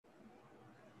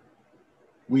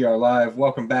We are live.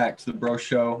 Welcome back to the Bro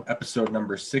Show, episode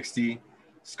number 60.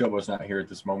 Scobo's not here at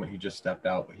this moment. He just stepped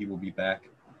out, but he will be back.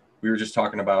 We were just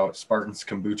talking about Spartan's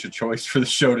kombucha choice for the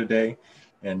show today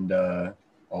and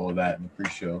all of that in the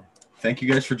pre-show. Thank you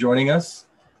guys for joining us.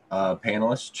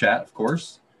 Panelists, chat, of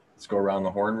course. Let's go around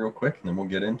the horn real quick, and then we'll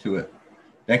get into it.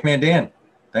 Dankman Dan,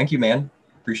 thank you, man.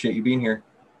 Appreciate you being here.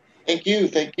 Thank you.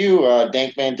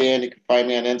 Dankman Dan, you can find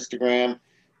me on Instagram.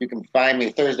 You can find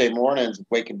me Thursday mornings,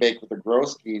 Wake and Bake with the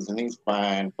Groskis and these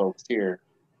fine folks here.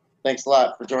 Thanks a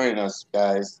lot for joining us,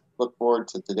 guys. Look forward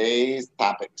to today's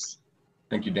topics.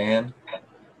 Thank you, Dan.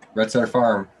 Red Setter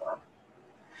Farm.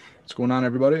 What's going on,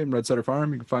 everybody? I'm Red Setter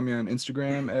Farm. You can find me on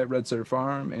Instagram at Red Setter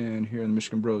Farm and here in the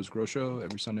Michigan Bros Grow Show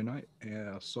every Sunday night.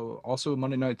 Yeah, so also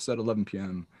Monday nights at 11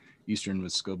 p.m. Eastern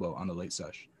with Scobo on the late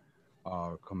sesh.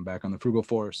 Come back on the Frugal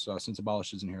Force. Since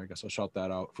Abolish isn't here, I guess I'll shout that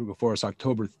out. Frugal Force,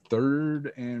 October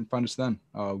 3rd, and find us then.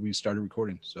 We started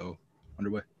recording, so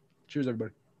underway. Cheers,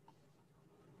 everybody.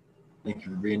 Thank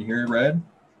you for being here, Red.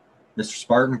 Mr.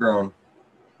 Spartan Grown.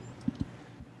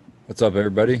 What's up,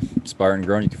 everybody? Spartan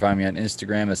Grown. You can find me on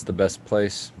Instagram. It's the best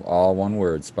place. All one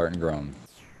word, Spartan Grown.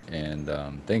 And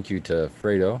thank you to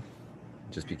Fredo.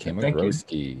 Just became a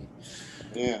Groski.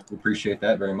 Yeah, We appreciate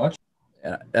that very much.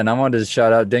 And I wanted to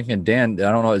shout out Dankman Dan.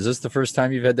 I don't know, is this the first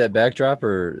time you've had that backdrop,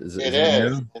 or is it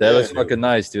new? That looks fucking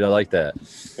nice, dude. I like that.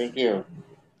 Thank you.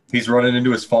 He's running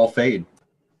into his fall fade.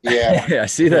 Yeah, Yeah, I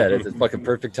see that. It's fucking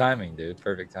perfect timing, dude.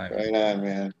 Perfect timing. right on,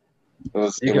 man.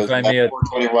 You can find me at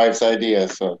 420 wife's idea,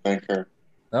 so thank her.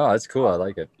 Oh, that's cool. I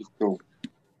like it. She's cool.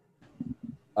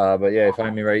 But yeah,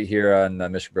 find me right here on the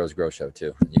Michigan Bros Grow Show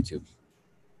too on YouTube.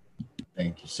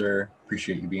 Thank you, sir.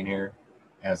 Appreciate you being here,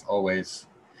 as always.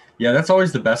 Yeah, that's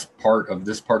always the best part of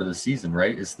this part of the season,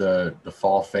 right? Is the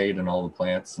fall fade and all the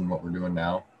plants and what we're doing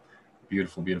now.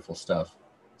 Beautiful, beautiful stuff.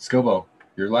 Scobo,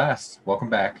 you're last.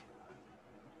 Welcome back.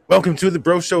 Welcome to the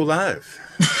Bro Show Live.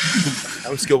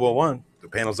 I'm Scobo One. The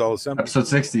panel's all assembled. Episode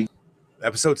 60.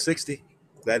 Episode 60.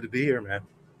 Glad to be here, man.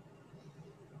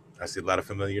 I see a lot of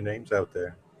familiar names out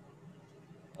there.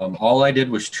 All I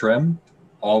did was trim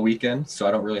all weekend, so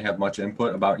I don't really have much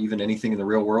input about even anything in the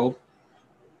real world.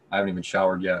 I haven't even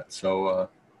showered yet. So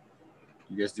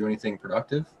you guys do anything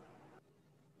productive?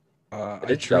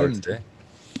 I showered today.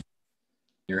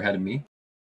 You're ahead of me.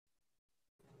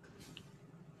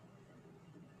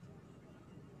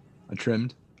 I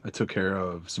trimmed. I took care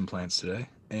of some plants today.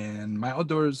 And my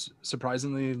outdoors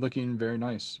surprisingly looking very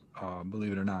nice,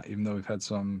 believe it or not, even though we've had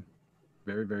some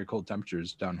very, very cold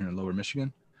temperatures down here in lower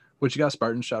Michigan. What you got,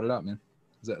 Spartan? Shout it out, man.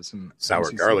 Is that some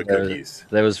sour garlic cookies?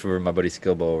 That was for my buddy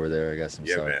Skilbo over there. I got some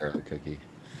sour man. garlic cookie.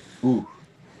 Ooh,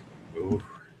 Ooh.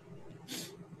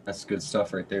 that's good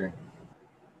stuff right there.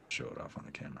 Show it off on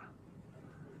the camera.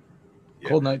 Yeah.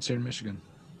 Cold nights here in Michigan.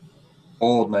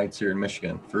 Cold nights here in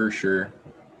Michigan, for sure.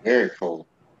 Very cold.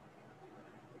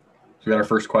 So we got our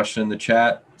first question in the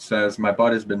chat. It says, my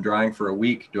bud has been drying for a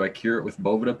week. Do I cure it with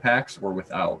Boveda packs or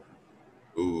without?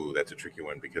 Ooh, that's a tricky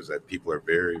one because people are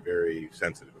very, very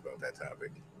sensitive about that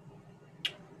topic.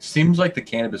 Seems like the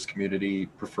cannabis community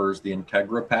prefers the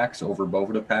Integra packs over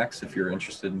Boveda packs if you're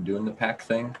interested in doing the pack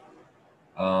thing.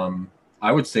 I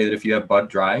would say that if you have bud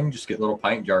drying, just get little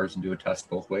pint jars and do a test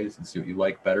both ways and see what you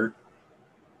like better.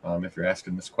 If you're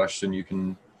asking this question, you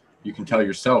can tell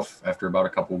yourself after about a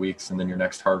couple weeks, and then your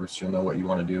next harvest, you'll know what you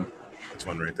want to do. That's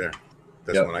one right there.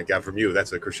 That's the one I got from you.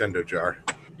 That's a crescendo jar.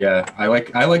 Yeah, I like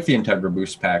the Integra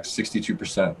Boost packs,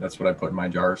 62%. That's what I put in my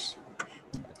jars.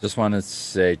 Just want to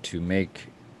say to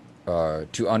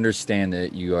understand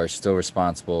that you are still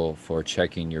responsible for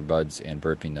checking your buds and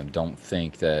burping them. Don't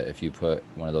think that if you put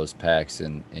one of those packs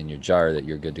in your jar that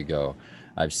you're good to go.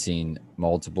 I've seen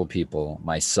multiple people,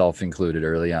 myself included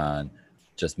early on,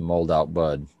 just mold out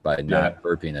bud by not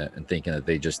burping it and thinking that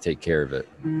they just take care of it.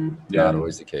 Not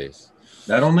always the case.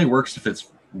 That only works if it's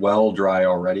well dry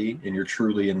already and you're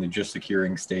truly in the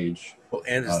curing stage. Well,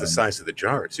 and it's the size of the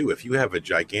jar too. If you have a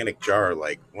gigantic jar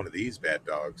like one of these bad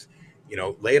dogs,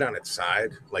 lay it on its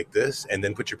side like this and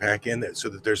then put your pack in so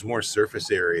that there's more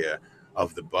surface area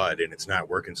of the bud and it's not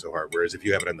working so hard. Whereas if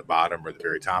you have it on the bottom or the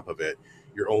very top of it,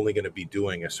 you're only going to be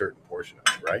doing a certain portion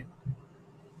of it, right?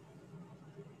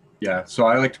 Yeah, so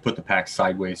I like to put the pack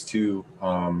sideways too,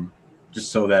 just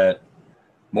so that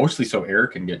mostly so air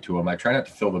can get to them. I try not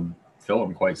to fill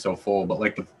them quite so full, but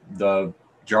like the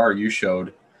jar you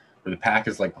showed, where the pack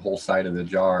is like the whole side of the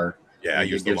jar. Yeah,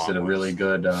 it gives it a really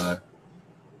good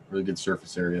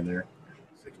surface area there.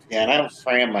 Yeah, and I don't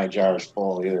cram my jars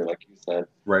full either, like you said.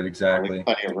 Right, exactly.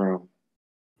 Plenty of room.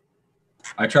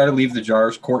 I try to leave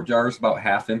the quart jars, about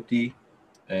half empty,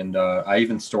 and I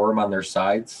even store them on their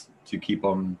sides to keep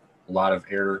them a lot of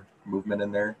air movement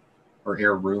in there, or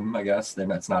air room, I guess. Then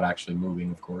that's not actually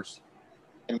moving, of course.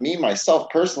 And me, myself,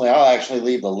 personally, I'll actually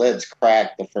leave the lids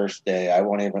cracked the first day.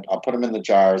 I'll put them in the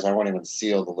jars. I won't even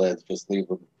seal the lids. Just leave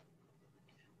them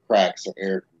cracked so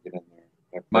air can get in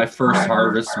there. My first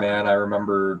harvest, man, I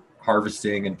remember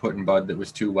harvesting and putting bud that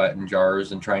was too wet in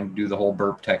jars and trying to do the whole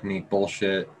burp technique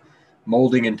bullshit,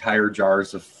 molding entire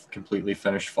jars of completely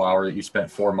finished flower that you spent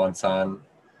 4 months on.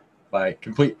 Like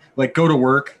go to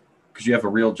work because you have a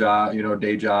real job,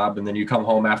 day job, and then you come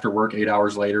home after work 8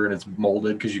 hours later and it's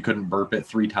molded because you couldn't burp it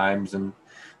 3 times, and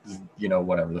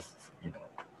whatever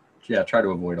try to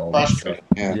avoid all that stuff.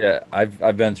 Yeah,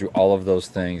 I've been through all of those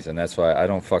things, and that's why I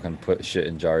don't fucking put shit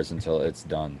in jars until it's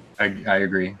done. I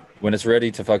agree. When it's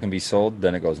ready to fucking be sold,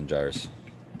 then it goes in jars.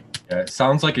 Yeah, it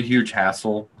sounds like a huge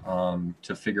hassle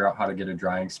to figure out how to get a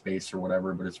drying space or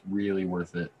whatever, but it's really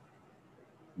worth it.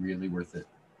 Really worth it.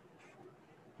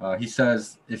 He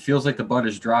says, it feels like the bud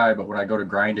is dry, but when I go to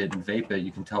grind it and vape it,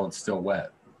 you can tell it's still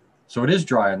wet. So it is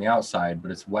dry on the outside,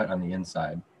 but it's wet on the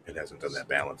inside. It hasn't done that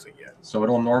balancing yet. So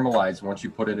it'll normalize once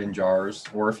you put it in jars,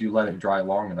 or if you let it dry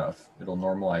long enough, it'll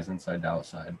normalize inside to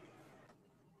outside.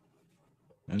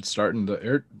 And it's starting the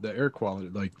air quality,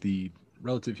 like the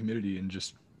relative humidity and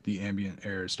just the ambient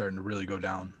air is starting to really go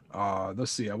down.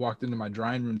 Let's see. I walked into my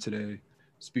drying room today.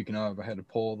 Speaking of, I had to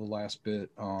pull the last bit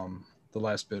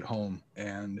home,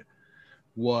 and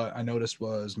what I noticed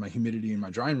was my humidity in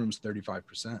my drying room is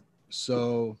 35%.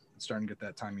 So it's starting to get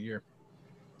that time of year.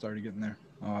 It's already getting there.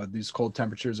 These cold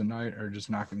temperatures at night are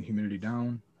just knocking the humidity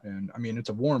down. And I mean, it's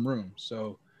a warm room.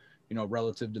 So,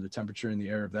 relative to the temperature in the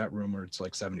air of that room where it's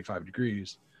like 75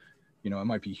 degrees, it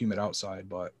might be humid outside,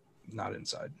 but not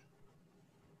inside.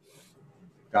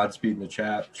 Godspeed in the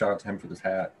chat. Shout out to him for this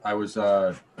hat. I was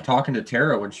talking to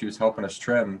Tara when she was helping us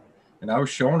trim, and I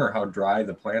was showing her how dry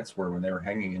the plants were when they were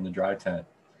hanging in the dry tent.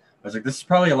 I was like, this is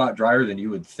probably a lot drier than you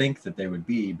would think that they would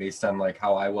be based on like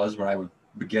how I was when I was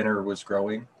beginner was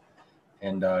growing.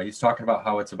 And he's talking about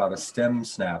how it's about a stem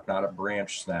snap, not a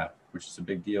branch snap, which is a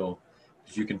big deal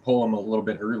because you can pull them a little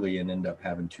bit early and end up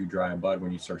having too dry a bud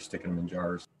when you start sticking them in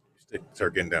jars.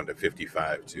 Start getting down to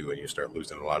 55 too, and you start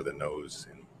losing a lot of the nose.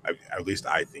 And at least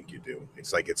I think you do.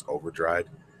 It's like it's over dried.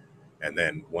 And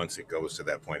then once it goes to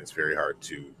that point, it's very hard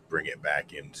to bring it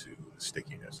back into the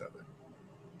stickiness of it.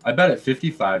 I bet at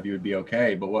 55 you would be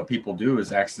okay, but what people do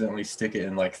is accidentally stick it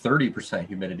in like 30%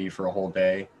 humidity for a whole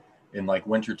day in like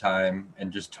wintertime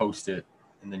and just toast it,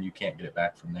 and then you can't get it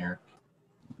back from there.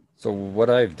 So what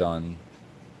I've done,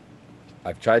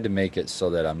 I've tried to make it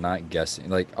so that I'm not guessing.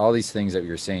 Like all these things that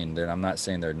you're saying, I'm not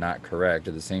saying they're not correct.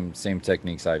 They're the same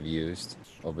techniques I've used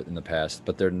in the past,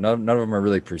 but none of them are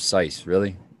really precise,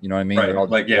 really. You know what I mean? Right.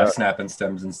 They're all, snapping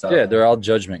stems and stuff. Yeah, they're all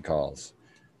judgment calls.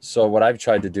 So what I've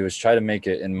tried to do is try to make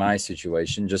it in my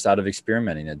situation, just out of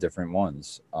experimenting at different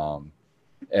ones,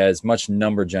 as much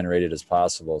number generated as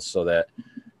possible, so that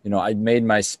I made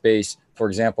my space. For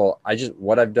example,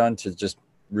 what I've done to just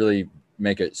really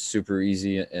make it super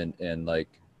easy and like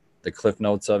the cliff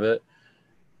notes of it.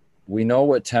 We know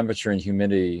what temperature and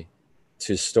humidity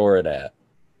to store it at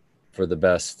for the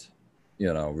best,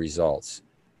 results.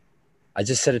 I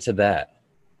just set it to that.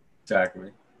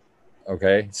 Exactly.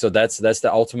 Okay. So that's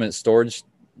the ultimate storage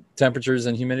temperatures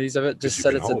and humidities of it. Just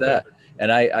set it to that.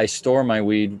 And I store my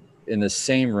weed in the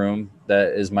same room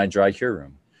that is my dry cure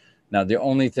room. Now, the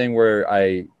only thing where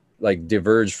I like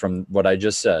diverge from what I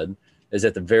just said is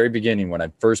at the very beginning when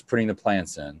I'm first putting the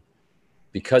plants in,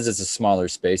 because it's a smaller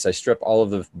space, I strip all of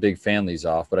the big families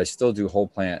off, but I still do whole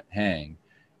plant hang.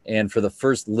 And for the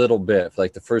first little bit, for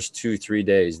like the first 2-3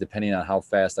 days, depending on how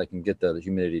fast I can get the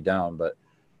humidity down, but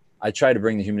I try to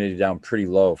bring the humidity down pretty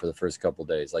low for the first couple of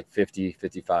days, like 50,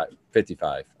 55.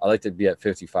 I like to be at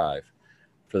 55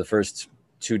 for the first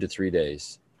 2 to 3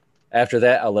 days. After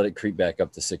that, I'll let it creep back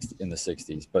up to 60 in the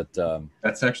 60s. But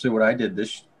that's actually what I did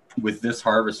with this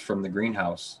harvest from the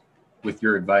greenhouse, with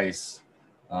your advice,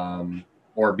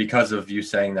 or because of you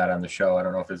saying that on the show. I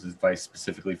don't know if it's advice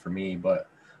specifically for me, but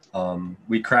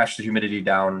we crashed the humidity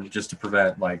down just to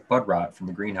prevent like bud rot from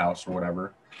the greenhouse or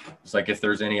whatever. It's like if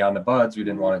there's any on the buds, we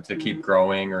didn't want it to keep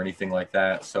growing or anything like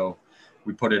that. So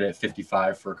we put it at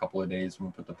 55 for a couple of days when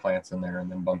we put the plants in there,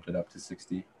 and then bumped it up to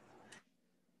 60.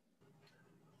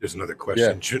 There's another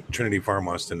question. Yeah. Trinity Farm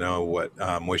wants to know what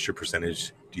moisture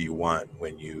percentage do you want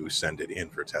when you send it in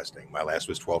for testing? My last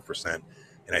was 12%,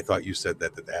 and I thought you said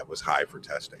that was high for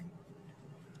testing.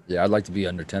 Yeah, I'd like to be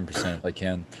under 10% if I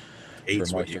can.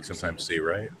 8's what you sometimes see,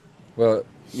 right? Well,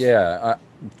 yeah.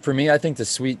 For me, I think the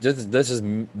sweet. This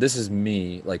is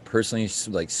me, like personally,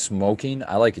 like smoking.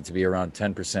 I like it to be around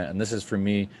 10%, and this is for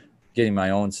me getting my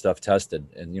own stuff tested,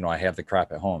 and I have the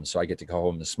crop at home, so I get to go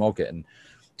home and smoke it. And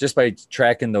just by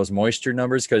tracking those moisture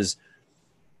numbers, because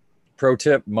pro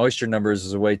tip, moisture numbers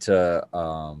is a way to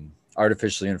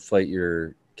artificially inflate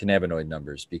your cannabinoid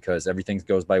numbers, because everything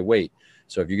goes by weight.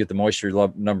 So if you get the moisture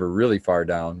number really far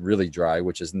down, really dry,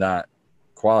 which is not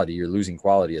quality, you're losing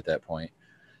quality at that point,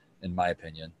 in my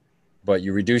opinion. But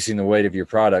you're reducing the weight of your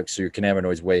product, so your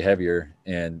cannabinoids way heavier,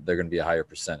 and they're going to be a higher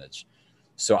percentage.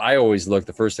 So I always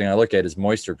the first thing I look at is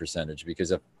moisture percentage,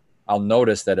 because if I'll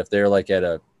notice that if they're like at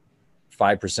a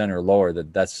 5% or lower,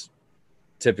 that's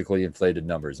typically inflated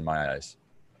numbers in my eyes.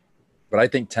 But I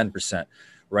think 10%,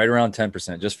 right around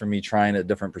 10%, just for me trying at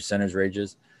different percentage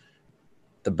ranges,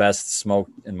 the best smoke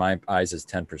in my eyes is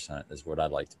 10% is what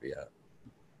I'd like to be at.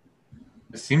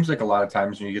 It seems like a lot of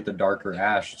times when you get the darker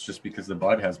ash, it's just because the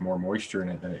bud has more moisture in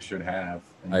it than it should have.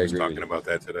 And I I was agree. talking about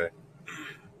that today.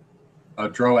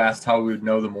 Dro asked how we would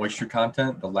know the moisture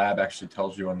content. The lab actually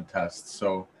tells you on the test.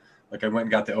 So like I went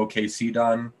and got the OKC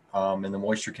done, and the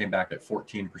moisture came back at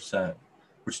 14%,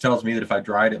 which tells me that if I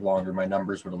dried it longer, my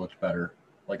numbers would have looked better,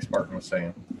 like Spartan was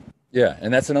saying. Yeah,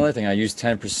 and that's another thing. I use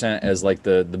 10% as like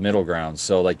the middle ground.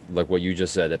 So like what you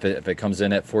just said, if it comes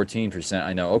in at 14%,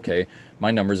 I know, okay,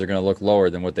 my numbers are going to look lower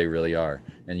than what they really are.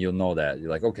 And you'll know that. You're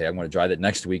like, okay, I'm going to dry that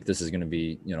next week. This is going to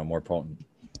be, more potent.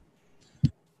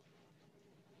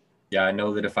 Yeah, I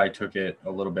know that if I took it a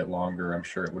little bit longer, I'm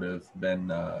sure it would have been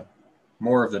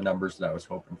more of the numbers that I was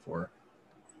hoping for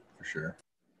sure.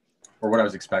 Or what I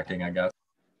was expecting, I guess.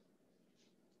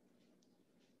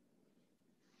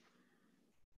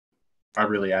 I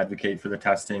really advocate for the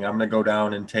testing. I'm going to go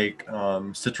down and take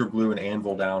Citra and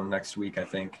Anvil down next week, I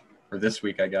think, or this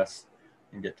week, I guess,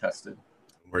 and get tested.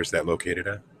 Where's that located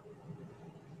at?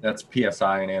 That's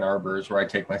PSI in Ann Arbor is where I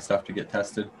take my stuff to get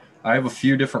tested. I have a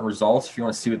few different results. If you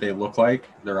want to see what they look like,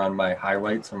 they're on my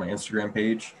highlights on my Instagram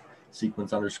page,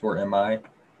 sequence_MI.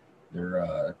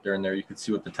 They're in there. You can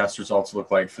see what the test results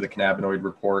look like for the cannabinoid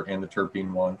report and the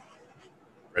terpene one.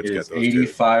 Red's It got is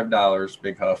those $85,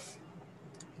 Big Huff.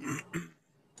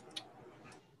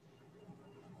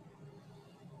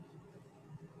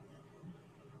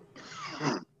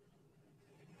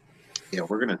 Yeah,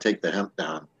 we're going to take the hemp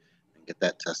down and get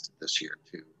that tested this year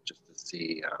too, just to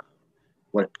see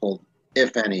what it pulled,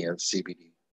 if any, of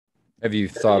CBD. Have you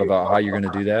thought about how you're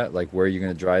going to do that? Like where you're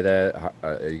going to dry that? How,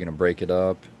 are you going to break it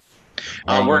up?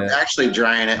 We're actually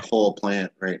drying it whole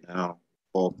plant right now.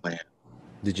 Whole plant.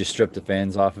 Did you strip the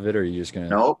fans off of it, or are you just going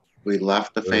to? Nope. We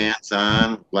left the fans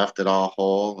on, left it all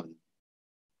whole, and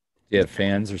Do you have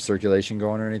fans or circulation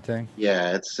going or anything?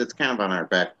 yeah, it's kind of on our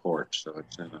back porch, so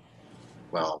it's in a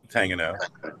It's hanging out.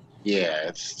 Yeah,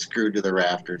 it's screwed to the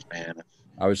rafters, man.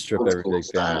 I would strip Old every school big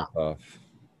fan style. off.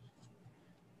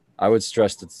 I would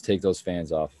stress to take those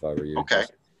fans off if I were you. Okay.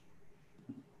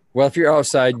 Well, if you're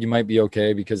outside, you might be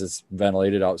okay because it's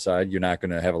ventilated outside. You're not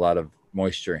going to have a lot of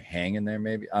moisture hanging there,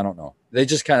 maybe. I don't know. They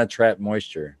just kind of trap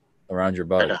moisture around your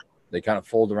bud. Right on. They kind of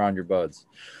fold around your buds.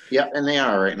 Yeah, and they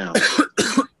are right now.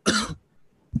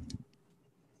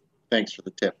 Thanks for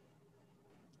the tip.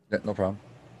 Yeah, no problem.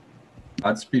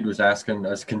 Godspeed was asking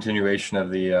as a continuation of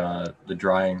the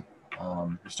drying. He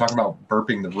was talking about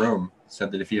burping the room.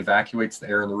 Said that if he evacuates the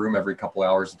air in the room every couple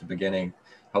hours at the beginning,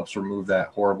 helps remove that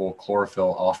horrible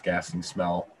chlorophyll off-gassing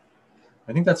smell.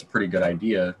 I think that's a pretty good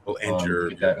idea. Well, and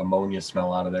get that ammonia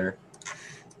smell out of there.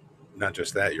 Not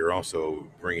just that, you're also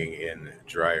bringing in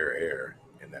drier air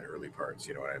in that early parts.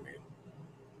 You know what I mean?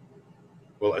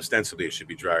 Well, ostensibly, it should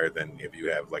be drier than if you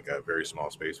have like a very small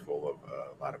space full of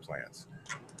a lot of plants.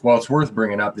 Well, it's worth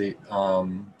bringing up the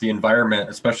environment,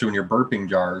 especially when you're burping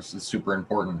jars, is super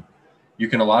important. You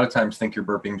can a lot of times think you're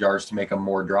burping jars to make them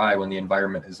more dry when the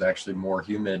environment is actually more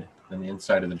humid than the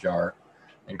inside of the jar,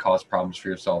 and cause problems for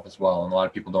yourself as well. And a lot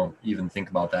of people don't even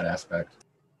think about that aspect.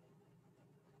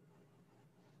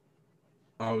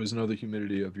 Always know the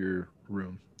humidity of your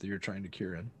room that you're trying to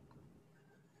cure in,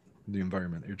 the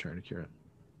environment that you're trying to cure in.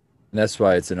 And that's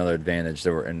why it's another advantage.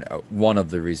 There were, and one of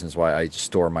the reasons why I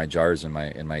store my jars in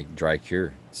my dry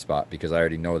cure spot, because I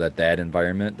already know that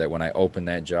environment, that when I open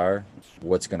that jar,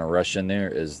 what's going to rush in there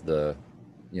is the,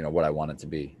 what I want it to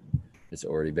be. It's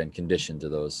already been conditioned to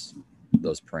those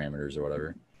parameters or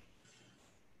whatever.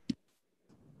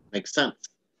 Makes sense.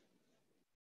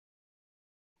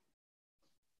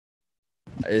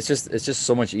 It's just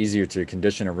so much easier to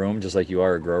condition a room, just like you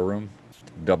are a grow room,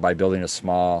 by building a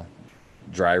small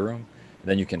dry room.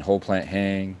 Then you can whole plant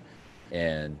hang,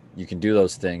 and you can do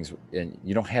those things, and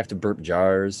you don't have to burp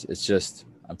jars. It's just,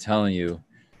 I'm telling you,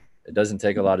 it doesn't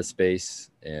take a lot of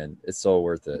space, and it's so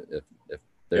worth it. If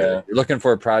you're looking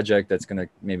for a project that's going to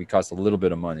maybe cost a little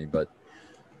bit of money, but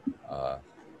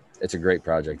it's a great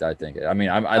project. I think. I mean,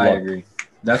 I I love. agree.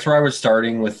 That's where I was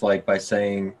starting with, like, by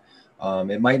saying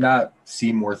it might not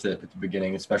seem worth it at the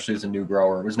beginning, especially as a new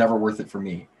grower. It was never worth it for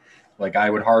me. Like, I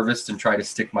would harvest and try to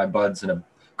stick my buds in a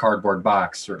cardboard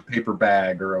box or a paper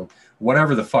bag or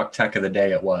whatever the fuck tech of the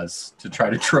day it was to try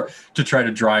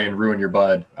to dry and ruin your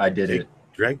bud. I did it.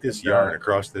 Drag this yarn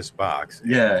across this box.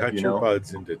 And cut your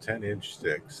buds into 10-inch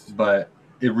sticks. But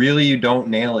it really, you don't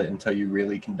nail it until you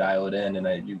really can dial it in,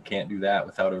 and you can't do that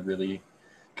without a really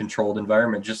controlled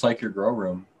environment. Just like your grow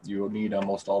room, you need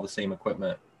almost all the same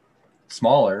equipment.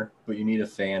 Smaller, but you need a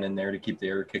fan in there to keep the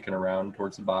air kicking around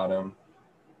towards the bottom.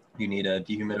 You need a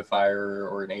dehumidifier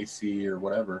or an AC or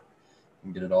whatever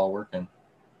and get it all working.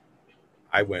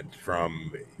 I went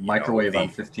from microwave on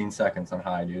 15 seconds on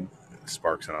high, dude.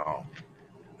 Sparks and all.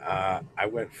 I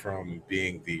went from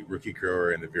being the rookie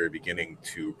grower in the very beginning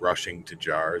to rushing to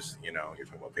jars. You're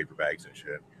talking about paper bags and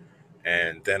shit.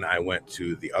 And then I went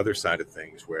to the other side of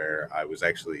things where I was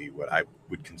actually what I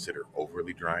would consider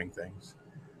overly drying things.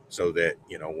 So that,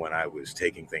 when I was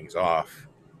taking things off,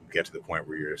 get to the point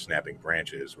where you're snapping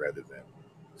branches rather than.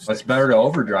 Well, it's better to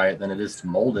over dry it than it is to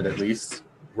mold it, at least.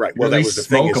 Right. Well, at least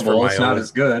that was the thing. Smokable. It's not as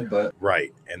good, but.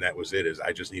 Right. And that was it. Is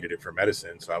I just needed it for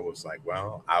medicine. So I was like,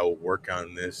 well, I'll work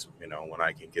on this, when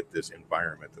I can get this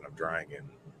environment that I'm drying in,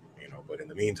 but in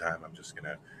the meantime, I'm just going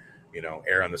to,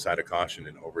 err on the side of caution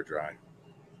and over dry.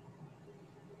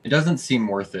 It doesn't seem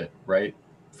worth it, right?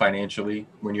 Financially,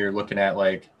 when you're looking at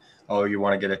like, oh, you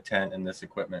want to get a tent and this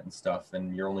equipment and stuff,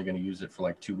 and you're only going to use it for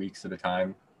like 2 weeks at a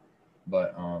time.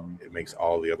 But it makes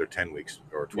all the other 10 weeks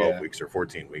or 12 weeks or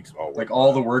 14 weeks all like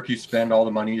all the work you spend, all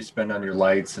the money you spend on your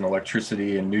lights and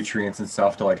electricity and nutrients and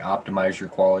stuff to like optimize your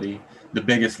quality. The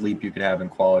biggest leap you could have in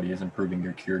quality is improving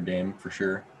your cure game for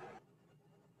sure.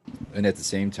 And at the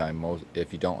same time,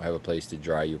 if you don't have a place to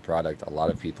dry your product, a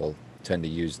lot of people tend to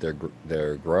use their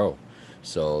grow,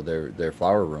 so their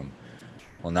flower room.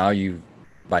 Well, now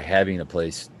by having a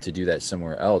place to do that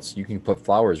somewhere else, you can put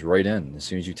flowers right in. As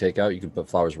soon as you take out, you can put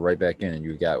flowers right back in, and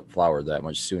you got flower that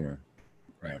much sooner.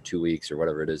 Right, 2 weeks or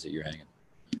whatever it is that you're hanging.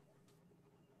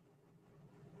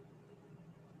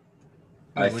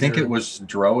 I think it was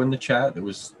Dro in the chat that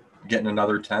was getting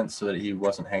another tent so that he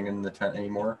wasn't hanging in the tent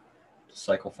anymore to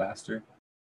cycle faster.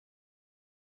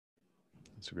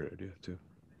 That's a great idea too.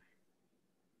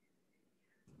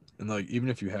 And like, even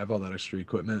if you have all that extra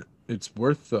equipment, it's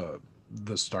worth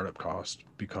the startup cost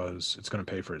because it's going to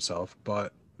pay for itself.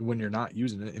 But when you're not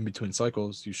using it in between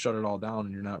cycles, you shut it all down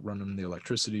and you're not running the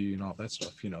electricity and all that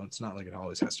stuff. It's not like it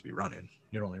always has to be running.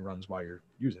 It only runs while you're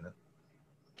using it.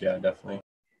 Yeah, definitely.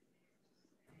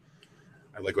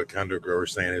 I like what Condor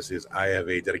Grower's saying is I have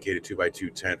a dedicated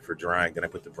 2x2 tent for drying. Then I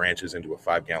put the branches into a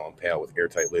 5-gallon pail with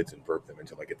airtight lids and burp them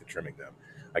until I get to trimming them.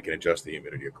 I can adjust the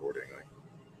humidity accordingly.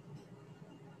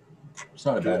 It's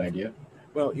not a bad idea.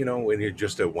 Well, when you're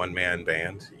just a one-man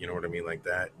band, you know what I mean, like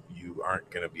that, you aren't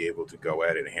going to be able to go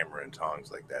at it hammer and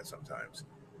tongs like that sometimes.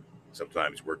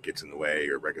 Sometimes work gets in the way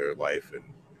or regular life, and,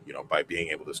 by being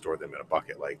able to store them in a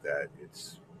bucket like that,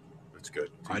 it's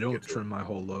good. I don't trim my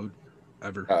whole load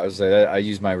ever. I was like, I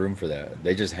use my room for that.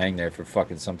 They just hang there for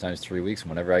fucking sometimes 3 weeks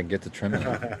whenever I can get to trim it.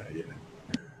 Yeah.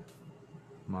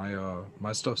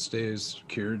 My stuff stays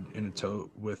cured in a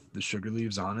tote with the sugar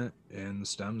leaves on it and the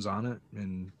stems on it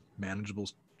in manageable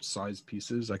size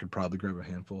pieces. I could probably grab a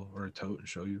handful or a tote and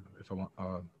show you if I want.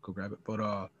 Go grab it.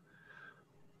 But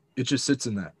it just sits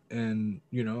in that, and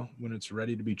when it's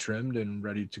ready to be trimmed and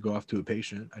ready to go off to a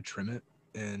patient, I trim it,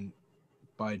 and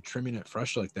by trimming it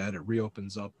fresh like that, it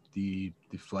reopens up the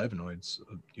flavonoids.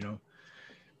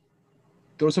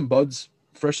 Throw some buds,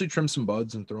 freshly trim some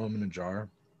buds, and throw them in a jar.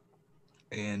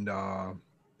 And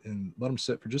let them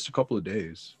sit for just a couple of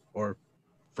days, or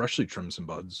freshly trim some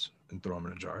buds and throw them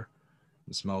in a jar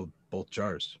and smell both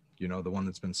jars. The one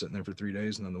that's been sitting there for 3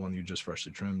 days and then the one you just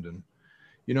freshly trimmed. And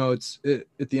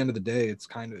at the end of the day, it's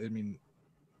kind of,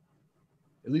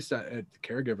 at least at the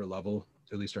caregiver level,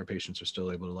 at least our patients are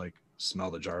still able to like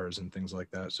smell the jars and things like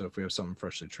that. So if we have something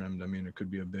freshly trimmed, it could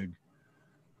be a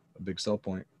big sell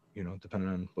point, depending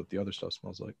on what the other stuff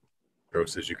smells like. Bro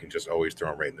says you can just always throw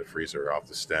them right in the freezer off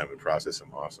the stem and process them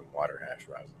awesome water hash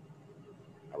rosin.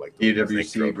 I like the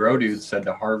EWC Grow Dude said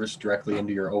to harvest directly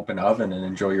into your open oven and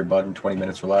enjoy your bud in 20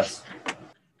 minutes or less.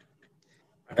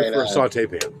 I prefer a saute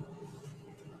pan.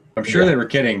 I'm sure they were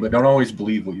kidding, but don't always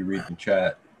believe what you read in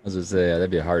chat. I was going to say, that'd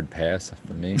be a hard pass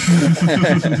for me.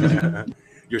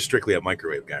 You're strictly a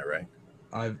microwave guy, right?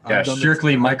 I've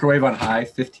strictly microwave on high,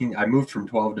 15. I moved from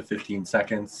 12 to 15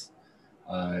 seconds.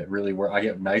 Really, where I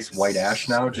get nice white ash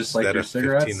now, just like your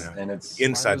cigarettes, and it's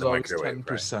inside the microwave.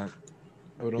 10%.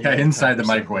 Right? Yeah, inside the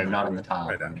microwave, not on the top.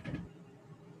 Right on.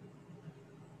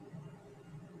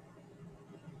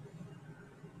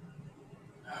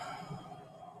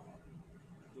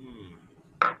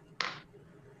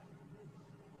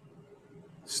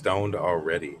 Stoned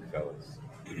already, fellas.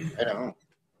 I don't know.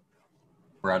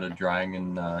 We're out of drying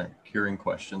and curing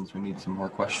questions. We need some more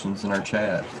questions in our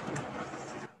chat.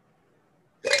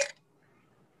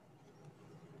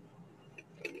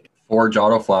 Forge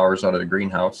autoflowers out of the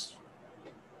greenhouse.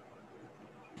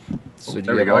 So do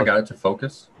There you we have go. I all- got it to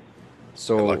focus. Good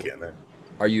So luck in there.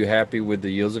 are you happy with the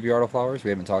yields of your autoflowers? We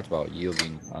haven't talked about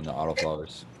yielding on the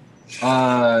autoflowers.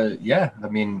 Yeah. I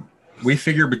mean, we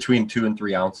figure between 2 and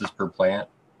 3 ounces per plant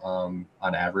on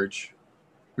average,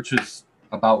 which is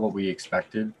about what we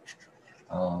expected.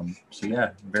 So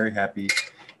yeah, very happy.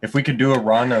 If we could do a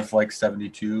run of like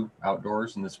 72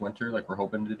 outdoors in this winter, like we're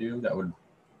hoping to do,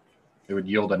 it would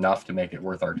yield enough to make it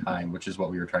worth our time, which is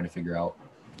what we were trying to figure out.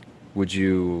 Would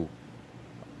you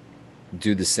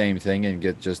do the same thing and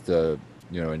get just an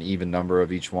even number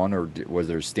of each one, or was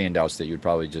there standouts that you'd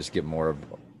probably just get more of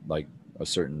like a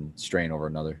certain strain over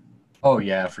another? Oh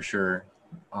yeah, for sure.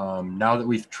 Now that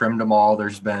we've trimmed them all,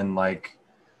 there's been like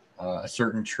a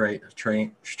certain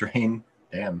strain.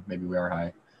 Damn, maybe we are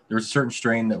high. There was a certain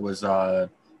strain that was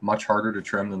much harder to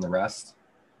trim than the rest.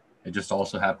 It just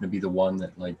also happened to be the one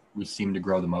that like we seem to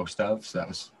grow the most of. So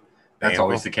that's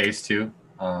always the case too.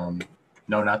 No,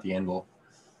 not the anvil.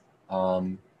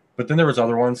 But then there was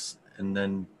other ones, and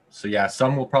then so yeah,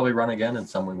 some will probably run again, and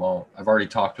some we won't. I've already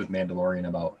talked with Mandalorian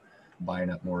about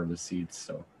buying up more of the seeds,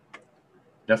 so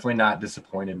definitely not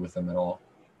disappointed with them at all.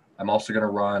 I'm also going to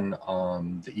run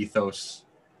the Ethos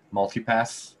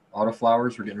Multipass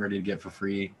autoflowers. We're getting ready to get for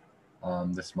free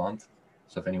this month.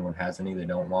 So if anyone has any they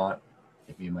don't want,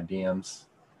 hit me in my DMs.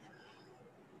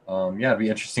 Yeah, it'd be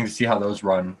interesting to see how those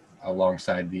run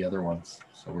alongside the other ones.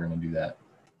 So we're going to do that.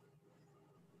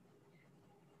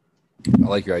 I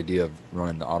like your idea of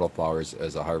running the autoflowers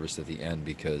as a harvest at the end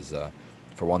because,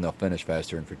 for one, they'll finish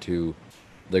faster, and for two,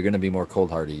 they're going to be more cold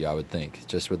hardy, I would think,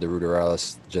 just with the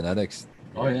Ruderalis genetics.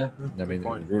 Oh, yeah. I mean,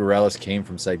 point. Ruderalis came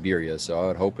from Siberia, so I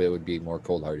would hope it would be more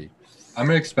cold hardy. I'm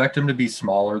going to expect them to be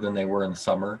smaller than they were in the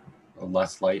summer.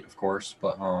 Less light, of course,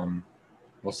 but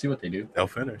we'll see what they do. They'll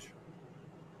finish.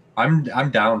 I'm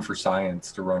down for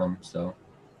science to run them, so.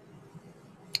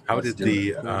 How Let's did do the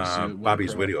it. We'll see it Bobby's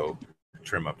work out. Widow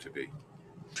trim up to be?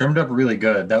 Trimmed up really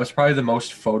good. That was probably the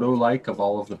most photo-like of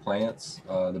all of the plants.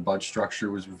 The bud structure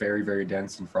was very, very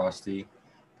dense and frosty.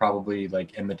 Probably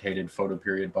like imitated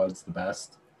photoperiod buds the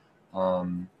best. They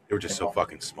were just so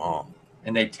fucking small.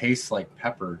 And they taste like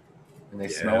pepper, and they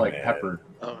Yeah, smell like man. pepper.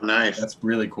 Oh, nice. That's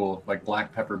really cool, like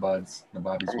black pepper buds. The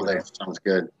Bobby's Oh, Widow. that sounds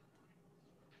good.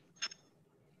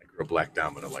 I grew a black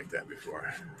domino like that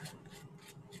before.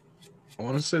 I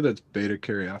want to say that's beta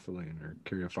caryophyllene or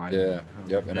caryophyllene. Yeah,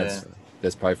 yep, and Yeah.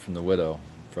 that's probably from the Widow,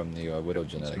 from the Widow gonna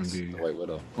genetics, be- the White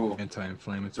Widow. Cool.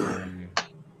 Anti-inflammatory.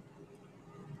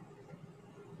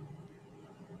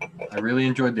 I really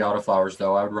enjoyed the autoflowers,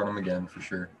 though. I would run them again for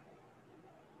sure.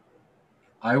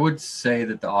 I would say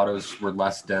that the autos were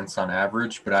less dense on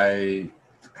average, but I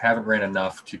haven't ran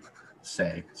enough to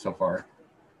say so far.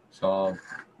 So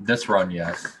this run,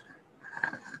 yes.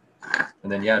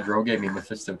 And then, yeah, Dro gave me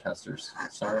Mephisto testers.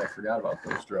 Sorry, I forgot about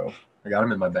those, Dro. I got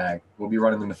them in my bag. We'll be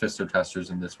running the Mephisto testers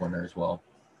in this winter as well.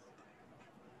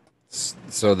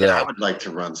 So Yeah, I the would like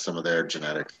to run some of their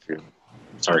genetics too.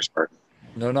 Sorry, Spartan.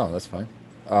 no, that's fine.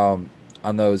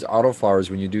 On those autoflowers,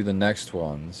 when you do the next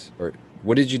ones, or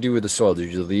what did you do with the soil?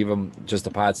 Did you leave them just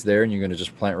the pots there, and you're going to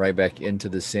just plant right back into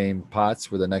the same pots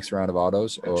for the next round of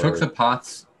autos? I Or took the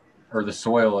pots, or the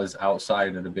soil is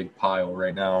outside in a big pile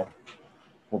right now.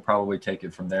 We'll probably take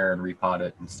it from there and repot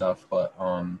it and stuff. But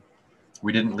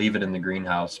we didn't leave it in the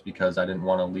greenhouse because I didn't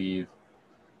want to leave.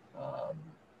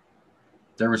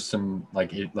 There was some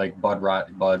like bud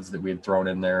rot buds that we had thrown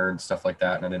in there and stuff like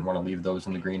that, and I didn't want to leave those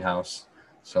in the greenhouse,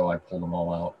 so I pulled them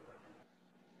all out.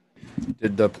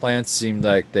 did the plants seem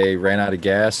like they ran out of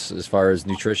gas as far as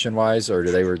nutrition wise, or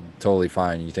they were totally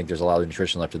fine? You think there's a lot of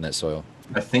nutrition left in that soil?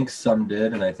 I think some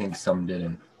did, and I think some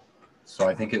didn't. So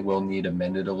I think it will need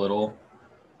amended a little.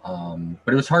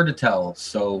 But it was hard to tell.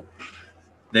 So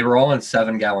they were all in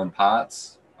 7-gallon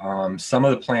pots. Some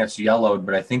of the plants yellowed,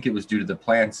 but I think it was due to the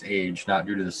plant's age, not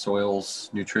due to the soil's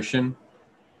nutrition.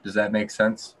 Does that make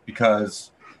sense?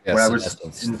 Because Yes, when I in was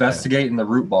essence, investigating the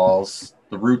root balls,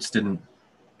 the roots didn't,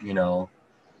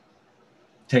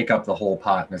 take up the whole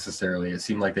pot necessarily. It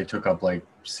seemed like they took up like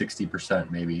 60%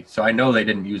 maybe. So I know they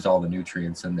didn't use all the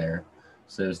nutrients in there.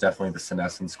 So there's definitely the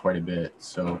senescence quite a bit.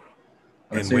 So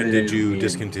I would And say when they did you need-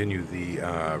 discontinue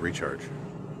the recharge?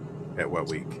 At what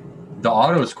week? The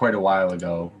auto's quite a while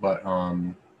ago, but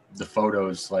the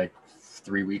photos like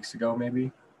 3 weeks ago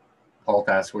maybe. Paul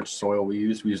asked which soil we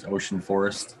used. We used Ocean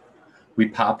Forest. We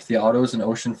popped the autos in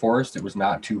Ocean Forest. It was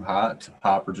not too hot to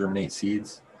pop or germinate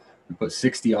seeds. We put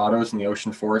 60 autos in the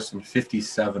Ocean Forest, and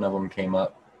 57 of them came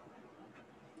up.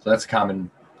 So that's a common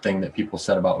thing that people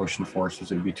said about Ocean Forest,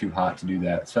 was it would be too hot to do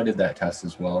that. So I did that test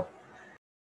as well.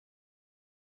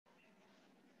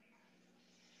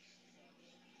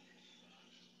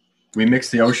 We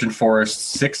mixed the Ocean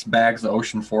Forest, 6 bags of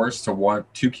Ocean Forest to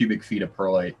 2 cubic feet of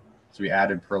perlite. So we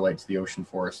added perlite to the Ocean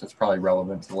Forest. That's probably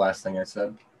relevant to the last thing I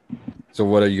said. So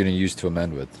what are you going to use to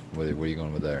amend with? What are you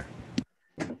going with there?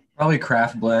 Probably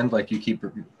craft blend, like you keep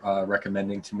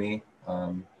recommending to me.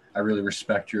 I really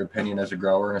respect your opinion as a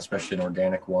grower, and especially an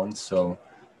organic one. So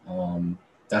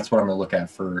that's what I'm going to look at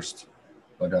first.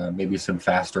 But maybe some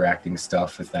faster acting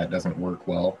stuff if that doesn't work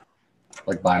well,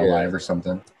 like BioLive or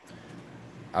something.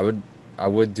 I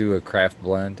would do a craft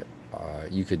blend.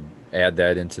 You could add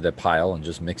that into the pile and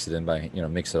just mix it in by,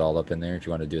 mix it all up in there if you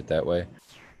want to do it that way.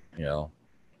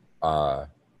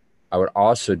 I would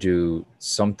also do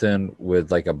something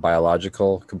with like a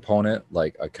biological component,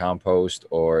 like a compost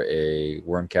or a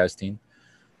worm casting,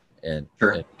 and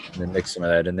then mix some of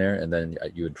that in there, and then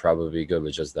you would probably be good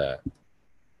with just that.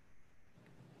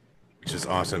 Which is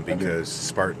awesome, because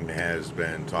Spartan has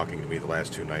been talking to me the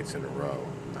last 2 nights in a row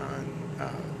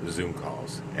on Zoom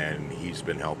calls, and he's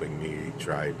been helping me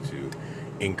try to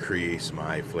increase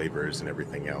my flavors and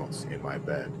everything else in my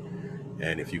bed.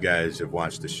 And if you guys have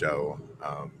watched the show,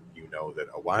 you know that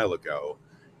a while ago,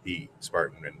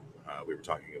 Spartan and we were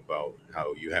talking about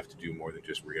how you have to do more than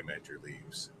just re-amend your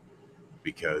leaves,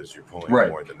 because you're pulling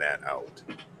more than that out.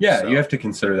 Yeah, so you have to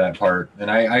consider that part. And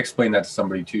I explained that to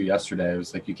somebody too yesterday. It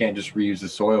was like, you can't just reuse the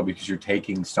soil, because you're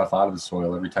taking stuff out of the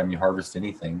soil every time you harvest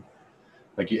anything.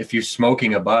 Like if you're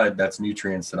smoking a bud, that's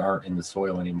nutrients that aren't in the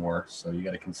soil anymore. So you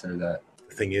got to consider that.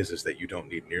 The thing is that you don't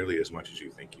need nearly as much as you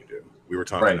think you do. We were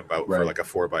talking about for like a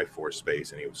 4x4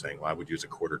 space, and he was saying, well, I would use a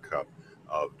 1/4 cup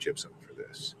of gypsum for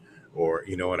this. Or,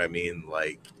 you know what I mean?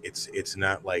 Like it's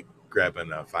not like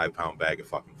grabbing a 5-pound bag of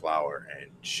fucking flour and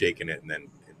shaking it and then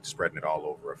spreading it all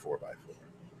over a 4x4.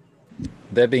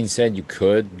 That being said, you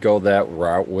could go that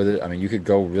route with it. I mean, you could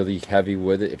go really heavy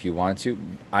with it if you want to.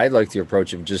 I like the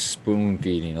approach of just spoon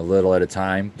feeding a little at a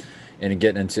time, and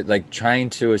getting into like trying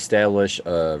to establish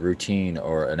a routine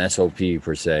or an SOP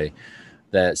per se,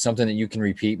 that's something that you can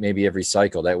repeat maybe every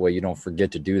cycle. That way you don't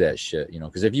forget to do that shit,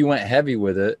 because if you went heavy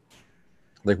with it,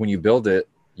 like when you build it,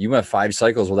 you went 5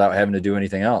 cycles without having to do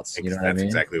anything else. You know what I mean? That's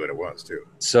exactly what it was too.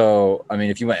 So, I mean,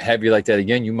 if you went heavy like that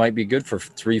again, you might be good for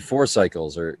 3-4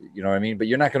 cycles, or, you know what I mean? But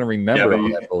you're not going to remember all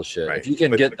that bullshit. Right. If you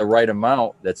can get the right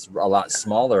amount, that's a lot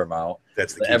smaller amount.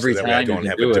 That's the key. Every so that time way I don't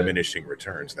have a diminishing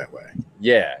returns that way.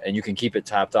 Yeah. And you can keep it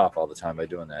topped off all the time by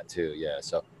doing that too. Yeah.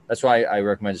 So that's why I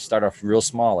recommend to start off real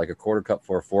small, like a 1/4 cup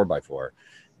for a 4x4.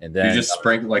 And then you just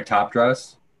sprinkle like top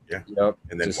dress. Yeah. Yep.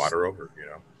 And then water over,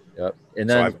 Yep. And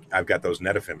then so I've got those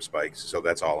Netafim spikes, so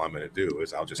that's all I'm going to do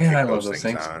is I'll just kick those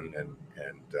things on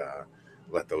and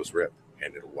let those rip,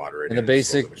 and it'll water it. And the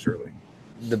basic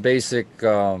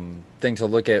thing to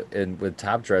look at with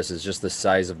top dress is just the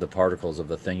size of the particles of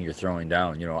the thing you're throwing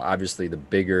down. Obviously the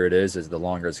bigger it is the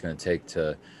longer it's going to take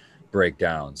to break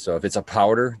down. So if it's a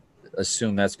powder,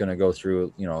 assume that's going to go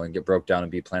through, and get broke down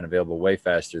and be plant available way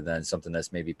faster than something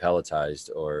that's maybe pelletized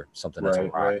or something that's a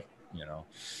rock,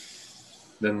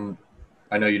 Then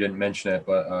I know you didn't mention it,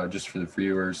 but just for the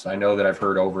viewers, I know that I've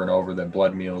heard over and over that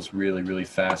blood meal is really, really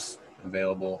fast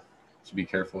available. So be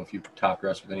careful if you top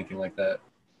dress with anything like that.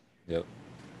 Yep.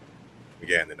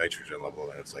 Again, the nitrogen level,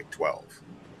 then it's like 12.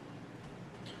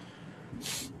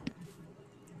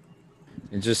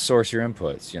 And just source your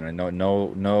inputs,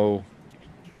 no,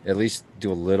 at least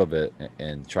do a little bit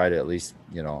and try to at least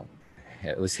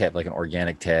have like an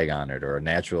organic tag on it or a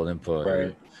natural input.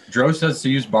 Right. Dro says to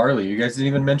use barley. You guys didn't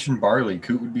even mention barley.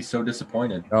 Coot would be so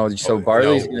disappointed. No, so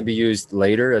barley is going to be used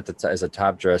later as a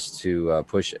top dress to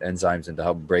push enzymes and to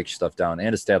help break stuff down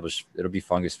and establish. It'll be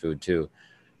fungus food too.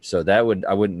 So I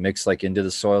wouldn't mix like into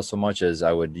the soil so much as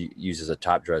I would use as a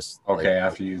top dress. Okay,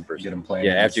 after you get them planted.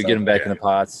 Yeah, after you get them back in the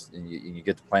pots and you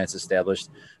get the plants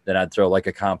established, then I'd throw like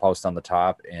a compost on the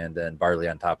top and then barley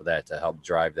on top of that to help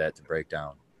drive that to break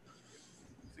down.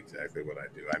 Exactly what I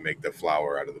do. I make the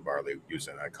flour out of the barley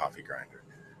using a coffee grinder,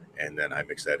 and then I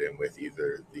mix that in with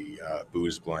either the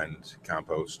booze blend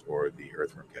compost or the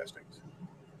earthworm castings.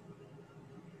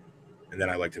 And then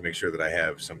I like to make sure that I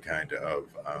have some kind of,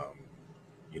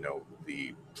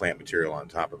 the plant material on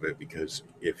top of it, because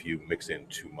if you mix in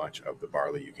too much of the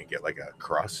barley, you can get like a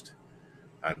crust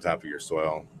on top of your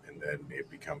soil, and then it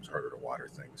becomes harder to water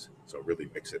things. So really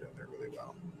mix it in there really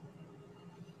well.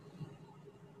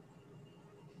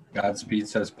 Godspeed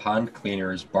says pond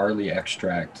cleaners, barley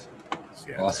extract.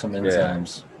 Awesome enzymes.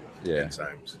 enzymes. Yeah.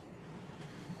 Enzymes.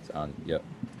 It's on. Yep.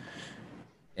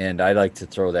 And I like to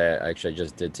throw that. Actually, I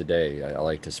just did today. I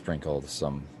like to sprinkle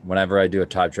some. Whenever I do a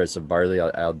top dress of barley,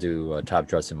 I'll do a top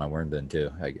dress in my worm bin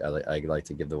too. I like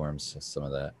to give the worms some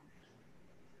of that.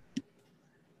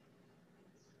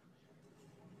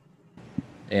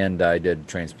 And I did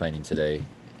transplanting today,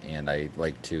 and I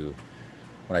like to,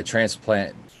 when I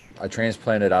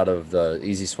transplanted out of the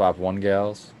Easy Swap 1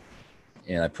 gals,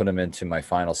 and I put them into my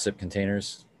final sip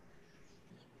containers.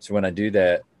 So when I do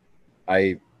that,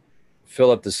 I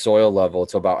fill up the soil level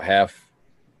to about half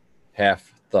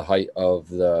the height of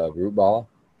the root ball,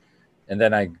 and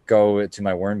then I go to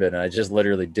my worm bed and I just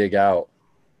literally dig out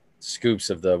scoops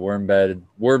of the worm bedding,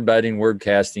 worm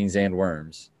castings, and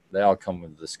worms. They all come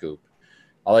with the scoop.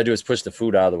 All I do is push the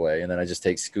food out of the way, and then I just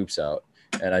take scoops out,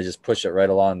 and I just push it right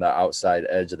along the outside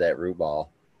edge of that root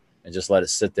ball and just let it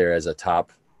sit there as a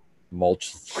top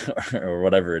mulch or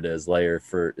whatever it is layer.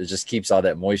 For it just keeps all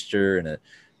that moisture, and it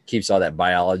keeps all that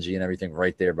biology and everything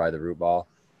right there by the root ball.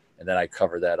 And then I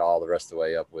cover that all the rest of the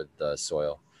way up with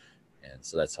soil. And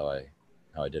so that's how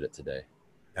I did it today.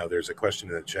 Now, there's a question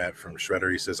in the chat from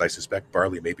Shredder. He says, I suspect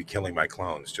barley may be killing my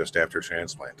clones just after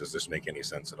transplant. Does this make any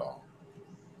sense at all?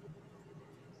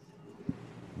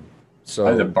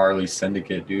 So the barley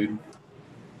syndicate, dude.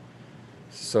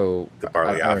 So the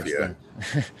barley mafia.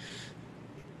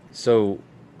 So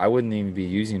I wouldn't even be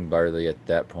using barley at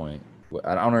that point.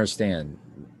 I don't understand.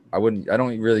 I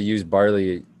don't really use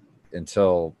barley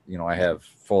until, I have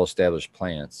full established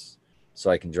plants, so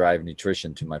I can drive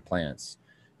nutrition to my plants.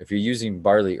 If you're using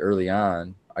barley early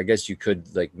on, I guess you could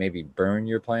maybe burn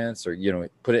your plants, or,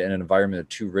 put it in an environment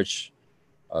too rich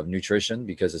of nutrition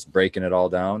because it's breaking it all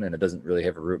down and it doesn't really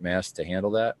have a root mass to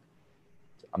handle that.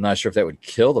 I'm not sure if that would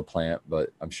kill the plant, but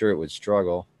I'm sure it would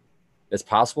struggle. It's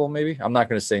possible, maybe. I'm not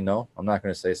going to say no. I'm not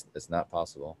going to say it's not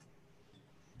possible.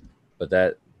 But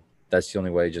that's the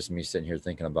only way, just me sitting here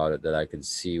thinking about it, that I could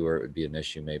see where it would be an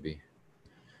issue. Maybe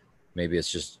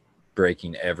it's just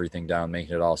breaking everything down,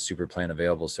 making it all super plant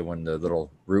available. So when the little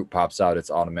root pops out,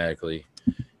 it's automatically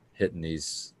hitting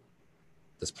this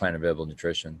plant available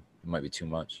nutrition. It might be too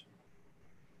much.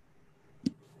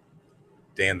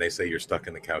 Dan, they say you're stuck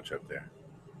in the couch up there.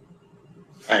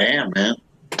 I am, man.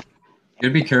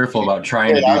 You'd be careful about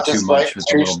trying to do too much with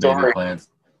the little baby plants.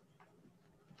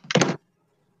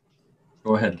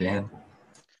 Go ahead, Dan.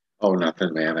 Oh,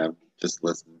 nothing, man. I'm just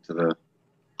listening to the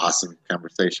awesome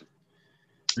conversation.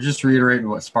 We're just reiterating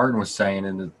what Spartan was saying,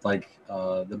 and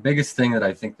the biggest thing that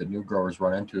I think that new growers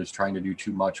run into is trying to do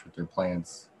too much with their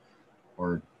plants,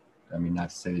 or, not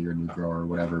to say that you're a new grower or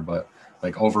whatever, but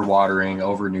over watering,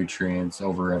 over nutrients,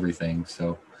 over everything.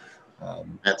 So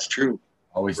that's true.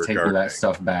 Always taper that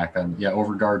stuff back on,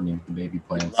 over gardening the baby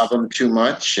plants. Love them too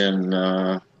much, and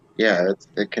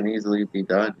it can easily be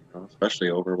done, especially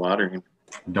over watering.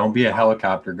 Don't be a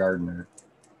helicopter gardener.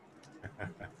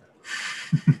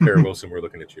 Tara Wilson, we're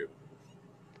looking at you.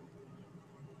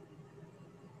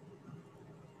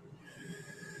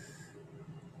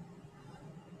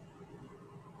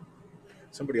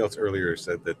 Somebody else earlier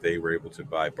said that they were able to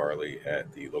buy barley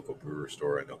at the local brewer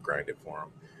store and they'll grind it for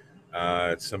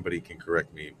them. Somebody can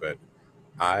correct me, but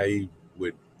I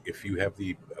would, if you have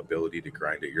the ability to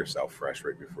grind it yourself fresh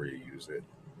right before you use it,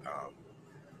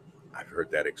 I've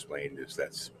heard that explained is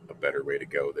that's a better way to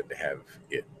go than to have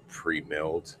it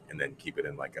pre-milled and then keep it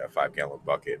in like a 5-gallon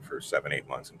bucket for 7-8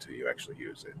 months until you actually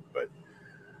use it. But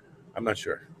I'm not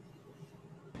sure.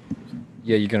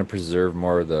 Yeah, you're going to preserve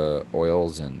more of the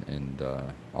oils and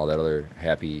all that other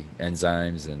happy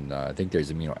enzymes, and I think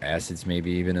there's amino acids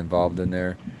maybe even involved in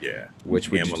there. Yeah, which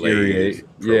would deteriorate.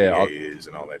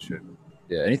 And all that shit.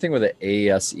 Yeah, anything with an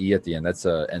ASE at the end, that's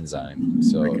an enzyme.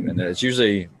 So, and it's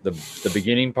usually the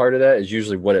beginning part of that is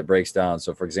usually what it breaks down.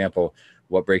 So, for example,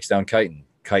 what breaks down chitin?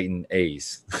 Chitin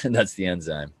A's, and that's the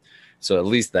enzyme. So at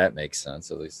least that makes sense,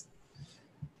 at least.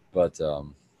 But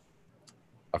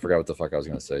I forgot what the fuck I was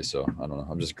gonna say, so I don't know.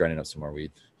 I'm just grinding up some more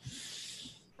weed.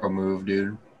 Pro move,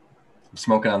 dude. I'm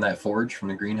smoking on that forge from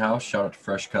the greenhouse. Shout out to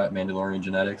Fresh Cut Mandalorian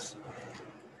Genetics.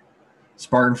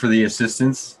 Spartan for the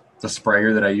assistance. It's a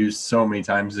sprayer that I used so many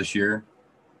times this year,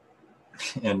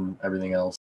 and everything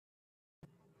else.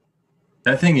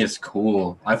 That thing is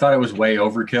cool. I thought it was way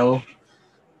overkill.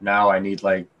 Now I need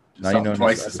something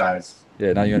twice the size.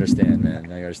 Yeah, now you understand, man.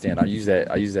 Now you understand. I use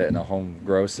that in a home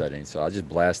grow setting, so I just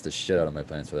blast the shit out of my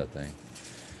plants with that thing.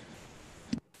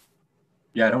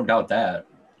 Yeah, I don't doubt that.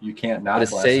 You can't not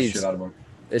blast the shit out of them.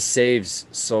 It saves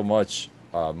so much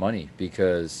money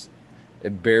because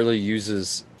it barely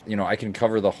uses. I can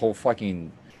cover the whole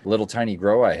fucking little tiny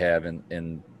grow I have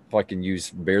and fucking use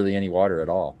barely any water at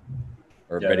all.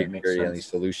 or Yeah, very, that makes very any sense.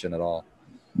 solution at all.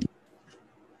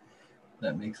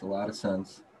 That makes a lot of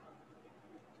sense.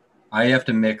 I have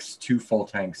to mix 2 full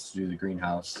tanks to do the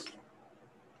greenhouse.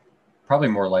 Probably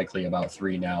more likely about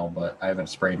 3 now, but I haven't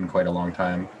sprayed in quite a long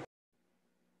time.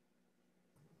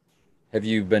 Have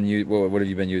you been what have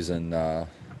you been using, or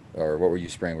what were you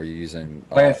spraying? Were you using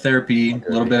Plant therapy, a okay.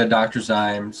 little bit of Dr.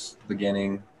 Zymes,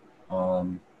 beginning.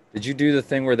 Did you do the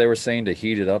thing where they were saying to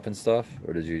heat it up and stuff,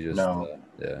 or did you just No.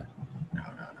 yeah? No.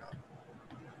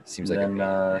 Seems And like then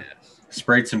a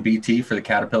sprayed some BT for the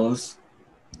caterpillars.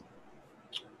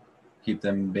 Keep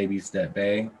them babies at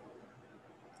bay.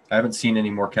 I haven't seen any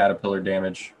more caterpillar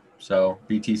damage, so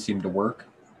BT seemed to work.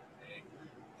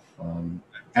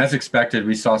 As expected,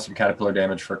 we saw some caterpillar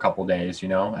damage for a couple days,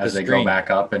 as they go back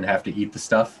up and have to eat the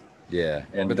stuff. Yeah,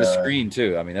 And but the screen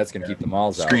too. I mean, that's gonna keep the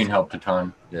malls out. Screen helped a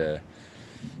ton. Yeah,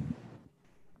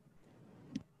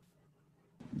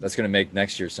 that's gonna make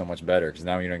next year so much better because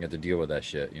now you don't get to deal with that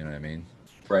shit. You know what I mean?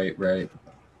 Right.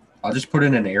 I'll just put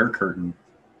in an air curtain,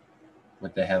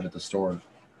 like they have at the store.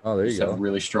 Oh, there you Just have go. a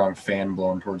really strong fan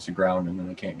blowing towards the ground, and then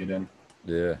they can't get in.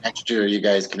 Yeah. Next year, you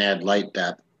guys can add light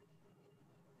depth.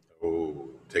 Oh,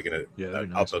 taking it that'd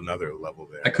be up nice. another level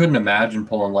there. I couldn't imagine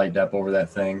pulling light depth over that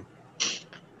thing.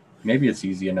 Maybe it's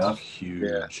easy It's enough. huge.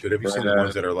 Yeah. Dude, have you seen the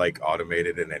ones that are like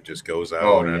automated and it just goes out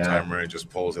Oh, on a yeah. timer and it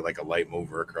just pulls it like a light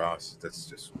mover across? That's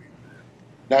just sweet.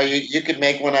 No, you could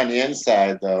make one on the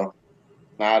inside though,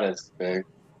 not as big.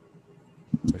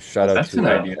 Shout out That's to an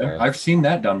idea. I've seen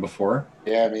that done before.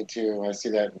 Yeah, me too. I see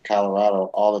that in Colorado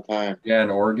all the time. Yeah,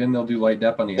 in Oregon, they'll do light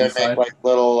depth on the They inside. make like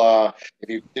little. If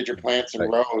you did your plants in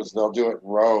rows, they'll do it in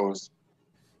rows.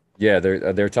 Yeah,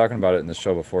 they're talking about it in the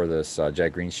show before this.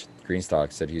 Jack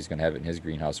Greenstock said he's going to have it in his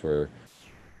greenhouse where,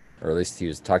 or at least he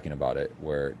was talking about it,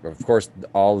 where of course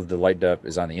all of the light depth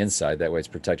is on the inside. That way it's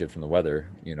protected from the weather.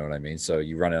 You know what I mean? So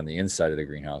you run it on the inside of the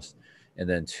greenhouse, and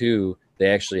then 2, they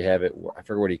actually have it. I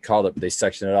forget what he called it, but they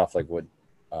section it off like what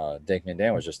Dank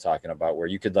Dan was just talking about, where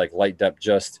you could like light depth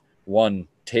just one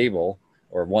table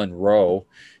or one row.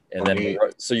 And then,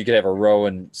 so you could have a row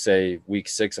in, say, week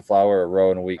 6 of flower, a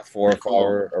row in week 4 of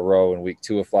flower, a row in week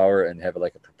 2 of flower, and have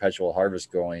like a perpetual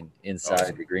harvest going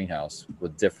inside the greenhouse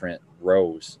with different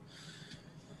rows.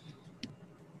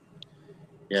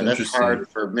 Yeah, that's hard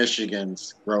for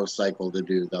Michigan's growth cycle to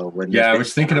do, though. I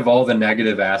was thinking of all the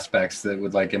negative aspects that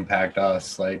would like impact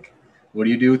us. Like, what do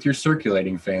you do with your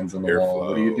circulating fans on the wall?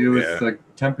 What do you do with the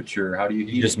temperature? How do you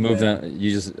heat You just move them.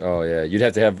 You just you'd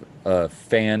have to have a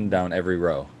fan down every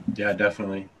row. Yeah,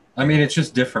 definitely. I mean, it's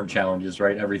just different challenges,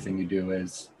 right? Everything you do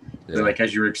is like,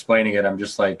 as you were explaining it, I'm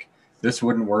just like, this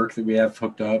wouldn't work that we have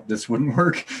hooked up. This wouldn't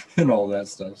work, and all that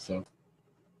stuff. So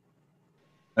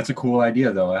that's a cool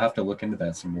idea, though. I have to look into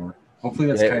that some more. Hopefully,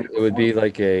 that's kind of. It would be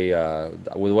like the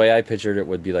way I pictured it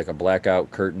would be like a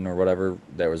blackout curtain or whatever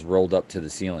that was rolled up to the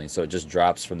ceiling, so it just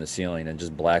drops from the ceiling and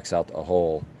just blacks out the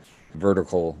whole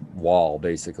vertical wall.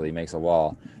 Basically, makes a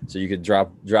wall, so you could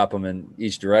drop them in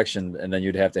each direction, and then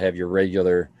you'd have to have your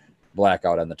regular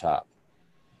blackout on the top.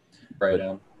 Right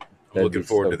on. I'm looking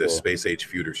forward to this space age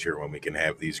future when we can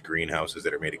have these greenhouses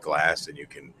that are made of glass and you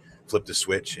can flip the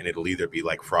switch and it'll either be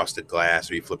like frosted glass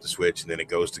or you flip the switch and then it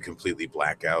goes to completely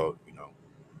blackout. You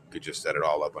could just set it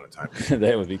all up on a timer.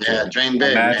 That would be cool. Yeah, dream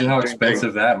big. Imagine how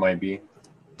expensive that might be.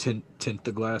 Tint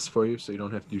the glass for you so you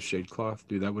don't have to do shade cloth.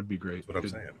 Dude, that would be great. That's what I'm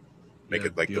saying. Make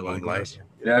it like the moonlight.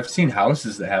 Yeah, I've seen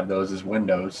houses that have those as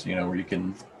windows, where you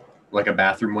can, like a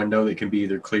bathroom window that can be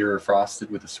either clear or frosted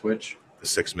with a switch. The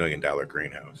 $6 million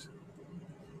greenhouse.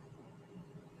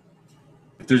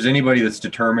 If there's anybody that's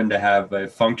determined to have a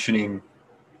functioning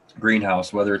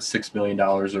greenhouse, whether it's $6 million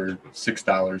or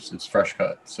 $6, it's Fresh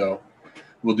Cut. So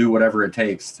we'll do whatever it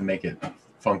takes to make it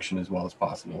function as well as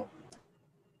possible.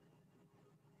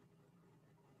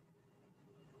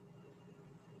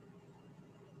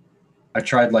 I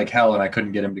tried like hell and I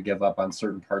couldn't get him to give up on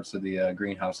certain parts of the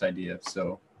greenhouse idea.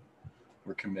 So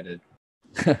we're committed.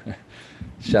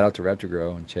 Shout out to Raptor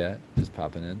Grow in chat, just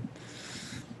popping in.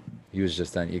 He was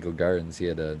just on Eagle Gardens. He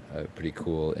had a pretty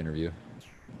cool interview.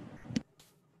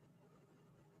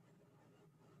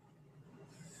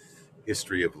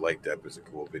 History of Light Depth is a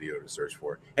cool video to search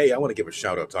for. Hey, I want to give a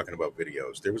shout out talking about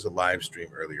videos. There was a live stream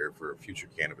earlier for a Future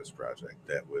Cannabis project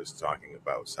that was talking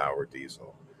about sour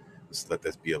diesel. Let's let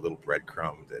this be a little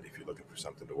breadcrumb that if you're looking for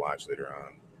something to watch later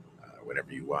on,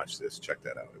 whenever you watch this, check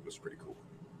that out. It was pretty cool.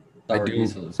 Sour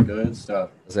diesel is good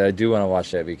stuff. I do want to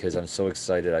watch that because I'm so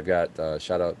excited. I've got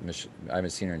shout out. I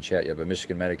haven't seen her in chat yet, but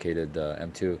Michigan Medicated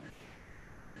M2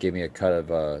 gave me a cut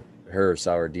of her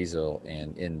sour diesel,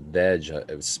 and in veg,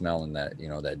 it was smelling that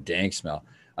that dank smell.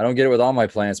 I don't get it with all my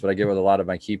plants, but I get it with a lot of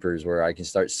my keepers where I can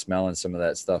start smelling some of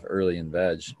that stuff early in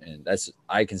veg. And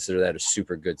I consider that a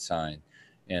super good sign.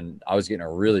 And I was getting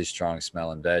a really strong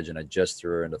smell in veg, and I just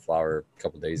threw her into flower a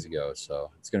couple days ago.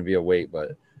 So it's going to be a wait,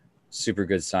 but super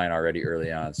good sign already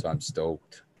early on. So I'm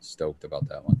stoked about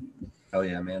that one. Hell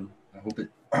yeah, man.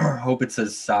 I hope it's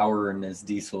as sour and as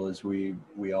diesel as we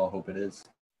all hope it is.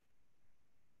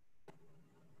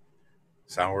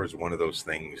 Sour is one of those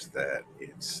things that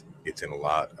it's in a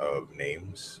lot of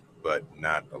names, but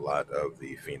not a lot of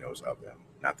the phenos of them.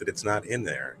 Not that it's not in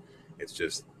there, it's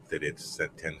just that it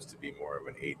tends to be more of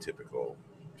an atypical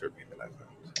terpene that I've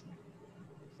found.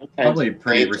 Sometimes Probably it's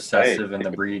pretty great to say. recessive in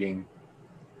the breeding.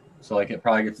 So like it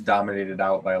probably gets dominated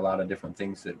out by a lot of different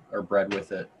things that are bred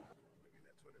with it.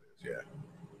 That's what it is,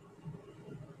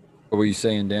 yeah. What were you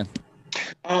saying, Dan?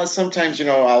 Sometimes,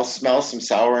 I'll smell some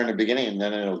sour in the beginning and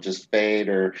then it'll just fade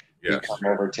or Yes.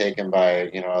 become overtaken by,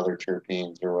 other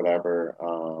terpenes or whatever.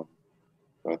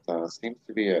 But seems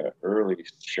to be a early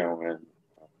showing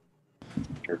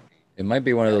terpene. It might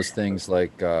be one of those things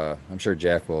like I'm sure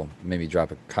Jack will maybe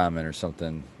drop a comment or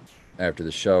something after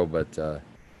the show, but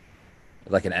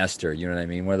like an ester, you know what I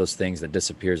mean? One of those things that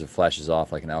disappears, it flashes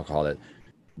off like an alcohol that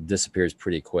disappears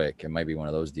pretty quick. It might be one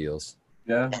of those deals.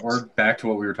 Yeah, or back to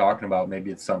what we were talking about. Maybe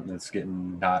it's something that's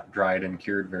getting not dried and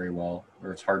cured very well,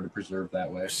 or it's hard to preserve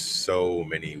that way. There's so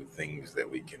many things that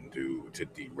we can do to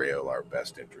derail our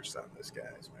best interest on this,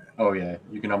 guys, man. Oh yeah,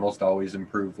 you can almost always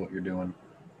improve what you're doing.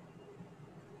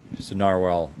 So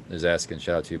Narwhal is asking,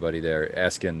 shout out to you, buddy. There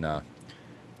asking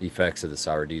effects of the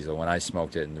sour diesel. When I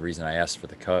smoked it, and the reason I asked for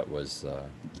the cut was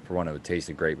for one, it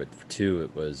tasted great, but for two,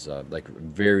 it was like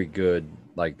very good,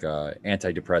 like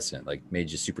antidepressant, like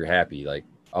made you super happy, like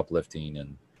uplifting,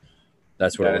 and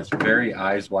that's what Yeah, it was. it's very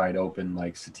eyes wide open,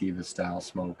 like sativa style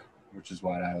smoke, which is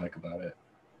what I like about it.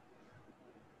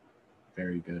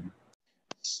 Very good.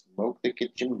 Smoke that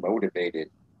gets you motivated.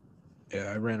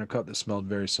 Yeah, I ran a cut that smelled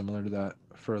very similar to that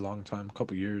for a long time, a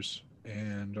couple years,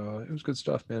 and it was good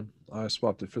stuff, man. I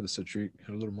swapped it for the Citrique,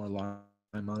 had a little more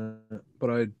lime on it, but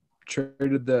I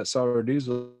traded that sour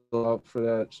diesel out for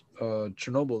that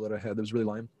Chernobyl that I had that was really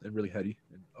lime and really heady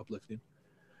and uplifting.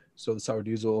 So the sour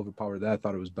diesel overpowered that. I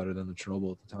thought it was better than the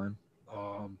Chernobyl at the time.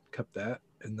 Kept that,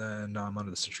 and then now I'm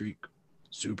onto the Citrique,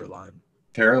 super lime.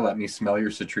 Tara let me smell your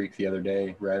Citrique the other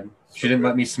day, Red. She didn't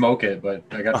let me smoke it, but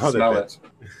I got to smell it.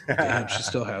 Damn, she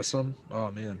still has some. Oh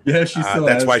man. Yeah, she still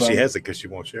that's has why some. she has it, because she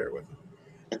won't share it with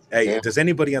them. Hey, does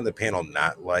anybody on the panel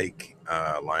not like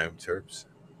lime terps?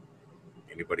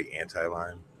 Anybody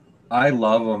anti-lime? I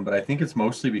love them, but I think it's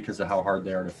mostly because of how hard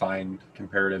they are to find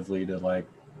comparatively to like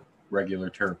regular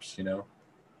terps, That's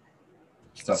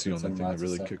the that's only in thing that lots of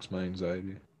really stuff. kicks my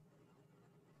anxiety.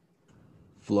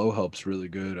 Flow helps really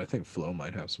good. I think Flow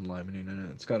might have some limonene in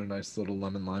it. It's got a nice little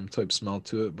lemon lime type smell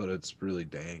to it, but it's really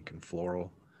dank and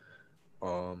floral.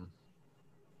 I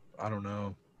don't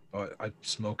know. I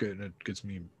smoke it and it gets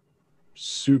me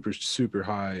super, super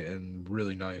high and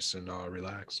really nice and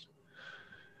relaxed.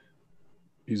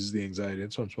 Eases the anxiety.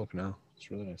 That's what I'm smoking now.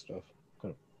 It's really nice stuff.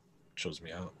 Kind of chills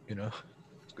me out,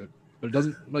 It's good. But it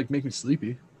doesn't like make me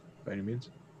sleepy by any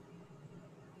means.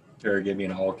 Tara gave me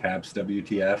an all caps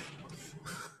WTF.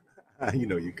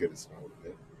 You could have smelled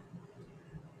it.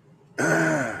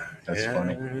 That's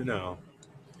funny. No.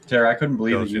 Tara, I couldn't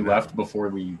believe Tells that you you now. left before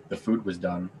the food was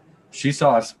done. She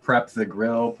saw us prep the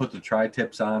grill, put the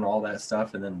tri-tips on, all that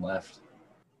stuff, and then left.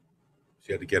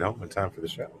 She had to get home in time for the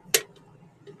show.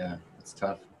 Yeah, it's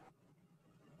tough.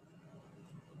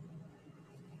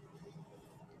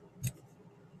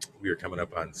 We are coming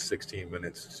up on 16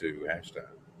 minutes to hash time.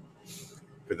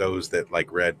 For those that,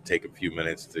 like Red, take a few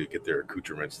minutes to get their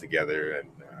accoutrements together and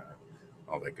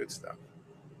all that good stuff.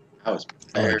 I was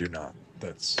I prepared. do not.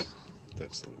 That's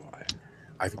the lie.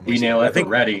 I think Email it think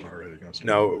ready.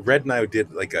 No, Red and I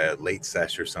did like a late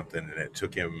sesh or something, and it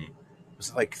took him,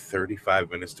 was it like 35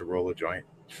 minutes to roll a joint?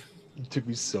 It took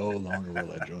me so long to roll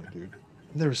that joint, dude.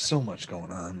 There was so much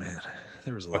going on, man.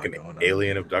 There was a lot Fucking going on.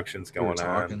 alien abductions We were going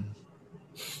on. talking.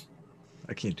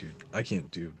 I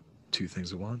can't do two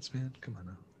things at once, man. Come on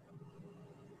now.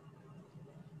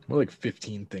 More like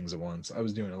 15 things at once. I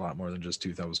was doing a lot more than just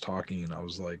two. I was talking and I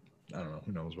was like, I don't know,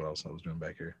 who knows what else I was doing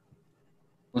back here.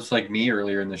 Looks like me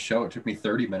earlier in the show. It took me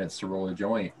 30 minutes to roll a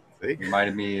joint. See?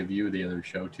 Reminded me of you the other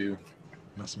show too.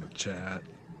 Messing with chat,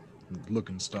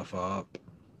 looking stuff up.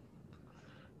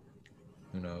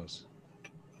 Who knows?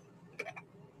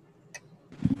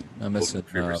 I'm missing,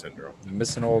 Fever syndrome.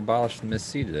 missing old Abolish and Miss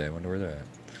C today. I wonder where they're at.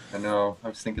 I know. I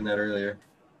was thinking that earlier.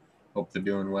 Hope they're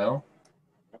doing well.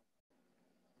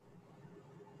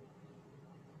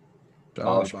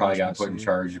 College probably got put in Boston,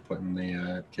 charge of putting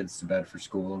the kids to bed for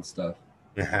school and stuff.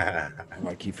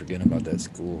 I keep forgetting about that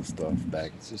school stuff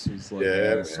back. This is like,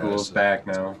 Yeah, man. School's back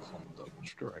now.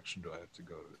 Which direction do I have to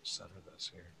go to center this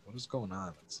here? What is going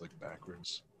on? It's like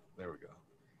backwards. There we go.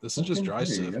 This is just dry There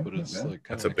you stuff, go. but it's Yeah. like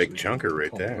That's kinda a big actually chunker right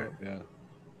pumped there. up, Yeah.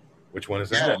 Which one is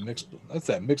That's that?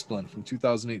 that mix blend from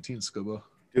 2018, Scuba.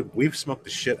 Dude, we've smoked the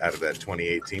shit out of that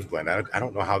 2018 blend. I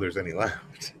don't know how there's any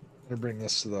left. I'm gonna bring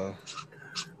this to the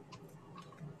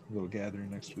little gathering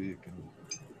next week and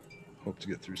hope to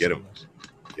get through Get some 'em. of this.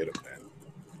 Get it, man.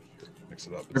 Mix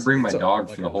it up. I bring my It's dog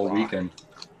like for the a whole rock. weekend.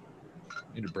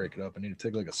 I need to break it up. I need to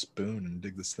take like a spoon and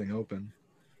dig this thing open.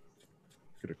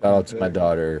 Get a Shout out to my pig.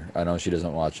 daughter. I know she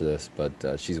doesn't watch this,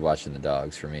 but she's watching the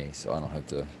dogs for me, so I don't have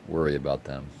to worry about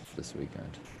them this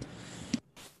weekend.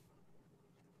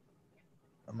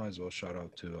 I might as well shout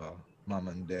out to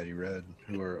Mama and Daddy Red,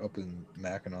 who are up in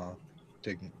Mackinac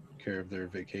taking care of their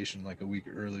vacation like a week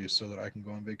early so that I can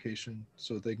go on vacation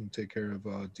so that they can take care of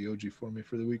DOG for me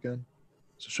for the weekend.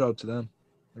 So shout out to them.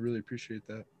 I really appreciate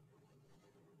that.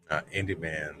 Andy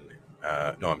Man.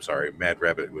 No, I'm sorry. Mad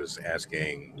Rabbit was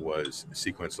asking, was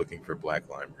Sequence looking for Black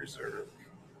Lime Reserve?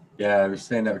 Yeah, I was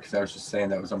saying that because I was just saying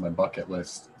that was on my bucket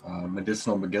list.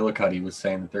 Medicinal McGillicuddy was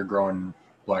saying that they're growing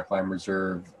Black Lime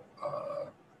Reserve.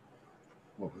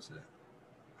 What was it?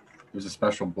 It was a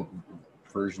special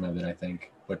version of it, I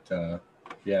think. But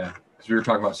yeah, because we were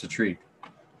talking about Citrique.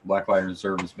 Black Lime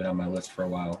Reserve has been on my list for a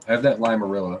while. I have that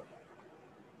Limerilla,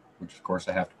 which of course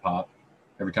I have to pop.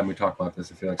 Every time we talk about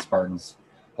this, I feel like Spartan's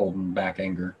holding back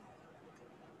anger.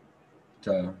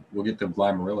 But, we'll get the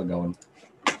Limerilla going.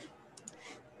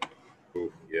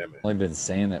 Ooh, yeah, man. I've only been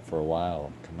saying that for a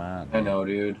while. Come on. I know,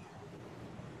 dude.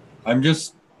 I'm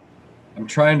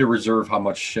trying to reserve how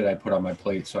much shit I put on my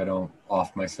plate so I don't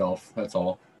off myself. That's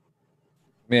all.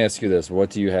 Let me ask you this: what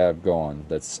do you have going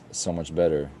that's so much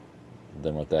better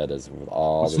than what that is with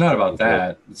all? It's the not about stuff you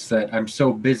that. It's that I'm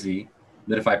so busy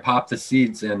that if I pop the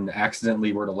seeds and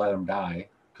accidentally were to let them die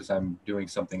because I'm doing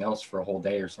something else for a whole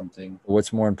day or something. put?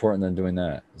 What's more important than doing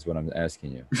that? Is what I'm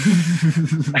asking you.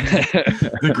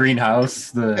 The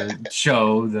greenhouse, the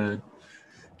show, the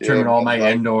trimming all my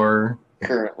like indoor.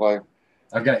 current life.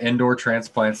 I've got indoor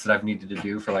transplants that I've needed to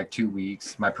do for like 2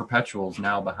 weeks. My perpetual's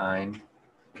now behind.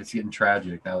 It's getting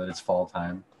tragic now that it's fall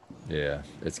time. Yeah,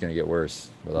 it's gonna get worse.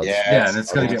 Without Yeah, and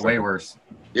it's going to get way worse.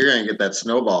 You're gonna get that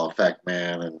snowball effect,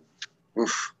 man. And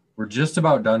oof, We're just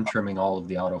about done trimming all of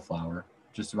the autoflower.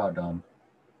 Just about done.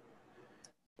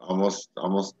 almost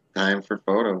time for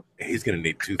photo. He's gonna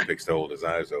need toothpicks to hold his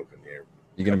eyes open here.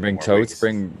 You gonna bring Couple more totes?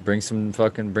 weeks. Bring some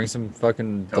fucking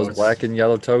those Totes. black and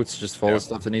yellow totes just full Yeah. of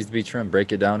stuff that needs to be trimmed.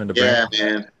 Break it down into Yeah, branches.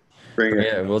 man. Bring it.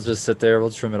 Yeah, we'll just sit there. We'll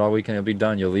trim it all weekend. It'll be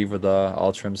done. You'll leave with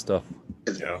all trimmed stuff.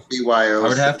 It's Yeah. BYO. I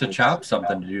would have to chop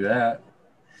something to do that.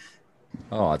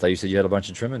 Oh, I thought you said you had a bunch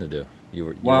of trimming to do. You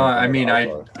Well, weren't I done with mean,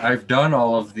 all I've done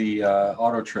all of the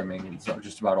auto trimming. It's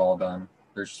just about all done.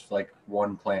 There's like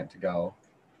one plant to go,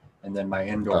 and then my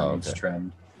indoor Oh, needs okay.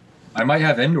 trimmed. I might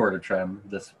have indoor to trim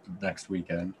this next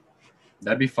weekend.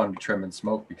 That'd be fun to trim and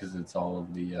smoke because it's all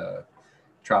of the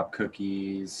trop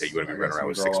cookies. Yeah, you want to I be got running around some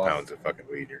with 6 grow off. pounds of fucking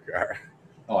weed in your car.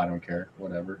 Oh, I don't care.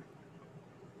 Whatever.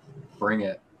 Bring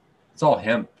it. It's all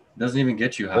hemp. Doesn't even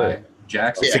get you high. Cool.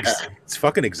 Jackson. Yeah. It's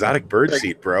fucking exotic bird Like,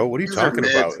 seed, bro. What are you These are talking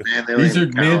mids, about? Man. They don't These are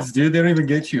even count. mids, dude. They don't even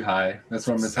get you high. That's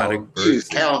what I'm gonna tell Exotic them. bird Use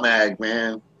seed. CalMag,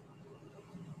 man.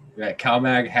 Yeah,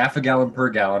 CalMag, half a gallon per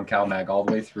gallon, CalMag all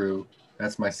the way through.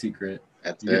 That's my secret.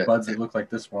 That's You get it. buds that look like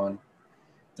this one.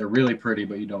 They're really pretty,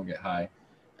 but you don't get high.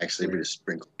 Actually, we just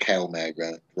sprinkle CalMag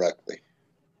on it directly.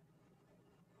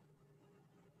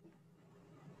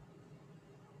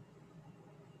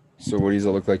 So what does it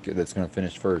look like that's gonna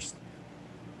finish first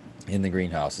in the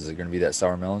greenhouse? Is it gonna be that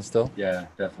sour melon still? Yeah,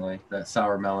 definitely. That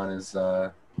sour melon is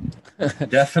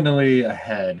definitely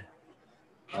ahead.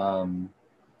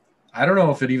 I don't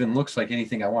know if it even looks like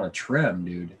anything I want to trim,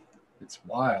 dude. It's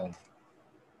wild.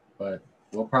 But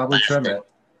we'll probably trim it.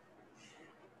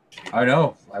 I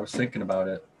know. I was thinking about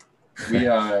it. We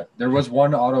there was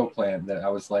one auto plant that I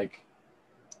was like,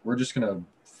 we're just gonna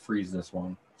freeze this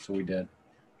one. So we did.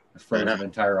 I froze enough. an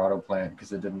entire auto plant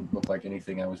because it didn't look like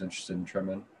anything I was interested in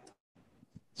trimming.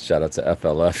 Shout out to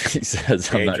FLF. He says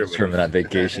I'm not Trimming. trimming on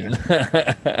vacation.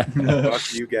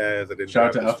 Fuck you guys. I didn't Shout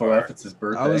out drive to this far. FLF. It's his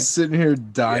birthday. I was sitting here Yeah,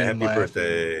 dying happy laughing.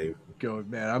 birthday. Going,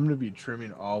 man, I'm gonna be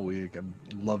trimming all week. I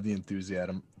love the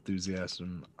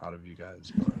enthusiasm out of you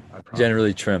guys. But I promise.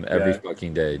 Generally trim every Yeah.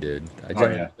 fucking day, dude. I Oh,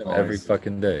 generally yeah, trim every always.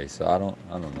 fucking day. So I don't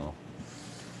know.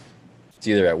 It's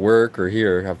either at work or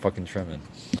here. I'm fucking trimming.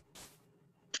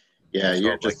 Yeah, It's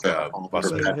you're called, just like, a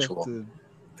Busman. perpetual.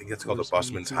 I think it's called a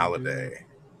busman's holiday.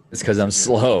 It's because I'm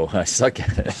slow. I suck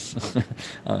at it.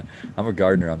 I'm a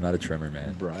gardener. I'm not a trimmer,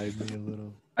 man. Bribe me a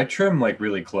little. I trim like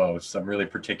really close. I'm really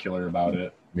particular about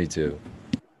it. Me too.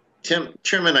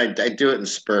 Trimming, I do it in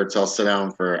spurts. I'll sit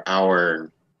down for an hour,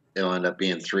 and it'll end up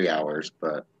being 3 hours.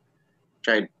 But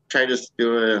try just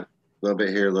do it a little bit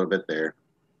here, a little bit there.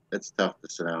 It's tough to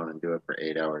sit down and do it for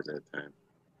 8 hours at a time.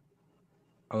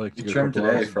 I like to You get a trim couple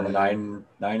today hours a from day.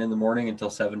 9 in the morning until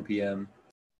 7 p.m.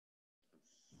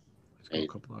 Let's go a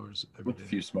couple hours every with a day.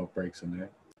 few smoke breaks in there.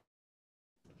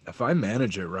 If I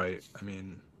manage it right, I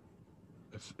mean,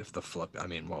 if the flip,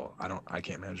 I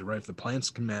can't manage it right. If the plants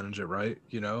can manage it right,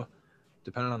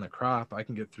 depending on the crop, I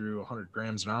can get through 100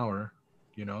 grams an hour,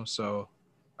 so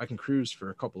I can cruise for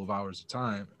a couple of hours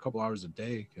a couple hours a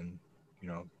day can,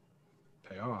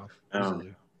 pay off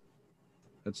easily.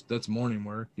 That's morning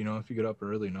work, if you get up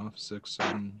early enough, 6,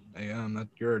 7 a.m., that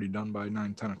you're already done by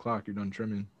 9, 10 o'clock. You're done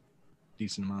trimming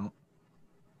decent amount.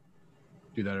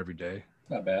 Do that every day.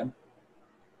 Not bad.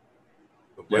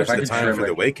 But Yeah, where's if I the could time trim for the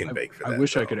like- wake and bake for that? I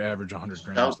wish I though? could average 100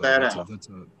 grams. How's Though.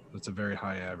 that That's a very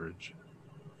high average.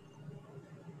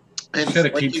 And gotta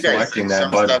like keep you guys selecting said, that,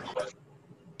 some bud. stuff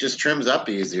just trims up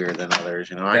easier than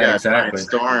others. I Yeah, got exactly. a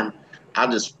storm. I'll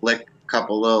just flick a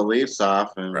couple little leaves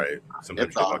off, and Right. Sometimes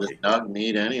it's you're all lucky. just dug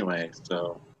neat anyway.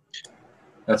 So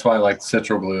That's why I like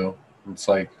Citro Glue. It's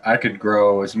like I could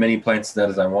grow as many plants of that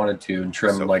as I wanted to and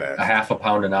trim So like fast. a half a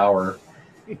pound an hour.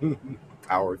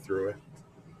 Power through it.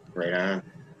 right on.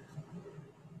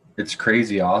 It's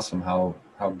crazy awesome how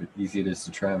easy it is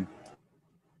to trim.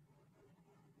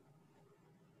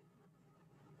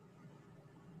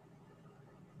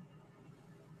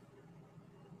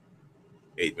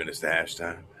 Eight minutes to hash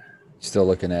time. Still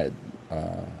looking at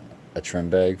a trim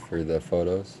bag for the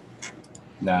photos.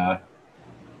 Nah.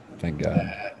 Thank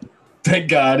God. Thank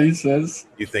God, he says.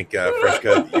 You think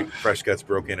fresh cuts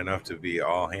broke in enough to be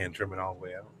all hand trimming all the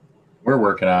way out? We're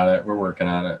working on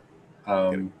it.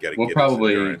 Gotta We'll get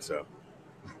probably his endurance up.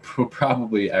 we'll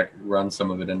probably run some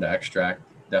of it into extract.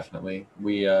 Definitely.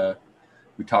 We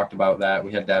talked about that.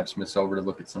 We had Dab Smiths over to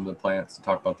look at some of the plants to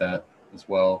talk about that as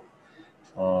well.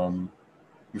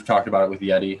 We've talked about it with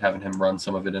Yeti, having him run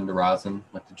some of it into rosin,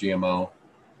 like the GMO.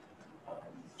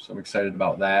 So I'm excited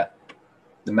about that.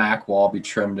 The Mac will all be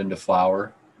trimmed into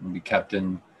flour and be kept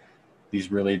in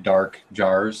these really dark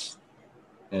jars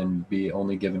and be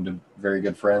only given to very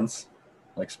good friends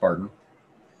like Spartan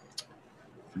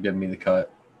for giving me the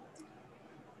cut.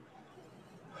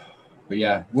 But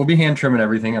yeah, we'll be hand trimming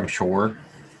everything, I'm sure.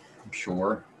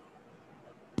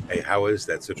 Hey, how is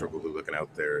that Citro Glue looking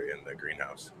out there in the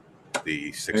greenhouse?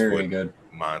 The 6 Very foot good.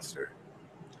 monster.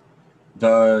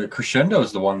 The Crescendo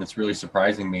is the one that's really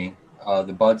surprising me.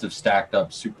 The buds have stacked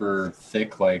up super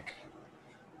thick, like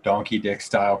donkey dick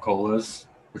style colas,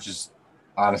 which is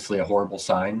honestly a horrible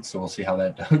sign. So we'll see how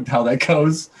that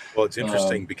goes. Well, it's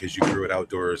interesting because you grew it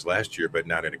outdoors last year, but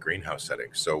not in a greenhouse setting.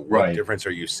 So what Right. difference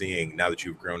are you seeing now that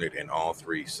you've grown it in all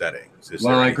 3 settings?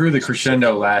 Well, I grew the anything Crescendo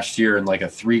specific? last year in like a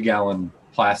 3-gallon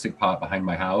plastic pot behind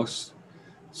my house.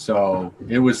 So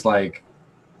it was like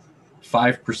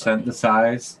 5% the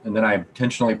size. And then I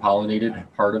intentionally pollinated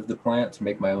part of the plant to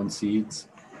make my own seeds.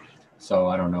 So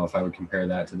I don't know if I would compare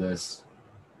that to this.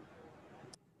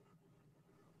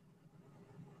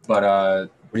 But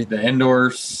the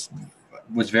indoors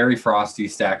was very frosty,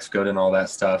 stacks good and all that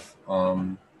stuff.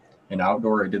 And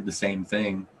outdoor, I did the same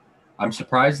thing. I'm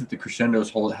surprised that the Crescendo's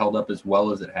held up as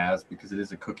well as it has because it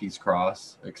is a cookies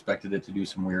cross. I expected it to do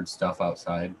some weird stuff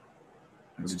outside.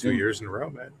 It's 2 years in a row,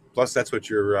 man. Plus, that's what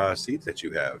your seeds that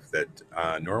you have that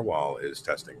Norwal is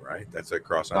testing, right? That's a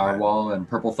cross on that. Narwhal and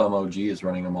Purple Thumb OG is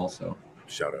running them also.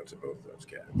 Shout out to both of those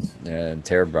cats. And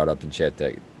Tara brought up in chat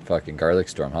that fucking garlic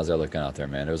storm. How's that looking out there,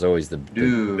 man? It was always the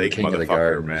Dude, Big king of the motherfucker,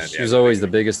 garden. man. She Yeah, was the always big-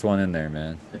 the biggest one in there,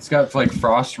 man. it's got like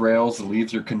frost rails. The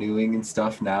leaves are canoeing and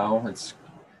stuff now.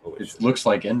 Holy It shit. looks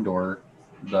like indoor.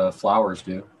 The flowers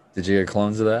do. Did you get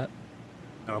clones of that?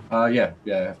 Yeah. I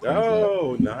have clones of that.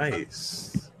 Oh,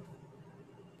 nice.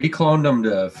 We cloned them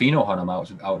to pheno hunt them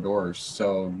outdoors.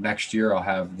 So next year I'll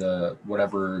have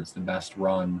whatever is the best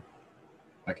run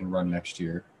I can run next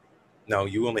year. No,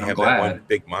 you only I'm have glad. that one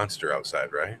big monster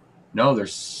outside, right? No,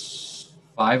 there's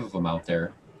 5 of them out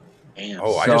there. Damn.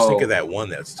 Oh, I just think So, of that one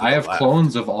that's to I the have left.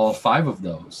 clones of all 5 of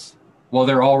those. Well,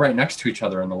 they're all right next to each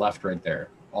other on the left right there.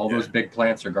 All Yeah. those big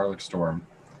plants are garlic storm.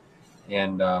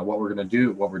 And what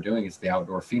we're doing is the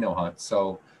outdoor pheno hunt.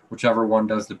 So whichever one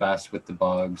does the best with the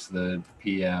bugs, the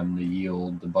PM, the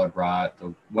yield, the bud rot,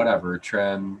 the whatever,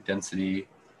 trim, density,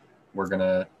 we're going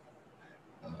to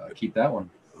keep that one.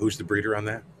 Who's the breeder on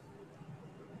that?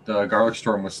 The garlic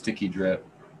storm was sticky drip.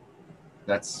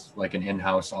 That's like an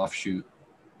in-house offshoot.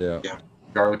 Yeah.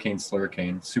 Garlicane,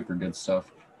 Slurricane, super good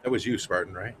stuff. That was you,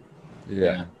 Spartan, right?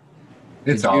 Yeah.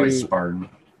 It's Did always you- Spartan.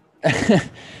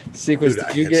 Sequence, Dude, I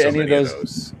did you had get so any of many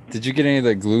those? Did you get any of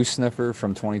the glue sniffer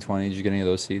from 2020? Did you get any of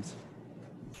those seeds?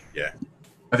 Yeah.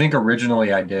 I think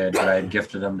originally I did, but I had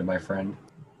gifted them to my friend.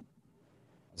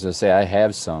 I was gonna say I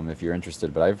have some if you're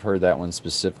interested, but I've heard that one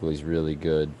specifically is really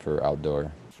good for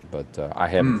outdoor. But I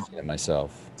haven't seen it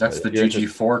myself. That's But the if you're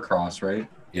GG4 cross, right?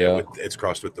 Yeah. It's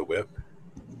crossed with the whip.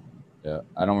 Yeah,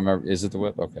 I don't remember. Is it the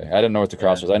whip? Okay, I didn't know what the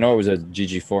cross was. I know it was a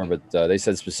GG4, but they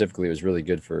said specifically it was really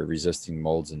good for resisting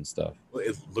molds and stuff. Well,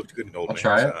 it looked good in old I'll man's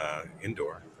try it.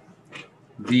 indoor.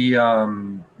 The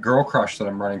Girl Crush that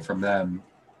I'm running from them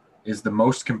is the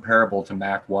most comparable to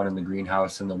Mac 1 in the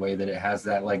greenhouse in the way that it has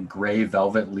that like gray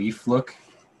velvet leaf look.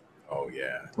 Oh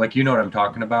yeah. Like, you know what I'm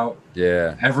talking about?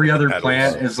 Yeah. Every other Petals.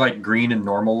 plant is like green and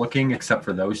normal looking except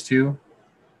for those two.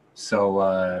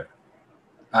 So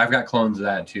I've got clones of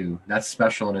that too. That's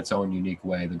special in its own unique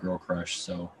way, the Girl Crush.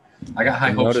 So I got high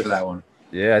I hopes noticed- for that one.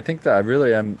 Yeah, I think that I'm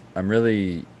really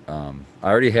I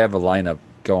already have a lineup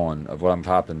going of what I'm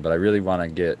popping, but I really want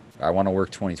to work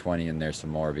 2020 in there some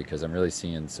more because I'm really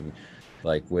seeing some,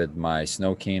 like with my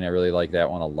Snow Cane, I really like that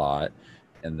one a lot.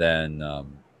 And then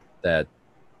that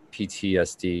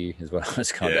PTSD is what I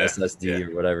was called, Yeah, SSD yeah.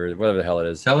 or whatever the hell it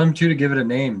is. Tell him to give it a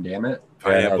name, damn it.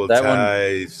 Pineapple that one-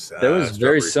 ties. That was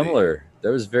very strawberry seed. similar. That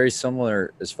was very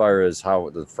similar as far as how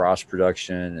the frost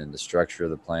production and the structure of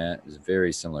the plant is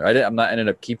very similar. I'm not ended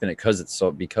up keeping it because it's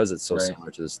so Right. similar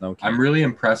to the Snow Cane. I'm really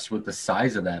impressed with the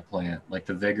size of that plant, like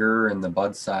the vigor and the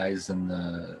bud size and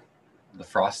the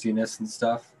frostiness and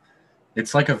stuff.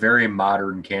 It's like a very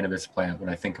modern cannabis plant when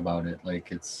I think about it.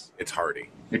 Like It's hardy.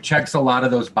 it checks a lot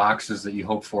of those boxes that you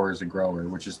hope for as a grower,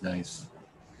 which is nice.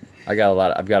 I've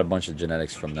got a bunch of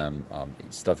genetics from them,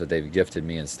 stuff that they've gifted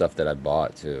me and stuff that I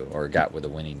bought too, or got with the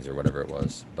winnings or whatever it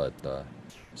was. But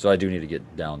so I do need to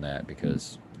get down that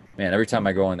because, man, every time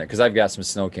I go in there, because I've got some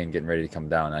Snow Cane getting ready to come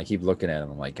down, and I keep looking at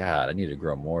them. I'm like, God, I need to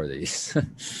grow more of these.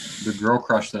 The Girl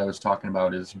Crush that I was talking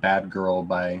about is Bad Girl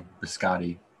by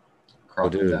Biscotti.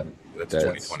 Crossed with dude. that That's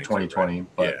That's 2020. 2020,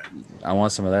 but Yeah. I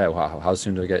want some of that. How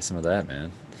soon do I get some of that,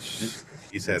 man?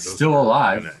 He's had it's those still for a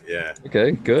alive. minute. Yeah.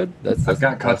 Okay, good. That's I've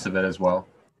got cuts of it as well.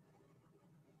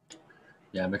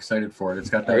 Yeah, I'm excited for it. It's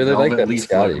got that I really like velvet that leaf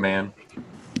Biscotti. look, man.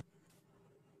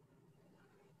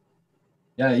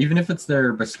 Yeah, even if it's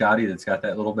their biscotti that's got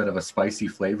that little bit of a spicy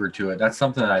flavor to it, that's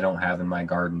something that I don't have in my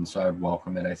garden, so I would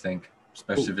welcome it, I think,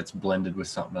 especially if it's blended with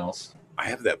something else. I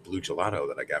have that blue gelato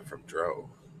that I got from Dro.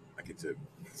 I get to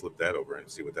flip that over and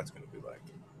see what that's going to be like.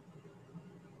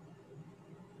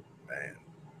 Man,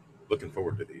 looking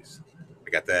forward to these. I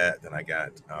got that. Then I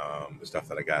got the stuff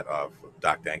that I got off of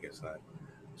Doc Dangus.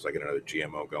 So I get another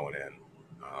GMO going in.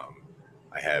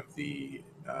 I have the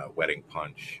Wedding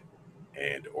Punch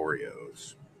and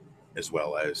Oreos, as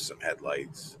well as some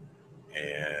headlights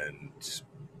and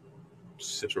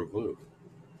Citro Glue.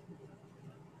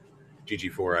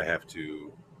 GG4,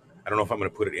 I don't know if I'm going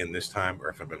to put it in this time or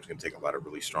if I'm just going to take a lot of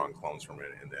really strong clones from it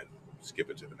and then skip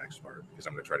it to the next part because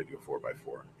I'm going to try to do a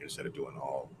 4x4 instead of doing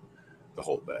the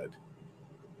whole bed.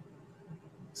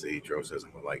 See, Dro says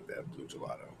I'm going to like that blue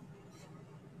gelato.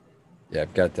 Yeah,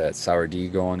 I've got that Sour D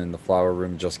going in the flower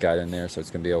room. Just got in there, so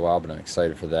it's gonna be a while, but I'm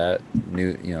excited for that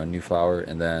new flower.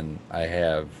 And then I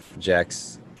have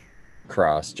Jack's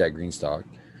Cross, Jack Greenstock,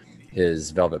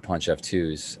 his Velvet Punch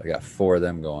F2s. I got 4 of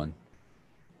them going,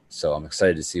 so I'm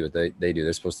excited to see what they do.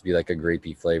 They're supposed to be like a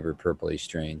grapey flavored purpley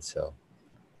strain, so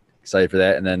excited for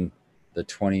that. And then the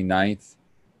 29th,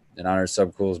 in honor of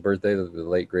Subcool's birthday, the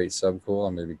late great Subcool,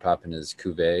 I'm gonna be popping his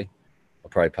cuvee. I'll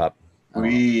probably pop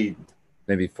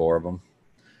maybe 4 of them.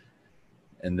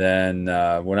 And then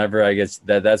whenever I get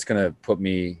that's going to put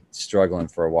me struggling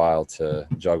for a while to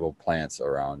juggle plants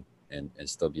around and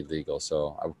still be legal.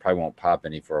 So I probably won't pop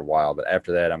any for a while. But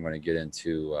after that, I'm going to get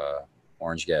into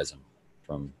Orange Gasm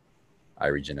from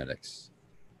Irie Genetics.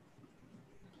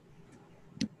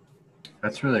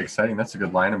 That's really exciting. That's a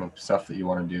good lineup of stuff that you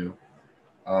want to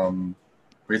do.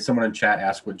 We had someone in chat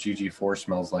ask what GG4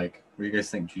 smells like. What do you guys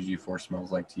think GG4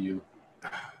 smells like to you?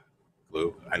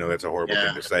 Glue. I know that's a horrible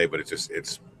thing to say, but it just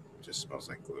smells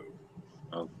like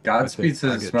glue. Godspeed I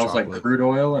says it get smells like chocolate. crude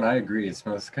oil, and I agree. It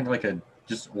smells kind of like a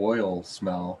just oil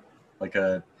smell. Like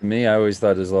a To me, I always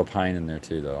thought there's a little pine in there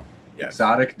too, though. Yes.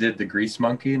 Exotic did the Grease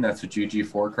Monkey, and that's a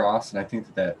GG4 cross. And I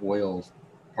think that oil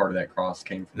part of that cross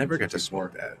came from Never the got to GG4.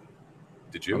 smoke that.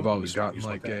 Did you? I've always You gotten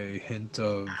smoked like that? a hint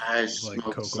of I like smoked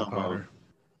cocoa some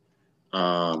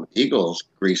powder. Eagles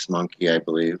Grease Monkey, I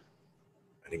believe.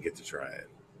 I didn't get to try it.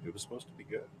 It was supposed to be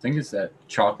good. I think it's that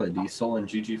chocolate diesel in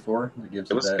GG4 that gives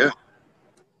It it was that.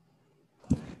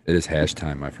 good. It is hash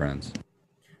time, my friends.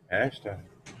 Hashtag.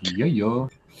 Yeah, yo.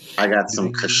 I got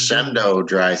some Crescendo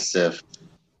dry sift.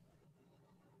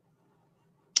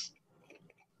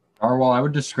 Well, I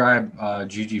would describe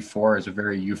GG4 as a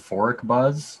very euphoric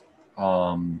buzz.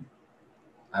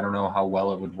 I don't know how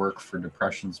well it would work for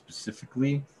depression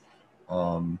specifically,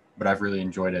 but I've really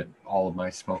enjoyed it all of my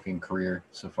smoking career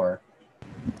so far.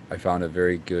 I found it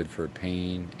very good for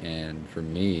pain, and for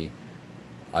me,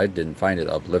 I didn't find it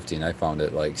uplifting. I found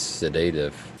it like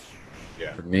sedative.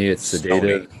 Yeah. For me, it's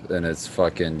sedative and it's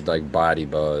fucking like body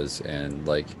buzz. And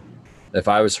like, if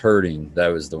I was hurting, that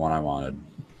was the one I wanted.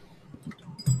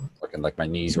 Fucking like my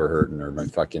knees were hurting or my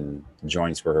fucking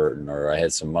joints were hurting or I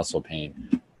had some muscle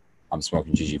pain. I'm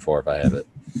smoking GG4 if I have it.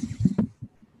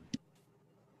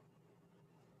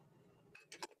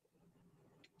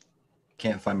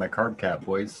 Can't find my carb cap,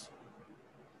 boys.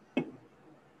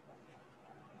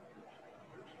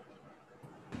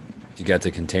 You got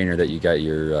the container that you got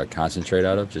your concentrate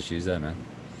out of? Just use that, man.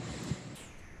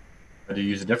 I do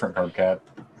use a different carb cap.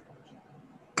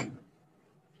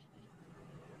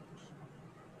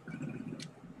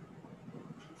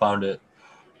 Found it.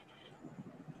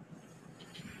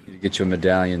 You get you a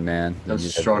medallion, man. That's You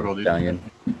a have struggle, dude. medallion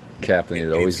cap, and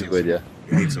it'll always be with you.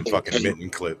 You need some fucking mitten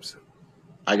clips.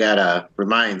 I got a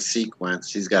Remind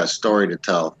sequence. He's got a story to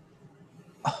tell.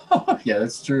 Yeah,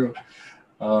 that's true.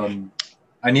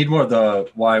 I need more of the.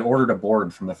 Well, I ordered a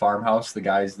board from the farmhouse. The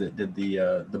guys that did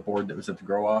the board that was at the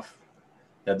grow off,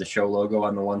 they had the show logo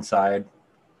on the one side.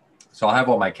 So I'll have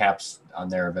all my caps on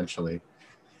there eventually.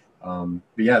 But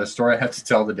yeah, the story I have to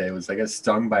tell today was I got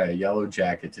stung by a yellow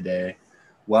jacket today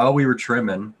while we were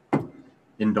trimming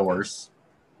indoors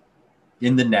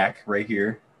in the neck right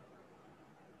here.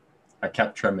 I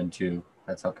kept trimming too.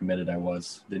 That's how committed I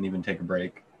was. Didn't even take a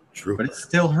break. True. But it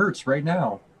still hurts right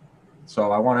now.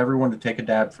 So I want everyone to take a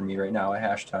dab from me right now at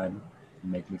hash time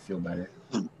and make me feel better.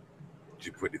 Did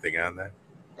you put anything on that?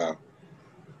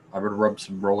 I would rub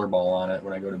some rollerball on it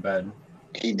when I go to bed.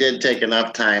 He did take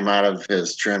enough time out of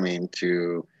his trimming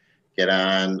to get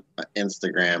on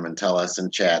Instagram and tell us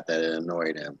in chat that it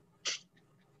annoyed him.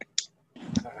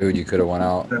 Dude, you could have went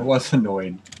out. I was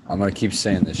annoyed. I'm gonna keep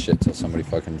saying this shit till somebody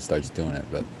fucking starts doing it,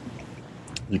 but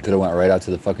you could have went right out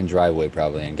to the fucking driveway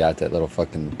probably and got that little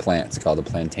fucking plant. It's called a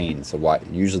plantain. So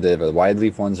usually they have the wide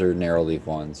leaf ones or narrow leaf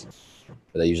ones,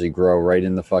 but they usually grow right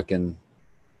in the fucking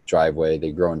driveway.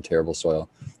 They grow in terrible soil.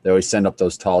 They always send up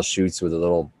those tall shoots with the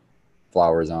little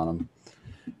flowers on them.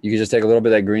 You can just take a little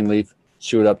bit of that green leaf,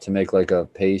 chew it up to make like a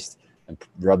paste, and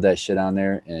rub that shit on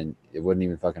there, and it wouldn't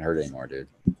even fucking hurt anymore, dude.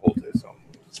 Hold this on.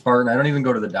 Spartan, I don't even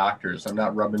go to the doctors. I'm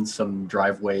not rubbing some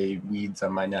driveway weeds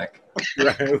on my neck.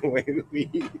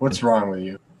 What's wrong with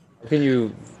you? How can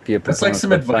you be a proponent? That's like some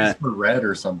for advice plant? for Red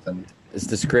or something. It's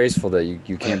disgraceful that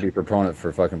you can't be a proponent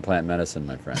for fucking plant medicine,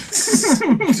 my friend.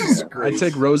 I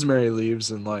take rosemary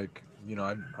leaves and like, you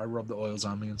know, I rub the oils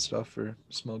on me and stuff for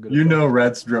smell good. You know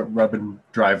Red's rubbing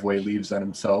driveway leaves on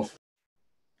himself.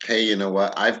 Hey, you know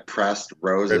what? I've pressed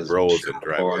roses. Red rolls and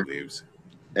driveway leaves.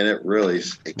 And it really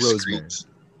Rosemary. excretes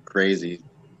crazy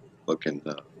looking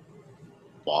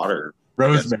water.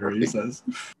 Rosemary, he says.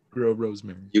 Grow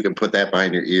rosemary. You can put that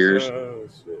behind your ears. Oh,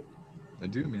 shit. I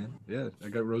do, man. Yeah, I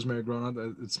got rosemary growing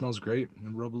on. It smells great.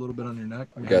 And rub a little bit on your neck.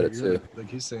 I got it your ear. too. Like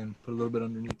he's saying, put a little bit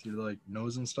underneath your like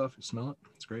nose and stuff. You smell it.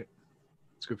 It's great.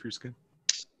 It's good for your skin.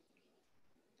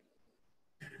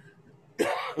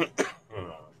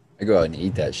 I go out and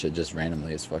eat that shit just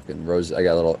randomly. It's fucking rose. I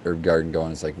got a little herb garden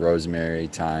going. It's like rosemary,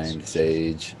 thyme,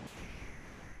 sage.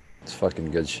 It's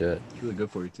fucking good shit. It's really good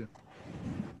for you too.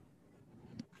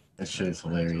 That shit is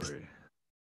hilarious.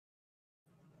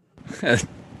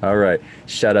 All right.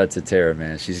 Shout out to Tara,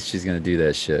 man. She's gonna do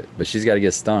that shit, but she's got to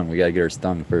get stung. We got to get her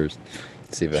stung first.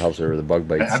 See if it helps her with the bug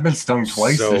bites. I've been stung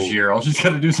twice this year. All she's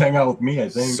got to do is hang out with me, I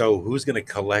think. So who's going to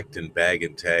collect and bag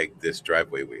and tag this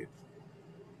driveway weed?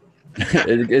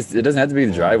 It doesn't have to be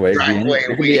the driveway. It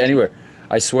could be anywhere.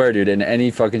 I swear, dude. In any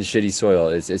fucking shitty soil,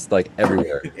 it's like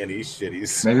everywhere. Any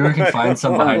shitties. Maybe we can find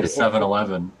some behind a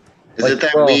 7-Eleven. Is it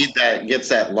that weed that gets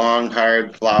that long,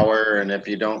 hard flower, and if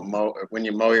you don't mow, when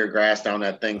you mow your grass down,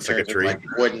 that thing It's like a turns into tree. like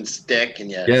a wooden stick, and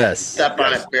you Yes. step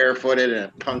on it barefooted, and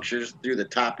it punctures through the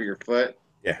top of your foot?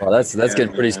 Yeah. Well, that's getting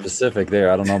pretty man. specific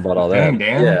there. I don't know about all that. Dang,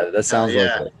 Dan. Yeah, that sounds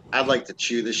Yeah. like it. I'd like to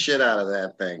chew the shit out of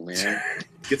that thing, man.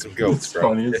 Get some goats, It's bro.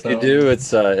 funny as If you hell. do,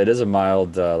 it is a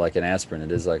mild, like an aspirin.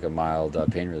 It is like a mild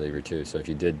pain reliever too. So if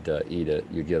you did eat it,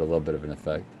 you get a little bit of an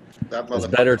effect. That It's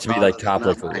better to be like motherfucker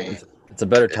bothers topical. my- It's a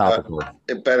better topical.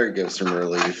 It better give some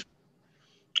relief.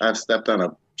 I've stepped on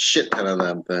a shit ton of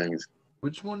them things.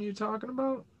 Which one are you talking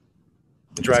about?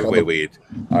 Driveway called weed.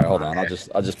 All right, hold on. I'll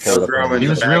just pull Go it grow up. in He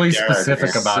the was really backyard.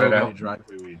 specific There's about so it. many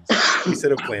driveway weeds.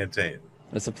 Instead of plantain.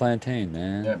 It's a plantain,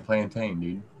 man. Yeah, plantain,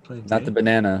 dude. Not the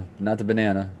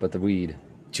banana, but the weed.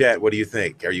 Chat, what do you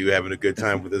think? Are you having a good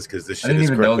time with this? Because this I shit didn't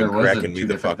is even know there was cracking me two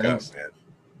the different fuck things. up, man.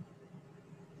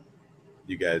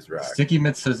 You guys rock. Sticky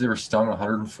Mitts says they were stung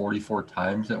 144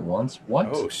 times at once. What?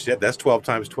 Oh shit, that's 12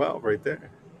 times 12 right there.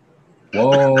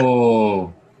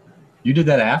 Whoa. You did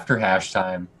that after hash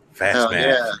time. Fast Hell math.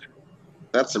 yeah.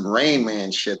 That's some Rain Man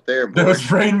shit there, boy. That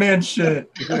was Rain Man shit.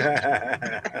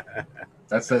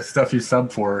 That's that stuff you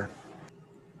sub for.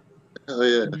 Hell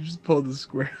yeah. You just pulled the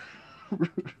square.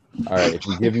 All right, if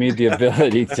you give me the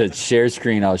ability to share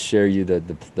screen, I'll share you the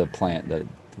plant that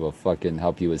will fucking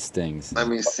help you with stings. Let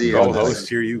me see. Go host,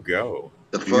 here you go.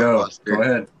 The Here you go. Footbuster. Go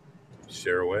ahead.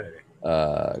 Share away.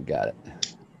 Got it.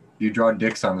 If you draw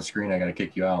dicks on the screen, I gotta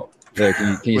kick you out. There,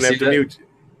 can you Wouldn't see have to that? mute.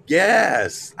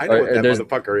 Yes, I know Or- what that there's-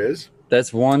 motherfucker is.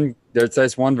 That's one.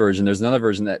 That's one version. There's another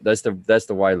version that's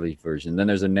the wide leaf version. Then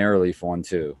there's a narrow leaf one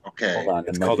too. Okay. Hold on.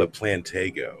 It's it might called be- a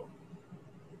plantago.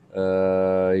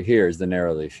 Here's the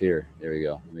narrow leaf. Here we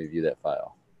go. Let me view that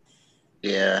file.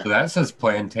 Yeah. So that says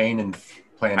plantain and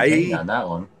plantain I- on that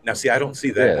one. Now, see, I don't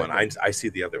see that Yeah. one. I see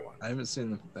the other one. I haven't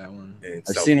seen that one. In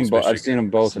I've seen them. Southeast I've seen them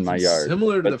both in my yard.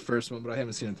 Similar to But- the first one, but I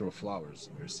haven't seen him throw flowers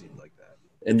or seed like that.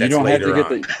 And you That's don't have to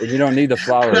later get the. You don't need the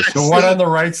flowers. The one on the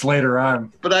right's later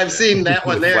on. But I've seen that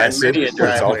one there in Flaccid, many a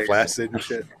where it's all driveway. flaccid and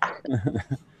shit.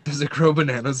 Does it grow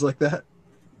bananas like that?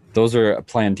 Those are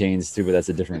plantains too, but that's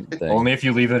a different thing. Only if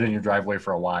you leave it in your driveway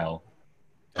for a while.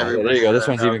 Oh, there you go. This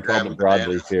one's Everybody even called the grabbing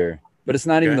broadleaf here. But it's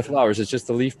not even Okay. the flowers. It's just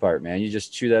the leaf part, man. You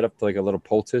just chew that up to like a little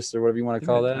poultice or whatever you want to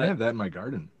call that. I have that in my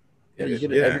garden. Yeah, you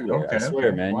get it Yeah. everywhere. I Okay, swear,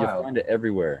 okay. man. Wow. You find it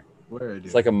everywhere. Where I do.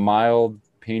 It's like a mild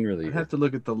pain I reliever. have to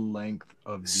look at the length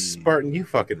of the Spartan, you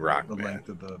fucking rock, the man. length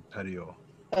of the petiole.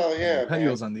 Oh yeah. The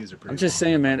petioles on these are pretty. I'm just long.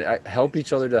 saying, man. Help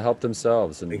each other to help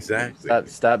themselves, and Exactly.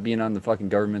 stop being on the fucking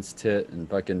government's tit and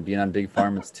fucking being on big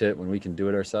pharma's tit when we can do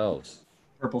it ourselves.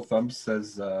 Purple Thumb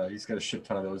says he's got a shit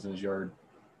ton of those in his yard.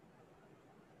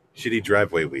 Shitty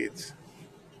driveway weeds.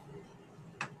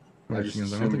 I just don't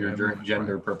assumed think I your have one in my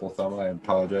gender, Purple Thumb. I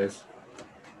apologize.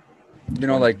 You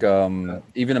know, like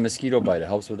even a mosquito bite, it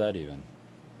helps with that. Even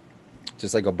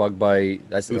just like a bug bite.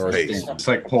 That's or a Toothpaste. sting. It's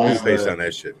like pulls Based the on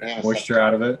that shit, man. Yeah, moisture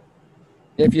out of it.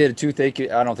 If you had a toothache,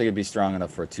 I don't think it'd be strong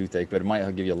enough for a toothache, but it might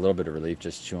give you a little bit of relief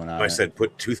just chewing on I it. said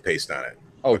put toothpaste on it.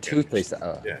 Oh, Okay. toothpaste.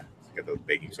 Yeah, got those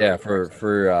baking soda. Yeah, for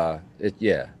it.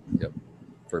 Yeah, yep.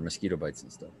 For mosquito bites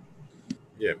and stuff.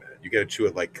 Yeah, man. You gotta chew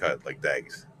it like cut, like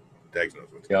Dags. Dags knows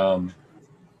what's You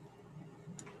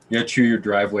gotta chew your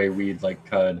driveway weed like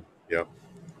cud. Yep.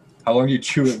 How long do you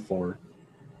chew it for?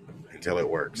 until it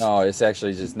works. No, it's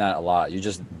actually just not a lot. You're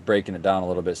just breaking it down a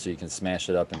little bit so you can smash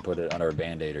it up and put it under a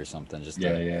Band-Aid or something. Just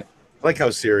Yeah, to, yeah. I like how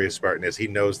serious Spartan is. He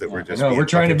knows that we're just No, being we're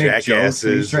trying to fucking make jokes. So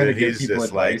he's jackasses, trying to and give he's people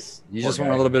just like advice. You Poor just want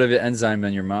guy. a little bit of enzyme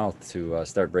in your mouth to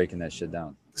start breaking that shit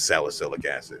down. salicylic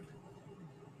acid.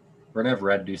 We're gonna have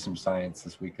Red do some science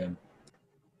this weekend.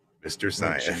 Mr.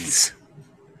 Science.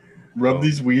 Rub Oh.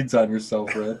 these weeds on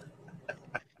yourself, Red.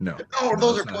 No. Oh,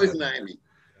 those are that's not poison happening. ivy.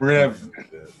 We're gonna have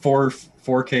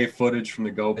 4K footage from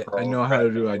the GoPro. I know how to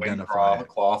do Wing identify.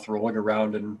 cloth rolling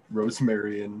around in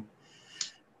rosemary and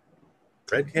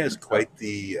Red has quite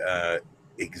the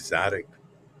exotic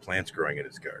plants growing in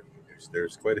his garden.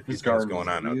 There's quite a few his things garden going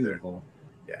is on out there. beautiful.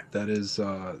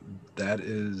 That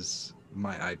is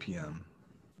my IPM.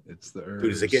 It's the herbs.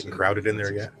 Dude, is it getting crowded in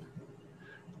there yet?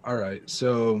 All right,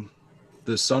 so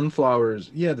the sunflowers,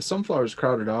 the sunflowers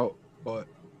crowded out, but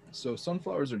so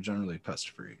sunflowers are generally pest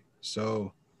free.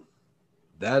 So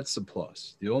that's a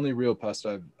plus. The only real pest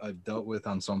I've dealt with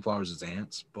on sunflowers is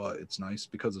ants, but it's nice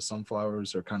because the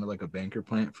sunflowers are kind of like a banker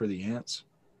plant for the ants.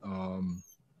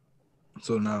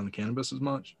 So not on the cannabis as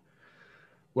much.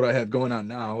 What I have going on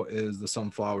now is the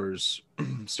sunflowers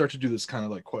start to do this kind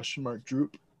of like question mark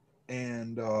droop,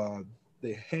 and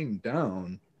they hang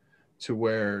down to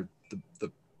where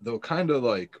they'll kind of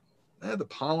like the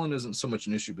pollen isn't so much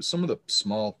an issue, but some of the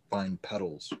small fine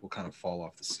petals will kind of fall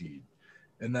off the seed.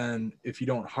 And then if you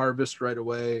don't harvest right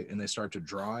away and they start to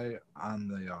dry on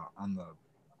the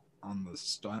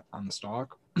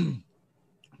stalk,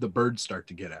 the birds start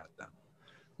to get at them.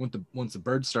 Once the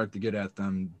birds start to get at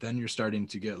them, then you're starting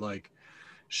to get like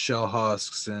shell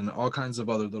husks and all kinds of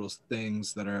other little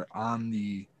things that are on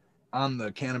the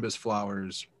cannabis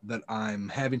flowers that I'm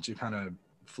having to kind of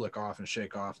flick off and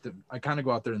shake off. I kind of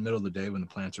go out there in the middle of the day when the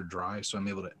plants are dry, so I'm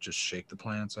able to just shake the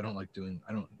plants. I don't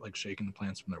like shaking the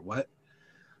plants when they're wet.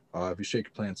 If you shake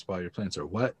your plants while your plants are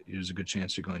wet, there's a good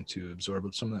chance you're going to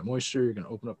absorb some of that moisture. You're going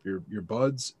to open up your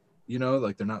buds you know,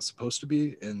 like they're not supposed to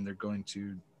be, and they're going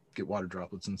to get water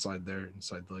droplets inside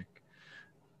like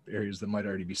areas that might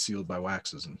already be sealed by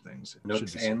waxes and things.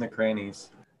 Nooks and the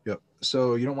crannies. Yep.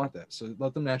 So you don't want that. So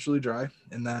let them naturally dry.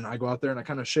 And then I go out there and I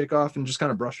kind of shake off and just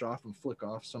kind of brush off and flick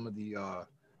off some of the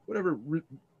whatever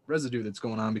residue that's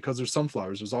going on, because there's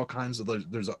sunflowers. There's all kinds of,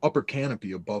 there's an upper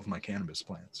canopy above my cannabis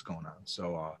plants going on.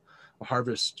 So a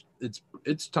harvest,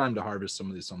 it's time to harvest some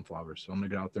of these sunflowers. So I'm gonna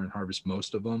get out there and harvest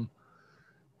most of them.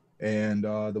 And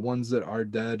the ones that are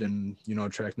dead and, you know,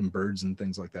 attracting birds and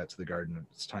things like that to the garden,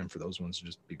 it's time for those ones to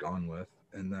just be gone with.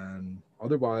 And then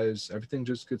otherwise, everything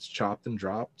just gets chopped and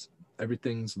dropped.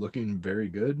 Everything's looking very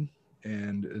good.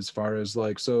 And as far as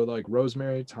like, so like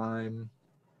rosemary, thyme,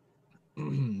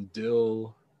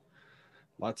 dill,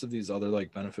 lots of these other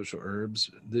like beneficial herbs,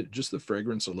 that just the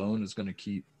fragrance alone is going to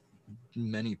keep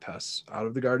many pests out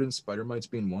of the garden, spider mites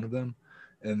being one of them.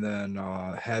 And then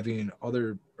having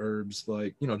other herbs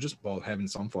like, you know, just having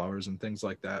sunflowers and things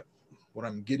like that. What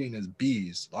I'm getting is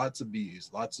bees, lots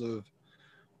of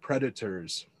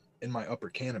predators in my upper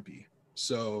canopy.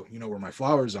 So, you know, where my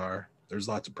flowers are, there's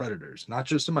lots of predators, not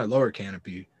just in my lower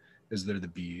canopy is there the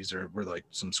bees, or where like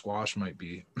some squash might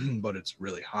be, but it's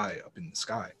really high up in the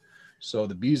sky. So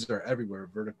the bees are everywhere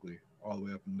vertically, all the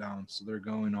way up and down. So they're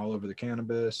going all over the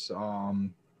cannabis.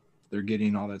 They're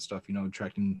getting all that stuff, you know,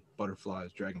 attracting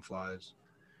butterflies, dragonflies,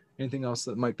 anything else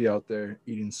that might be out there,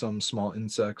 eating some small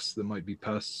insects that might be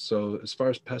pests. So as far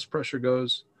as pest pressure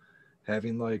goes,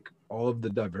 having like all of the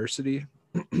diversity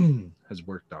has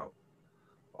worked out.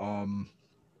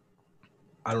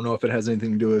 I don't know if it has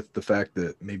anything to do with the fact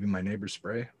that maybe my neighbors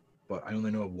spray, but I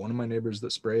only know of one of my neighbors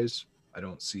that sprays. I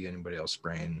don't see anybody else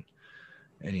spraying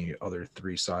any other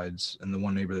three sides. And the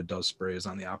one neighbor that does spray is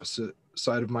on the opposite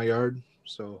side of my yard.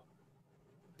 So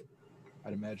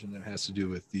I'd imagine that has to do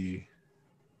with the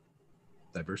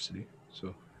diversity.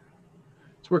 So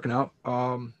it's working out.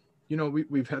 You know,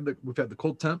 we've had the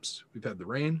cold temps, we've had the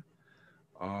rain.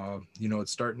 You know,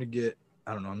 it's starting to get,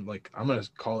 I don't know, I'm gonna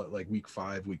call it like week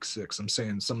 5, week 6. I'm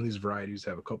saying some of these varieties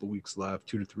have a couple weeks left,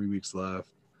 2 to 3 weeks left.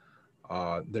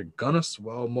 They're gonna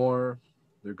swell more.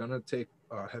 They're gonna take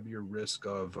a heavier risk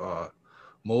of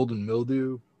mold and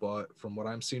mildew. But from what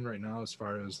I'm seeing right now, as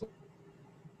far as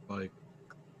like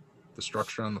the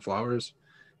structure on the flowers,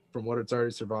 from what it's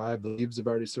already survived, the leaves have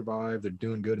already survived. They're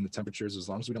doing good in the temperatures. As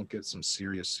long as we don't get some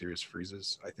serious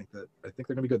freezes, I think they're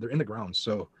gonna be good. They're in the ground,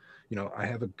 so you know, I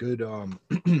have a good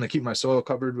I keep my soil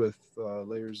covered with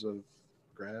layers of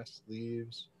grass,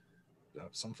 leaves,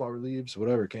 sunflower leaves,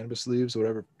 whatever, cannabis leaves,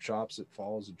 whatever chops, it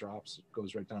falls, it drops, it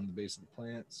goes right down to the base of the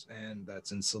plants, and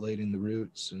that's insulating the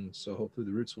roots. And so hopefully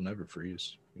the roots will never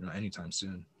freeze, you know, anytime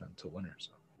soon, not until winter.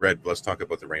 So Red, let's talk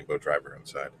about the rainbow driver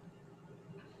inside.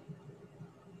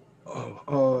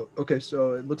 Okay,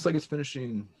 so it looks like it's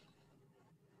finishing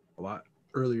a lot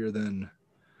earlier than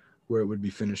where it would be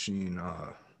finishing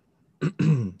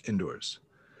indoors.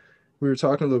 We were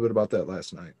talking a little bit about that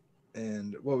last night,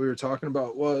 and what we were talking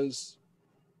about was,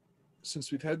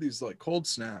 since we've had these like cold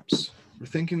snaps, we're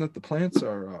thinking that the plants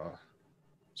are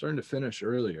starting to finish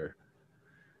earlier,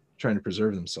 trying to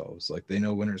preserve themselves. Like they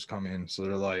know winter's coming, so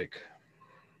they're like,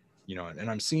 you know, and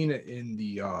I'm seeing it in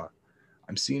the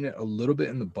I'm seeing it a little bit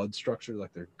in the bud structure,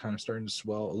 like they're kind of starting to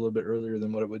swell a little bit earlier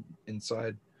than what it would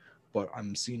inside, but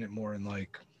I'm seeing it more in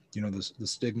like, you know, the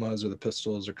stigmas or the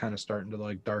pistils are kind of starting to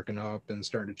like darken up and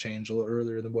starting to change a little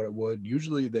earlier than what it would.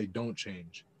 Usually they don't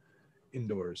change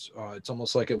indoors. It's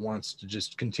almost like it wants to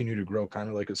just continue to grow, kind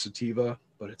of like a sativa,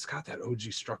 but it's got that OG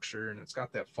structure and it's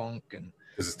got that funk. And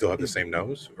does it still have the same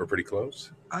nose or pretty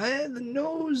close? The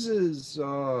nose is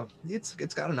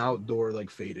it's got an outdoor like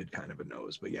faded kind of a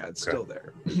nose, but yeah, it's still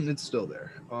there. It's still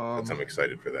there. I'm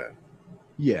excited for that.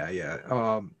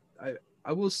 Yeah.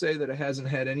 I will say that it hasn't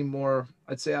had any more.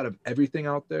 I'd say out of everything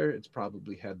out there, it's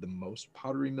probably had the most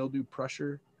powdery mildew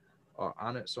pressure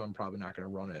on it. So I'm probably not going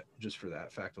to run it just for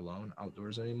that fact alone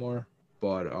outdoors anymore.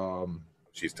 But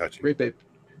she's touchy. Great Babe.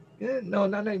 Yeah, no,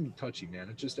 not even touchy, man.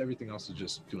 It's just everything else is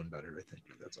just doing better. I think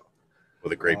that's all. Well,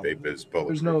 the Great Babe is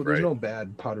bulletproof. There's no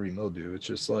bad powdery mildew. It's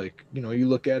just like, you know, you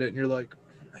look at it and you're like,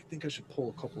 I think I should pull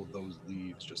a couple of those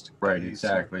leaves just to right,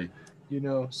 exactly. You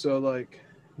know, so like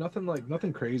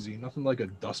nothing crazy, nothing like a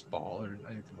dust ball or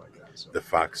anything like that. So the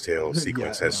foxtail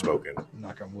sequence has spoken.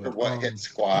 Knock on wood. Or what hit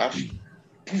squash?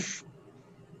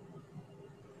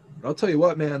 I'll tell you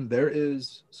what, man, there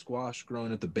is squash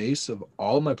growing at the base of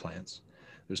all of my plants.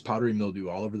 There's powdery mildew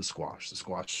all over the squash. The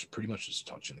squash pretty much is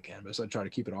touching the cannabis. I try to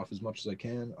keep it off as much as I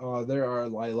can. There are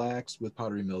lilacs with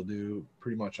powdery mildew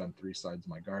pretty much on 3 sides of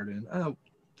my garden. The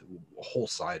whole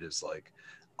side is like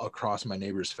across my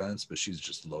neighbor's fence, but she's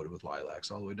just loaded with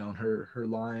lilacs all the way down her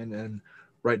line. And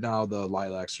right now the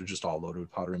lilacs are just all loaded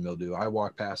with powdery mildew. I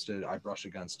walk past it, I brush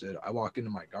against it. I walk into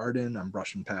my garden, I'm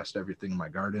brushing past everything in my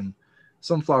garden.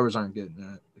 Some flowers aren't getting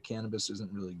it. The cannabis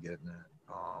isn't really getting it.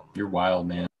 You're wild,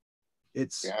 man.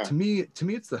 It's Yeah. to me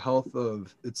it's the health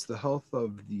of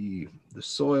the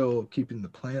soil, keeping the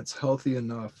plants healthy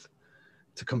enough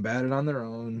to combat it on their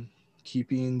own,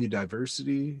 keeping the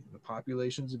diversity, the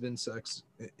populations of insects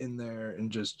in there,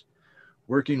 and just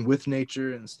working with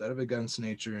nature instead of against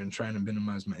nature, and trying to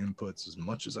minimize my inputs as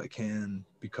much as I can,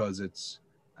 because it's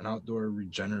an outdoor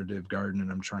regenerative garden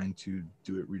and I'm trying to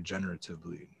do it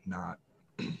regeneratively, not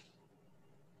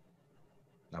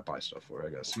buy stuff for it,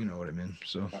 I guess. You know what I mean?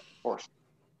 So Of course.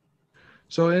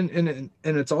 so and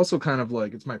it's also kind of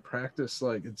like, it's my practice,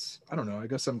 like it's, I don't know, I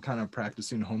guess I'm kind of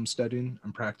practicing homesteading.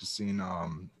 I'm practicing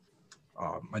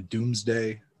my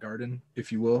doomsday garden,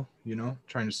 if you will, you know,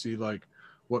 trying to see like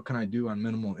what can I do on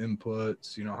minimal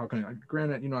inputs, you know, how can I,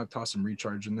 granted, you know, I've tossed some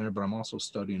recharge in there, but I'm also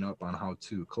studying up on how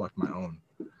to collect my own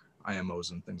IMOs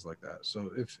and things like that.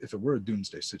 So if it were a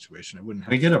doomsday situation, I wouldn't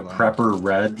have We get to a rely on- Prepper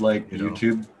Red like you know.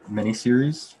 YouTube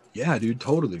miniseries. Yeah, dude,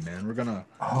 totally, man. We're gonna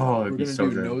It'd be so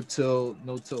do good.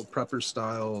 no-till prepper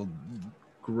style,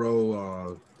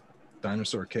 grow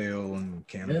dinosaur kale and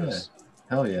cannabis,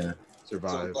 Hell yeah. So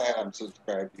survive. glad I'm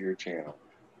subscribed to your channel.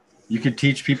 You could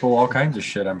teach people all kinds of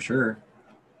shit, I'm sure.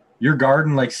 Your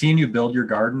garden, like seeing you build your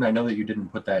garden, I know that you didn't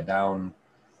put that down.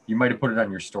 You might have put it on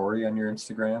your story on your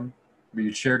Instagram, but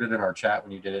you shared it in our chat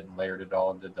when you did it and layered it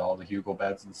all and did all the hugel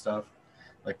beds and stuff.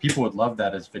 Like people would love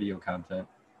that as video content.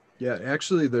 Yeah,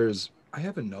 actually, I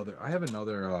have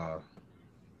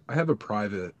a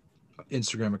private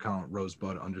Instagram account,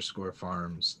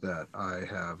 rosebud_farms, that I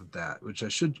have that, which I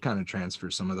should kind of transfer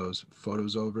some of those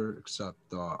photos over, except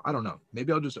I don't know,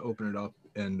 maybe I'll just open it up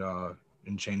and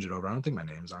change it over. I don't think my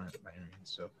name's on it by any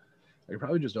means, so I could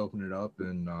probably just open it up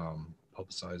and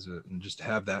publicize it and just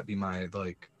have that be my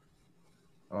like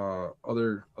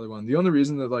other one. The only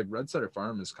reason that like Red Setter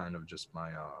Farm is kind of just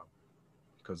my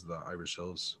because of the Irish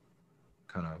Hills,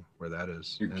 kind of where that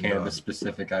is. Your And, cannabis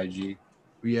specific IG.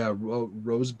 yeah,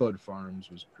 Rosebud Farms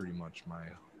was pretty much my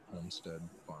homestead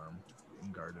farm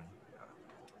and garden. Yeah.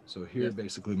 So here, Yeah.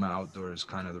 basically, my outdoor is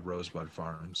kind of the Rosebud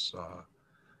Farms,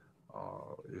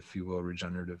 if you will,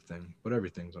 regenerative thing. But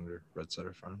everything's under Red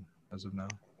Setter Farm as of now.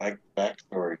 Like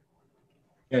backstory.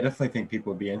 Yeah, I definitely think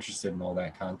people would be interested in all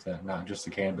that content, not just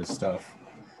the cannabis stuff.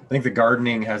 I think the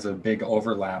gardening has a big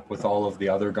overlap with all of the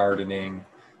other gardening,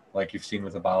 like you've seen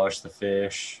with Abolish the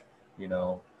Fish, you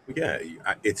know. Yeah,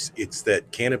 it's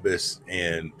that cannabis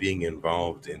and being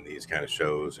involved in these kind of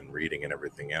shows and reading and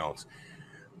everything else.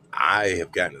 I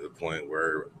have gotten to the point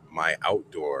where my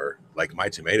outdoor, like my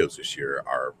tomatoes this year,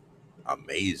 are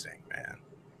amazing, man.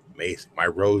 Amazing. My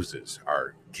roses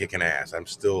are kicking ass. I'm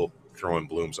still throwing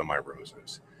blooms on my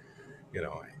roses, you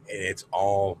know, and it's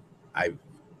all I've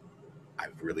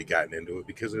really gotten into it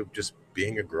because of just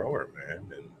being a grower,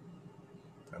 man. And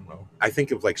I don't know. I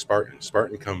think of like Spartan.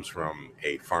 Spartan comes from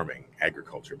a farming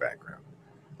agriculture background.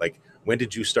 Like, when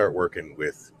did you start working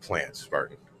with plants,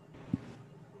 Spartan?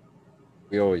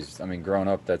 We always, I mean, growing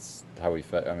up, that's how we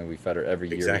fed. I mean, we fed her every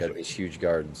year. We Exactly. had this huge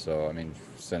garden. So, I mean,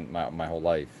 since my whole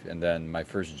life. And then my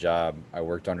first job, I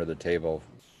worked under the table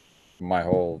my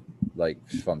whole, like,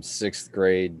 from 6th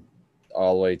grade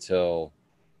all the way till,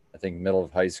 I think, middle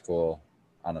of high school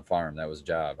on the farm. That was a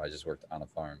job. I just worked on a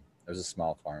farm. It was a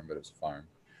small farm, but it was a farm.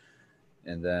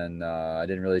 And then I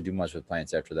didn't really do much with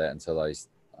plants after that until I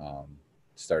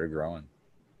started growing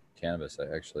cannabis,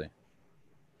 actually.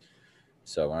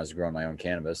 So when I was growing my own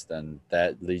cannabis, then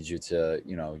that leads you to,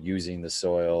 you know, using the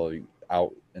soil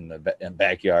out in the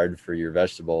backyard for your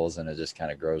vegetables, and it just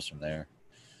kind of grows from there.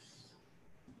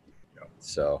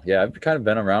 So yeah, I've kind of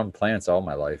been around plants all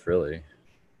my life, really.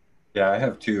 Yeah, I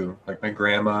have too. Like my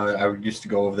grandma, I used to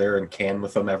go over there and can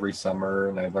with them every summer,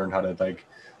 and I learned how to like,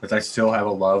 because I still have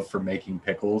a love for making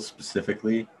pickles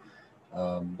specifically.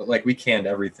 But like we canned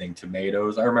everything,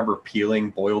 tomatoes. I remember peeling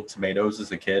boiled tomatoes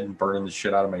as a kid and burning the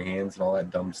shit out of my hands and all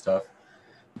that dumb stuff,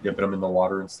 dipping them in the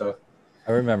water and stuff.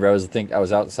 I remember I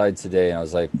was outside today and I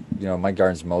was like, you know, my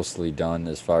garden's mostly done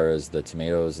as far as the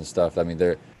tomatoes and stuff. I mean,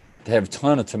 they have a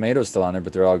ton of tomatoes still on there,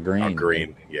 but they're all green. Oh,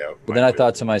 green, yeah. But then I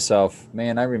thought to myself,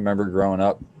 man, I remember growing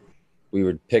up, we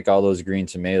would pick all those green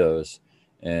tomatoes,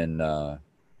 and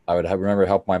I would remember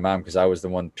help my mom because I was the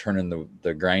one turning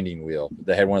the grinding wheel.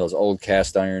 They had one of those old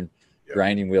cast iron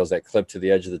grinding wheels that clip to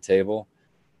the edge of the table,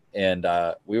 and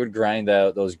we would grind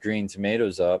those green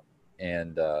tomatoes up.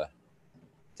 And what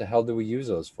the hell do we use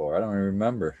those for? I don't even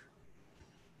remember.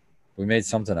 We made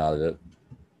something out of it.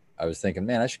 I was thinking,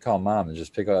 man, I should call mom and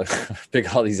just pick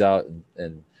all these out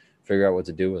and figure out what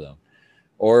to do with them.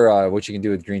 Or what you can do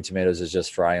with green tomatoes is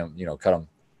just fry them, cut them,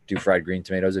 do fried green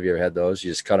tomatoes. Have you ever had those? You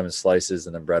just cut them in slices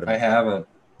and then bread them. I haven't.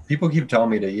 People keep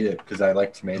telling me to eat it because I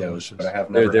like tomatoes, Delicious. but I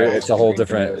have never had It's a whole green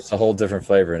different, tomatoes. it's a whole different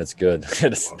flavor, and it's good.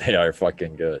 They are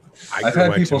fucking good. I've grew had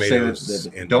my people say tomatoes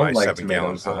that in don't my like 7-gallon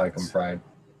tomatoes that like them pots. fried.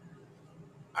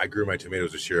 I grew my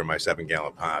tomatoes this year in my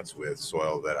 7-gallon pots with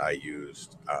soil that I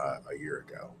used a year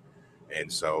ago.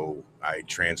 And so I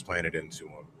transplanted into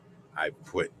them. I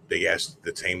put the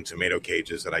same tomato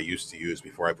cages that I used to use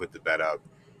before I put the bed up.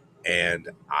 And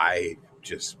my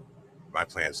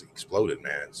plants exploded,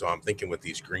 man. So I'm thinking with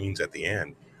these greens at the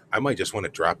end, I might just want to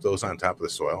drop those on top of the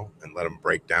soil and let them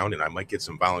break down. And I might get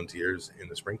some volunteers in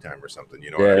the springtime or something.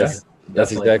 You know what I mean? That's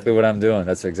Definitely. exactly what I'm doing.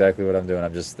 That's exactly what I'm doing.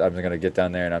 I'm going to get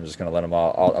down there and I'm just going to let them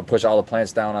I'll push all the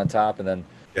plants down on top. And then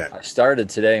Yeah. I started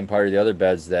today in part of the other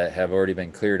beds that have already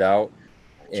been cleared out.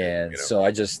 And so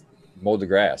I just mowed the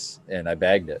grass and I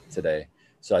bagged it today.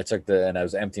 So I took and I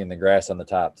was emptying the grass on the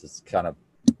top to kind of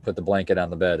put the blanket on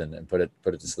the bed and put it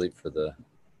to sleep for the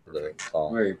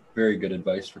fall. Very, very good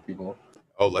advice for people.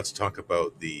 Oh, let's talk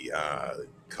about the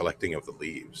collecting of the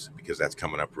leaves, because that's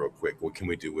coming up real quick. What can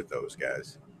we do with those,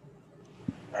 guys?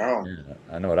 Oh, Yeah,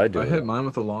 I know what I do. I with hit it. mine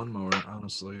with a lawnmower,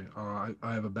 honestly. I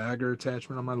have a bagger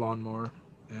attachment on my lawnmower,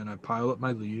 and I pile up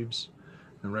my leaves.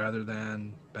 And rather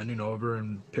than bending over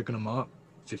and picking them up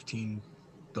 15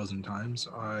 dozen times,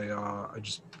 I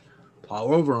just plow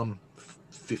over them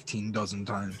 15 dozen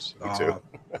times. Me too.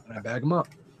 And I bag them up.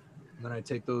 And then I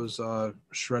take those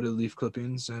shredded leaf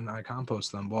clippings and I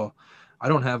compost them. Well, I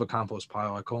don't have a compost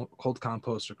pile. I cold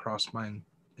compost across my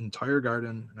entire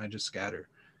garden, and I just scatter.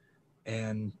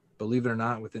 And believe it or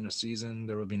not, within a season,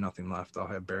 there will be nothing left. I'll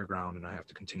have bare ground, and I have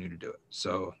to continue to do it.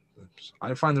 So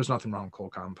I find there's nothing wrong with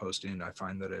cold composting. I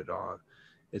find that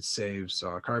it saves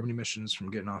carbon emissions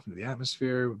from getting off into the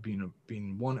atmosphere,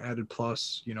 being one added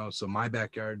plus. So my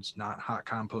backyard's not hot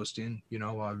composting,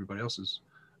 while everybody else's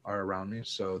are around me.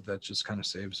 So that just kind of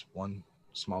saves one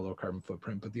small low carbon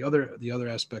footprint. But the other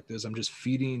aspect is I'm just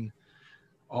feeding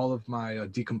all of my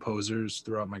decomposers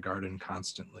throughout my garden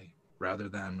constantly, rather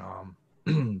than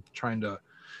trying to,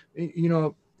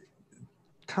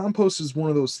 compost is one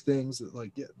of those things that,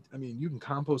 like, yeah, I mean, you can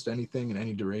compost anything in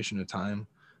any duration of time,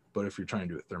 but if you're trying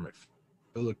to do it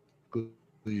thermophilically,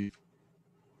 if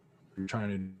you're trying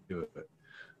to do it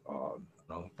a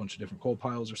bunch of different cold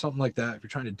piles or something like that, if you're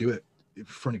trying to do it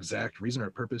for an exact reason or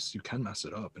purpose, you can mess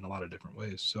it up in a lot of different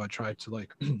ways. So I try to,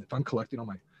 like, if I'm collecting all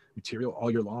my material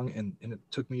all year long, and it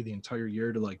took me the entire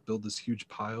year to like build this huge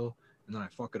pile, and then I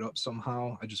fuck it up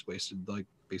somehow, I just wasted like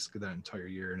basically that entire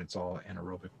year, and it's all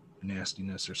anaerobic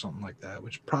nastiness or something like that,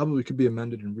 which probably could be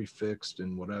amended and refixed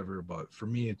and whatever. But for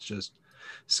me, it's just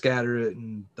scatter it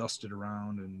and dust it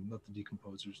around and let the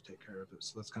decomposers take care of it.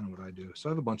 So that's kind of what I do. So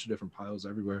I have a bunch of different piles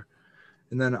everywhere,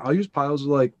 and then I'll use piles to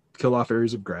like kill off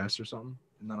areas of grass or something,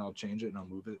 and then I'll change it and I'll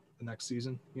move it the next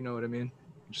season. You know what I mean?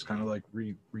 Just kind of like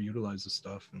reutilize the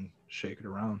stuff and shake it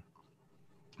around,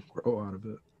 grow out of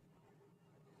it.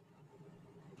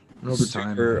 And over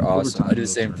time, Awesome. I do the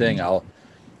it'll same turn thing. into-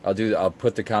 I'll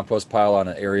put the compost pile on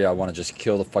an area I want to just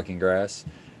kill the fucking grass,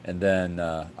 and then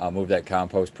I'll move that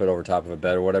compost, put it over top of a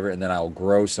bed or whatever, and then I'll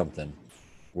grow something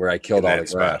where I killed In all that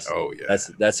the grass. spot. Oh yeah.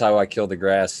 That's how I killed the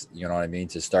grass. You know what I mean?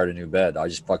 To start a new bed, I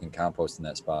just fucking compost in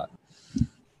that spot.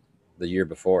 The year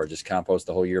before, just compost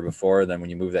the whole year before. Then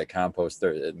when you move that compost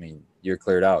there, I mean, you're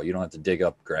cleared out. You don't have to dig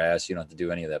up grass. You don't have to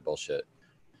do any of that bullshit.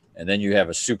 And then you have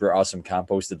a super awesome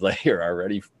composted layer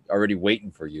already waiting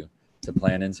for you to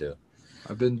plant into.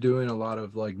 I've been doing a lot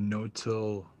of like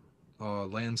no-till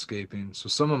landscaping. So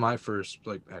some of my first,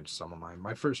 like, my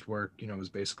first work, was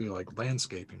basically like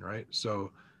landscaping, right?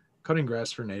 So cutting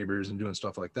grass for neighbors and doing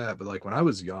stuff like that. But like when I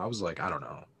was young, I was like, I don't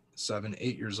know, 7,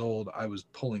 8 years old, I was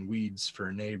pulling weeds for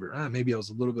a neighbor. Maybe I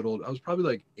was a little bit old. I was probably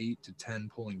like 8 to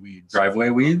 10 pulling weeds. Driveway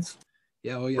weeds?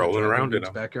 Yeah, rolling Rolling around in weeds,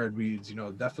 them. backyard weeds.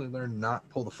 Definitely learned not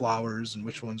pull the flowers and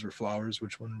which ones were flowers,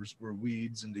 which ones were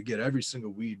weeds, and to get every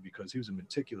single weed, because he was a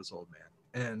meticulous old man.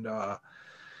 And that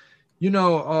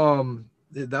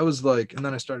was like, and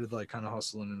then I started like kind of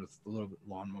hustling with a little bit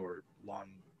lawn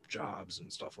jobs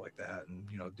and stuff like that, and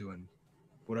doing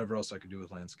whatever else I could do with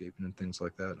landscaping and things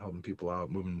like that, helping people out,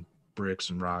 moving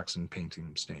bricks and rocks and painting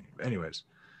and staining. Anyways,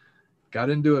 got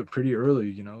into it pretty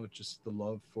early, just the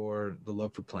love for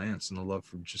plants and the love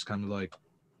for just kind of like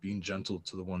being gentle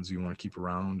to the ones you want to keep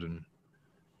around, and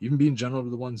even being gentle to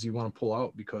the ones you want to pull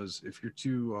out, because if you're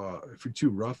too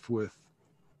rough with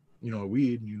a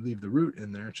weed and you leave the root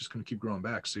in there, it's just going to keep growing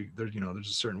back. So there's a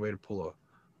certain way to pull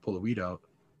a weed out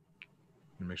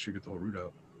and make sure you get the whole root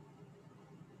out.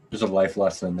 There's a life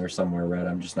lesson in there somewhere, Red.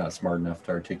 I'm just not smart enough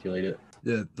to articulate it.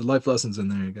 Yeah, the life lessons in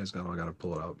there. You guys gotta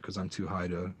pull it out because I'm too high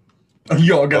to.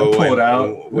 Y'all gotta pull it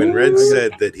out. When Red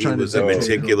said that he Trying to was a dictate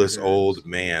meticulous over here. old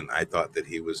man, I thought that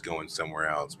he was going somewhere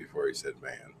else before he said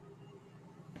man.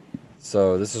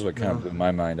 So this is what kind of Yeah. blew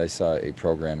my mind. I saw a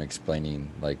program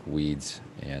explaining like weeds,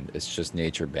 and it's just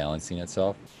nature balancing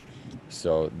itself.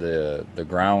 So the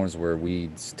grounds where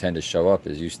weeds tend to show up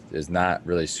is not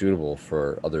really suitable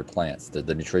for other plants. The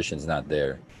nutrition is not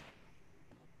there.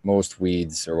 Most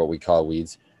weeds, or what we call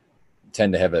weeds,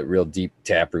 tend to have a real deep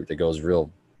taproot that goes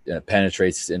real,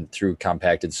 penetrates in through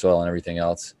compacted soil and everything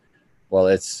else. Well,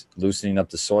 it's loosening up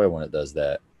the soil when it does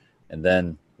that, and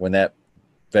then when that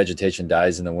vegetation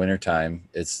dies in the wintertime,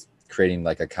 it's creating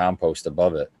like a compost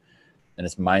above it, and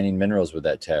it's mining minerals with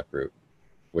that taproot,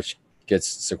 which gets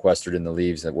sequestered in the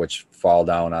leaves, which fall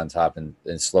down on top and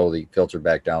slowly filter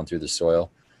back down through the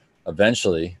soil.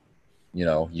 Eventually,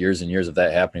 years and years of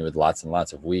that happening with lots and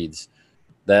lots of weeds,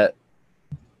 that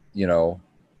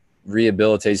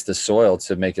rehabilitates the soil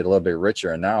to make it a little bit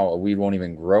richer, and now a weed won't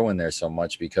even grow in there so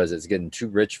much because it's getting too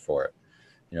rich for it.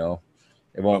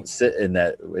 It won't sit in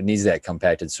that. It needs that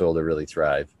compacted soil to really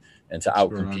thrive and to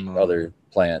outcompete other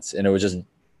plants. And it was just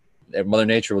Mother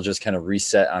Nature will just kind of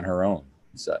reset on her own.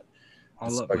 So I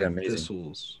love my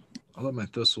thistles. I love my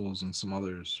thistles and some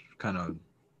others kind of,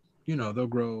 they'll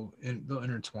grow and they'll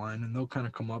intertwine and they'll kind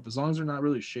of come up as long as they're not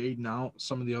really shading out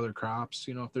some of the other crops.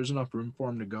 If there's enough room for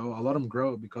them to go, I'll let them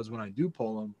grow, because when I do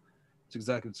pull them,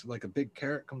 it's like a big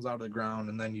carrot comes out of the ground,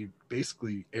 and then you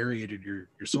basically aerated your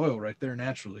soil right there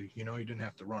naturally. You didn't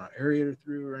have to run an aerator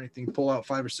through or anything. Pull out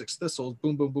 5 or 6 thistles,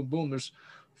 boom, boom, boom, boom. There's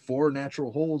 4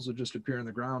 natural holes that just appear in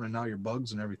the ground, and now your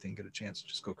bugs and everything get a chance to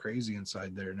just go crazy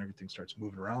inside there, and everything starts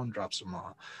moving around. Drop some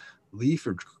leaf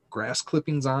or grass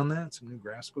clippings on that. Some new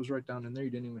grass goes right down in there. You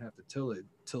didn't even have to till it.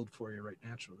 Tilled for you right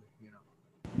naturally.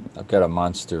 I've got a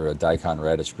monster daikon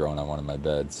radish growing on one of my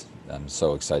beds. I'm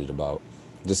so excited about.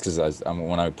 Just because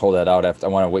when I pull that out, I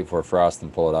want to wait for a frost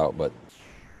and pull it out, but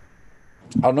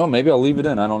I don't know. Maybe I'll leave it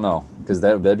in. I don't know, because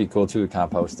that'd be cool too, to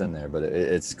compost in there. But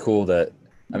it's cool that,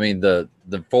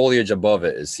 the foliage above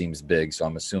it seems big, so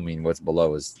I'm assuming what's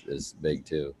below is big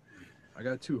too. I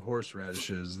got 2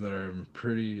 horseradishes that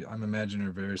I'm imagining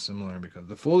are very similar, because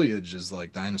the foliage is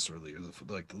like dinosaur leaves.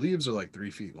 Like the leaves are like 3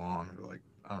 feet long, or like,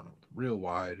 I don't know, real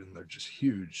wide, and they're just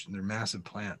huge, and they're massive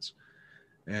plants.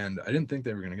 And I didn't think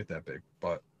they were going to get that big,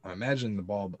 but I imagine the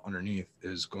bulb underneath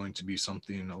is going to be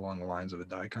something along the lines of a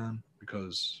daikon,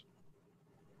 because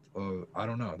I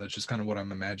don't know. That's just kind of what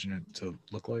I'm imagining it to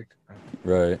look like.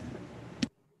 Right.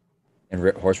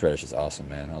 And horseradish is awesome,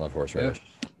 man. I love horseradish.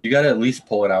 Yeah. You got to at least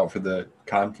pull it out for the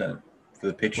content, for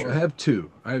the picture. Well, I have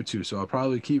two, so I'll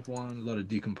probably keep one, let it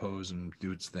decompose and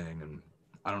do its thing, and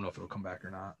I don't know if it'll come back or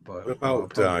not. But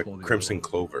what about crimson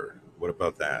clover? What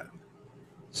about that?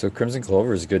 So crimson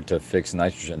clover is good to fix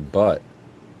nitrogen, but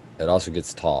it also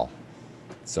gets tall.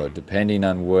 So depending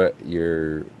on what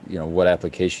what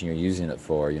application you're using it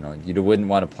for, you wouldn't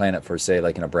want to plant it for, say,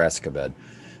 like in a brassica bed,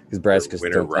 because brassicas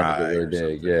still tend to get really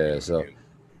big. Yeah. So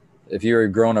if you're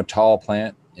growing a tall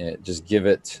plant, just give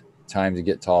it time to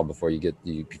get tall before you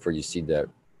seed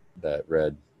that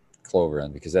red clover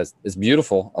in, because it's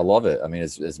beautiful. I love it.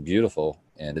 It's beautiful,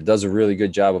 and it does a really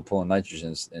good job of pulling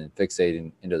nitrogen and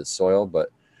fixating into the soil. But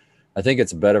I think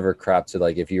it's better of a crop to,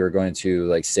 like, if you're going to,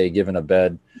 like, say, given a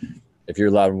bed, if you're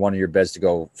allowed one of your beds to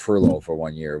go furlough for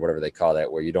 1 year, whatever they call that,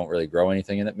 where you don't really grow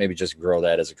anything in it, maybe just grow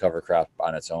that as a cover crop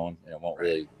on its own, and it won't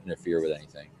really interfere with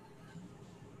anything.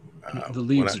 The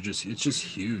leaves it's just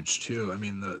huge too.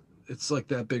 It's like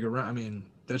that big around.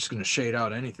 That's going to shade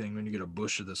out anything when you get a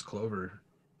bush of this clover.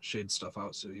 Shade stuff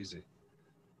out so easy.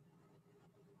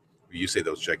 You say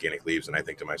those gigantic leaves, and I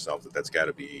think to myself that's got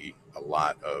to be a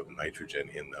lot of nitrogen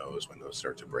in those when those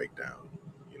start to break down.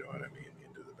 You know what I mean?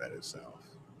 Into the bed itself.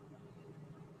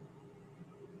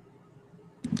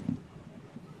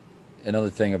 Another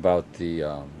thing about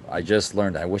I just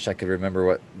learned, I wish I could remember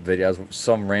what video,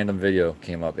 some random video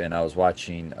came up, and I was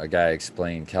watching a guy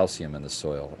explain calcium in the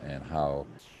soil and how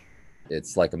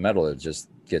it's like a metal. It just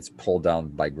gets pulled down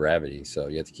by gravity. So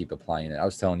you have to keep applying it. I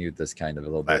was telling you this kind of a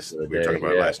little bit. We were talking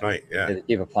about it last night. Yeah. You have to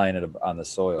keep applying it on the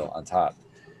soil on top.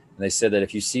 And they said that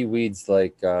if you see weeds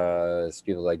like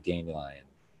people like dandelion,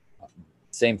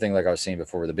 same thing like I was saying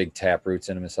before, with the big tap roots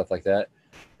in them and stuff like that,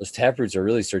 those tap roots are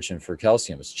really searching for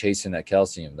calcium. It's chasing that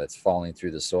calcium that's falling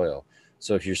through the soil.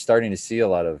 So if you're starting to see a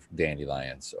lot of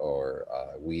dandelions or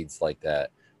weeds like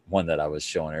that, one that I was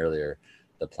showing earlier,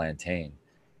 the plantain,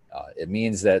 it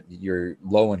means that you're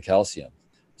low in calcium.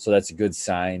 So that's a good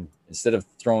sign. Instead of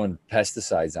throwing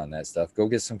pesticides on that stuff, go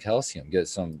get some calcium. Get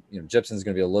some, gypsum's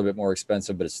going to be a little bit more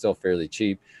expensive, but it's still fairly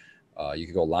cheap. You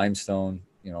could go limestone.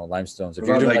 Limestones.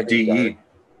 What about like DE?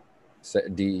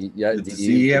 DE, yeah. Does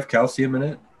DE have calcium in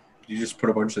it? You just put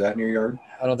a bunch of that in your yard?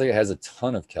 I don't think it has a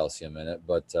ton of calcium in it,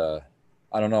 but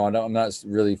I don't know. I'm not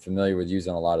really familiar with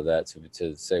using a lot of that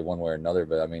to say one way or another,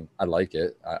 but I mean, I like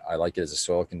it. I like it as a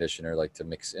soil conditioner, like to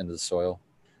mix into the soil.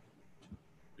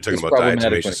 You're talking about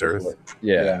diatomaceous earth?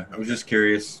 Yeah. I was just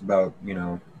curious about,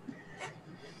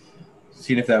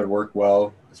 seeing if that would work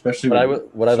well, especially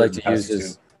what I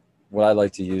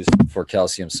like to use for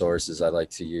calcium sources, I like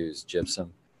to use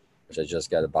gypsum, which I just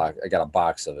got I got a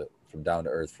box of it from Down to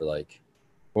Earth for like,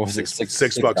 what was it?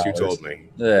 $6 you told me.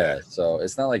 Yeah. So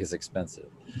it's not like it's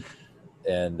expensive.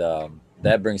 And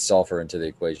that brings sulfur into the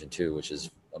equation too, which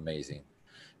is amazing.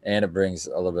 And it brings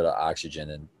a little bit of oxygen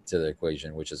into the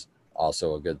equation, which is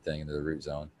also a good thing into the root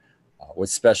zone.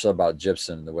 What's special about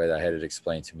gypsum, the way that I had it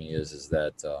explained to me is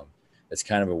that it's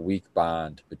kind of a weak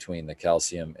bond between the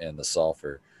calcium and the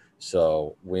sulfur.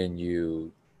 So when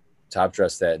you top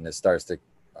dress that and it starts to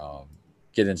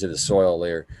get into the soil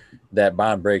layer, that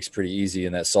bond breaks pretty easy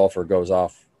and that sulfur goes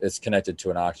off. It's connected to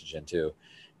an oxygen too.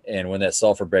 And when that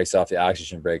sulfur breaks off, the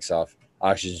oxygen breaks off.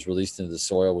 Oxygen is released into the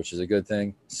soil, which is a good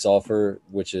thing. Sulfur,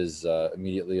 which is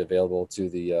immediately available to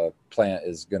the plant,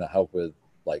 is going to help with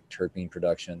like terpene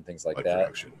production, things like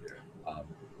that.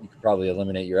 You could probably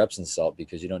eliminate your Epsom salt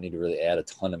because you don't need to really add a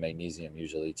ton of magnesium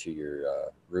usually to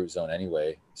your root zone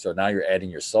anyway. So now you're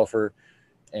adding your sulfur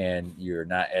and you're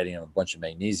not adding a bunch of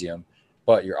magnesium,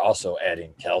 but you're also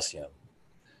adding calcium,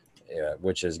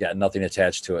 which has got nothing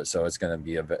attached to it. So it's going to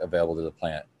be available to the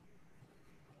plant.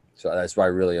 So that's why I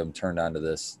really am turned on to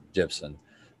this gypsum.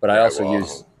 But I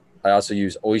also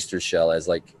use oyster shell as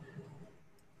like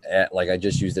I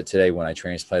just used it today when I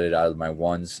transplanted out of my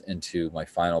ones into my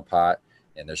final pot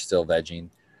and they're still vegging.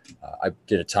 I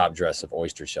did a top dress of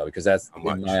oyster shell because that's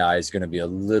in my eyes going to be a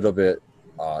little bit,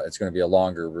 it's going to be a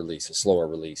longer release, a slower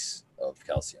release of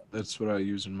calcium. That's what I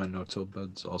use in my no-till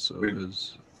beds also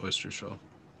is oyster shell.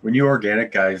 When you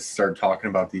organic guys start talking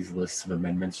about these lists of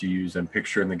amendments you use, I'm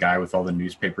picturing the guy with all the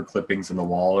newspaper clippings on the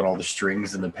wall and all the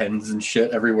strings and the pens and shit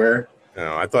everywhere.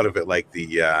 No, I thought of it like the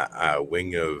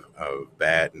wing of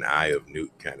bat and eye of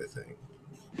newt kind of thing.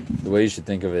 The way you should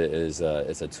think of it is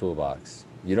it's a toolbox.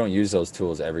 You don't use those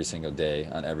tools every single day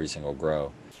on every single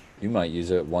grow. You might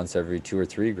use it once every 2 or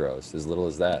 3 grows, as little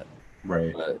as that.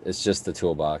 Right. But it's just the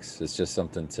toolbox. It's just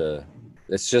something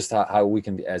it's just how we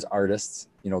can be as artists,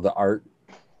 the art.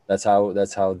 That's how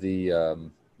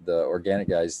the organic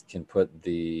guys can put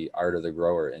the art of the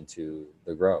grower into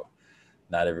the grow.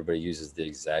 Not everybody uses the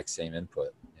exact same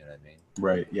input. You know what I mean?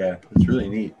 Right. Yeah. It's really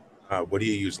neat. What do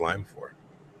you use lime for?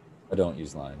 I don't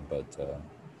use lime, but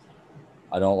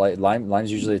I don't like lime.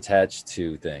 Lime's usually attached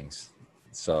to things.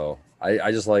 So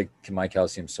I just like my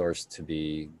calcium source to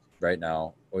be right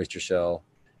now oyster shell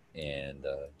and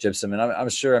gypsum, and I'm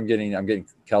sure I'm getting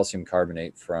calcium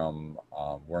carbonate from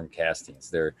worm castings.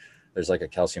 There's like a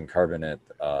calcium carbonate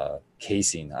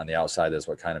casing on the outside. That's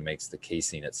what kind of makes the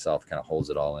casing itself, kind of holds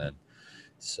it all in.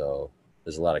 So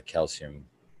there's a lot of calcium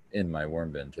in my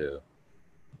worm bin too,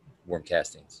 worm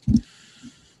castings.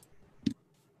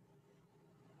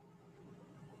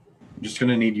 I'm just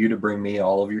gonna need you to bring me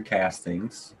all of your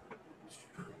castings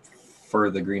for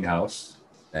the greenhouse.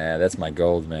 Yeah, that's my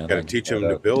gold, man. Got to teach them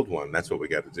to build one. That's what we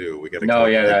got to do. We got to. No,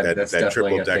 yeah, that's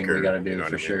definitely a thing we got to do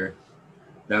for sure.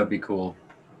 That would be cool.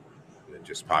 And then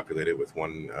just populate it with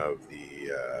one of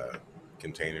the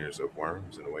containers of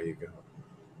worms, and away you go.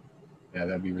 Yeah,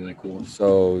 that'd be really cool.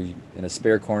 So, in a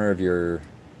spare corner of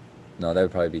no, that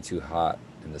would probably be too hot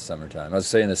in the summertime. I was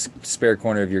saying, the spare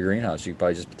corner of your greenhouse, you could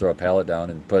probably just throw a pallet down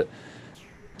and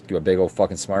do a big old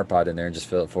fucking smart pot in there and just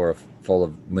fill it full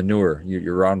of manure.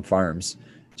 You're on farms.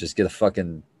 Just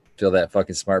fill that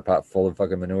fucking smart pot full of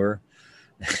fucking manure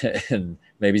and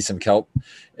maybe some kelp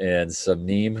and some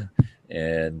neem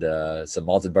and some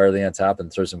malted barley on top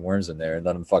and throw some worms in there and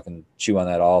let them fucking chew on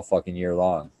that all fucking year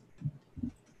long.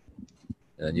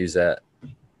 And then use that.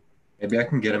 Maybe I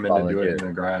can get them in to do it in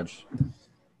the garage.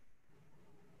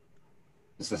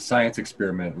 It's a science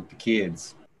experiment with the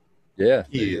kids. Yeah.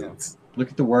 Kids.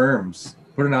 Look at the worms.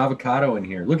 Put an avocado in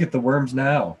here. Look at the worms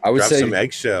now. I would Drop say some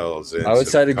eggshells. And I would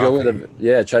try to coffee.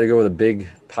 try to go with a big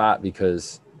pot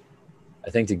because I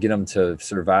think to get them to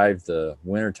survive the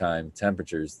wintertime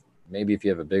temperatures, maybe if you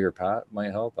have a bigger pot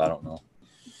might help. I don't know.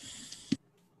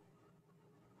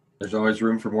 There's always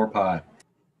room for more pot.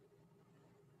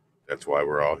 That's why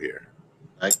we're all here.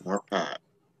 Like more pot.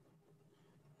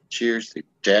 Cheers to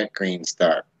Jack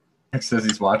Greenstar. Jack says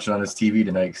he's watching on his TV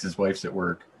tonight because his wife's at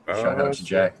work. Shout out to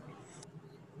Jack.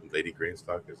 Lady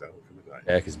Greenstock is out for the night.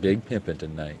 Jack is big pimping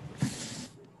tonight.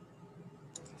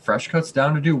 Fresh Cuts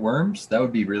down to do worms? That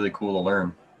would be really cool to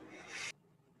learn.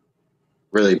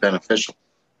 Really beneficial.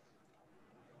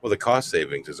 Well, the cost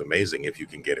savings is amazing if you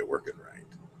can get it working right.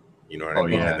 You know what I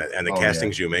mean? Yeah. And the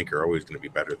castings you make are always going to be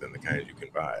better than the kinds you can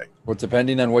buy. Well,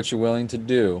 depending on what you're willing to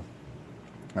do,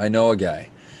 I know a guy,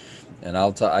 and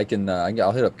I'll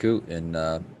hit up Coot and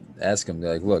ask him,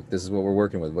 like, look, this is what we're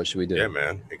working with. What should we do? Yeah,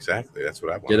 man. Exactly. That's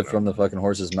what I want. Get it from the fucking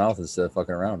horse's mouth instead of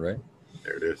fucking around, right?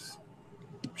 There it is.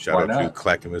 Shout out to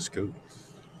Clackamas Coot.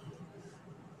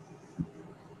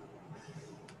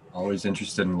 Always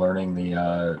interested in learning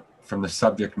the from the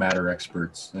subject matter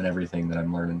experts and everything that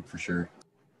I'm learning for sure.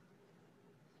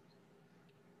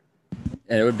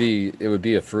 And it would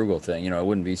be a frugal thing, it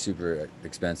wouldn't be super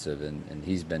expensive, and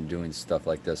he's been doing stuff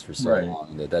like this for so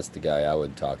long that's the guy I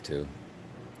would talk to.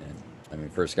 And I mean,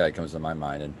 first guy comes to my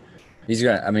mind, and he's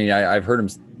gonna. I mean, I've heard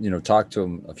him, talk to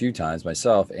him a few times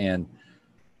myself, and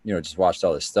just watched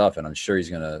all this stuff, and I'm sure he's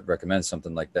gonna recommend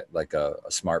something like that, like a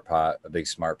smart pot, a big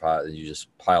smart pot that you just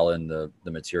pile in the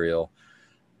material,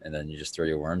 and then you just throw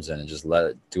your worms in and just let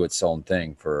it do its own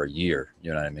thing for a year.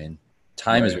 You know what I mean?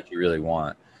 Time is what you really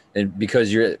want. And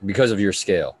because of your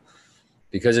scale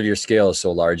is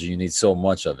so large, you need so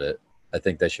much of it. I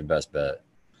think that's your best bet.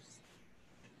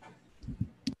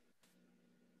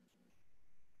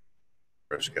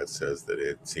 Fresh Cut says that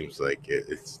it seems like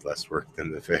it's less work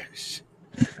than the fish.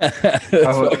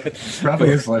 Probably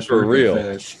is less for work real.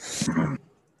 than fish.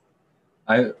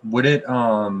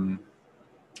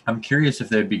 I'm curious if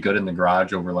they'd be good in the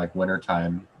garage over like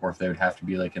wintertime, or if they would have to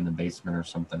be like in the basement or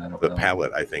something. I don't know. The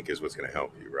pallet, I think, is what's going to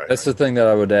help you, right? That's the thing that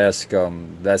I would ask.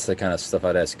 That's the kind of stuff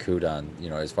I'd ask Coot on.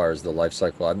 As far as the life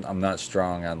cycle, I'm not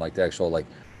strong on like the actual like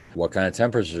what kind of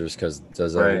temperatures, because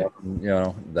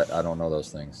that I don't know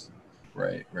those things.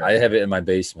 Right. I have it in my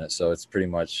basement, so it's pretty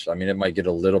much. I mean, it might get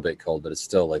a little bit cold, but it's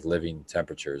still like living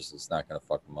temperatures. It's not going to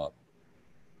fuck them up.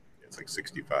 It's like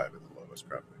 65 at the lowest,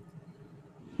 probably.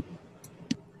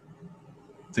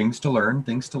 Things to learn.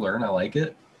 I like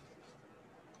it.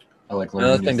 I like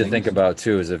learning. Another thing to think about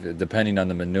too is if depending on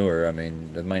the manure, I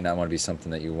mean, it might not want to be something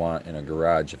that you want in a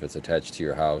garage if it's attached to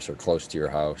your house or close to your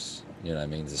house. You know what I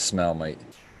mean? The smell might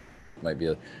be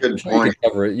a Good point.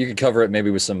 You could cover it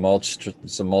maybe with some mulch,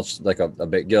 like a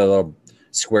big, get a little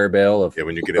square bale of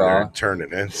when you get straw. in there and turn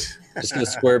it in. Just get a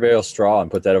square bale of straw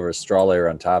and put that over a straw layer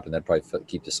on top, and that'd probably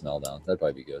keep the smell down. That'd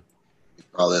probably be good.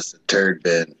 Call this a turd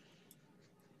bin.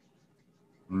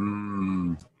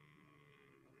 Now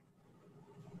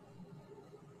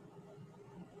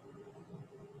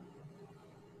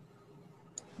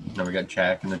we got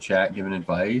Jack in the chat giving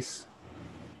advice.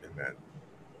 Amen.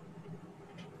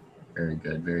 Very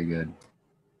good, very good.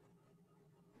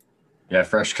 Yeah,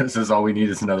 Fresh Cut says all we need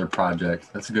is another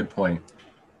project. That's a good point.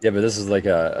 Yeah, but this is like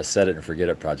a set it and forget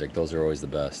it project. Those are always the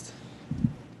best.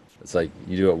 It's like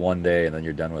you do it one day and then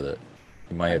you're done with it.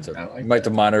 You might have to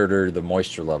monitor the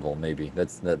moisture level. Maybe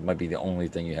that might be the only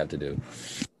thing you have to do.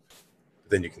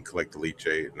 Then you can collect the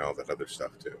leachate and all that other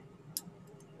stuff too.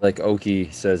 Like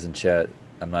Oki says in chat,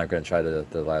 I'm not going to try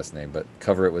the last name, but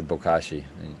cover it with bokashi.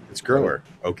 It's grower,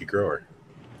 Oki grower.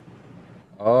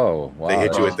 Oh, wow. They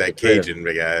hit you with that Cajun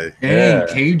guy. Dang,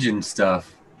 Cajun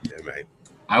stuff. Yeah, man.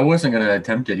 I wasn't going to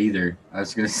attempt it either. I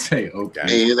was going to say, okay.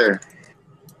 Me either.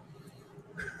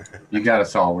 You got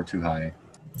us all. We're too high.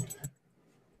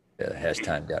 Yeah, the hash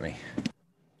time got me.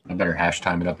 I better hash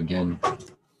time it up again.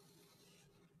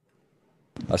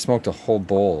 I smoked a whole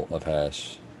bowl of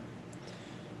hash.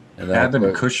 And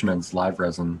Abin Cushman's live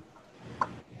resin.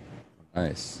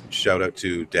 Nice. Shout out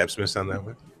to Dab Smiths on that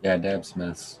one. Yeah, Dab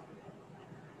Smiths.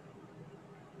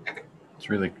 It's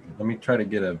really. Let me try to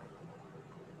get a.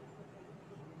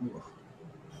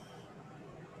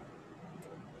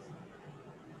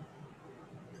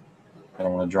 I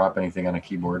don't want to drop anything on a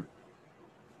keyboard.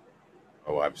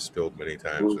 Oh, I've spilled many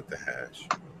times with the hash.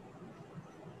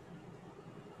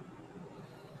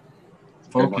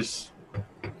 Focus.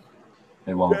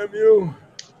 It won't. Damn you.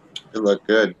 It looked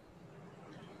good.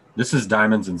 This is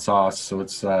diamonds and sauce, so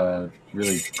it's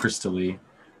really crystally.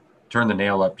 Turn the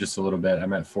nail up just a little bit.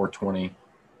 I'm at 420.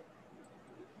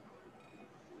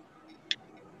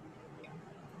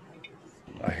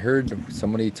 I heard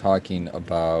somebody talking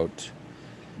about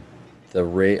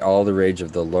all the rage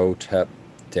of the low tep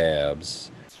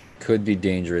dabs could be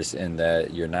dangerous in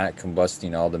that you're not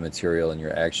combusting all the material and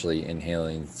you're actually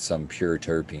inhaling some pure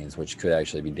terpenes, which could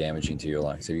actually be damaging to your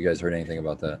lungs. Have you guys heard anything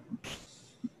about that?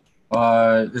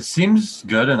 It seems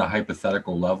good in a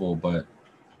hypothetical level, but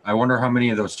I wonder how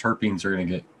many of those terpenes are going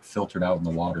to get filtered out in the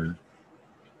water.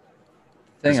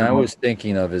 Thing Is it I more- was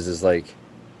thinking of is like,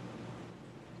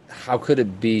 how could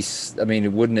it be? I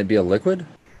mean, wouldn't it be a liquid,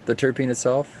 the terpene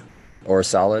itself, or a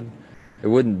solid? It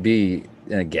wouldn't be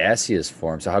in a gaseous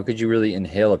form. So how could you really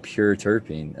inhale a pure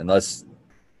terpene unless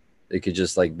it could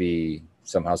just like be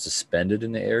somehow suspended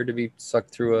in the air to be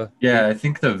sucked through a? Yeah, I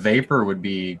think the vapor would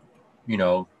be,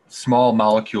 small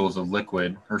molecules of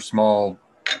liquid or small,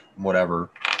 whatever,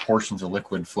 portions of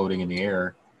liquid floating in the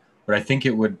air. But I think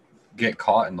it would get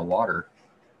caught in the water.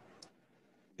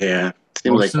 Yeah.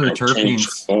 Seems Most of the like it'll change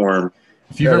terpenes, form.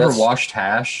 if you've Yeah, ever that's- washed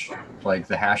hash, like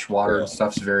the hash water and Yeah.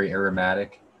 stuff's very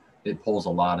aromatic. It pulls a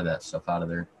lot of that stuff out of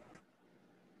there.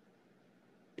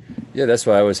 Yeah, that's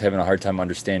why I was having a hard time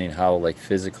understanding how like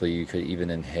physically you could even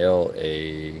inhale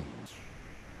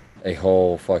a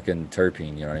whole fucking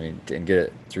terpene, you know what I mean, and get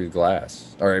it through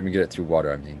glass, or I mean get it through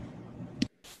water. I mean,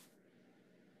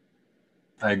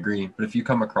 I agree. But if you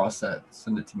come across that,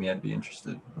 send it to me. I'd be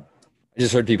interested. I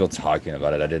just heard people talking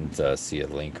about it. I didn't see a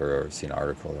link or see an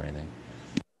article or anything.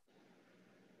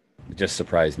 It just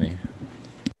surprised me.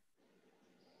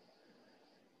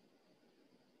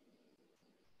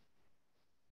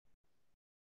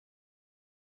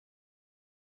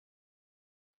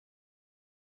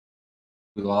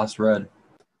 We lost Red.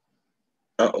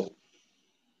 Uh-oh.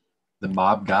 The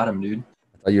mob got him, dude.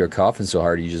 I thought you were coughing so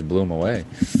hard you just blew him away.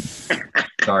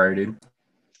 Sorry, dude.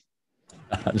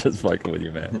 I'm just fucking with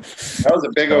you, man. That was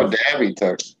a big old dab he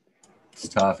took. It's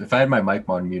tough. If I had my mic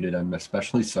on muted, I'm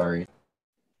especially sorry.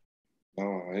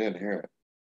 Oh, I didn't hear it.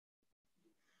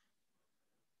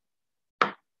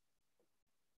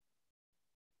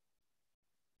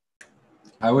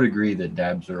 I would agree that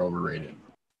dabs are overrated.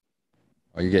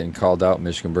 Are you getting called out,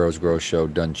 Michigan Bros Grow Show?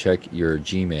 Done. Check your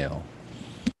Gmail.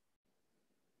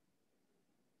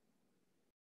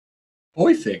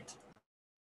 Perfect.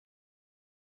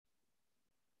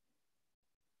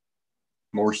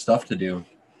 More stuff to do.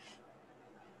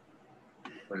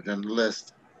 Put it on the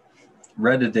list.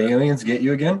 Red, did the aliens get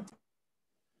you again?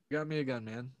 You got me again,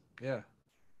 man. Yeah.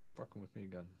 Fucking with me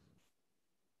again.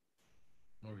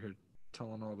 Over here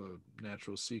telling all the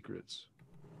natural secrets.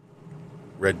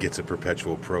 Red gets a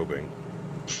perpetual probing.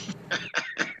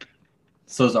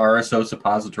 It's those RSO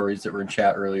suppositories that were in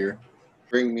chat earlier.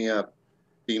 Bring me up.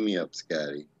 Beam me up,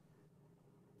 Scotty.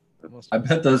 I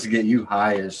bet those get you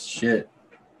high as shit.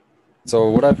 So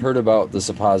what I've heard about the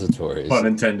suppositories, Pun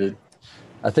intended.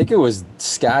 I think it was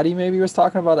Scotty maybe was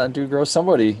talking about that. Dude, Grow.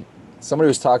 Somebody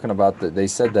was talking about that. They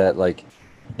said that like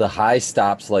the high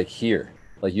stops like here.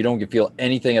 Like you don't feel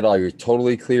anything at all. You're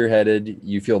totally clear-headed.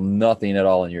 You feel nothing at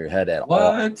all in your head at all.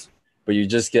 What? But you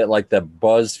just get like the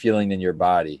buzz feeling in your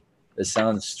body. It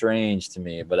sounds strange to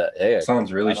me, but hey,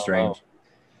 Sounds really I don't strange. know.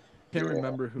 Can't Yeah.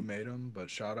 remember who made them, but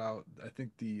shout out. I think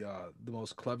the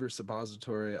most clever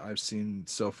suppository I've seen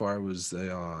so far was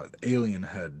the alien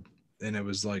head, and it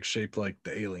was like shaped like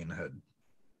the alien head.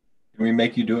 Can we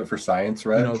make you do it for science,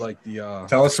 Red? You know, like the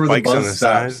Tell us where the Spikes on buzz the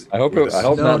stops. side. I hope With I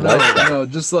hope no, not. no, That no,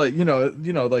 just like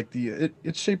like the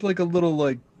it's shaped like a little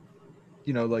like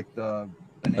like the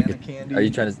banana candy. Are you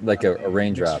trying to like a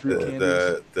raindrop? Mixed fruit candies.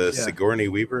 The Yeah. Sigourney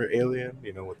Weaver alien,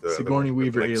 with the Sigourney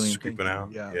Weaver like, alien scooping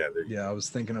thank you. out. Yeah, there you yeah. I was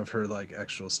thinking of her like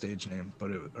actual stage name,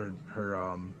 but or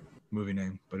her movie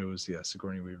name, but it was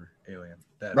Sigourney Weaver alien.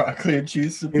 That Broccoli and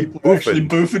cheese, so people Boofing. actually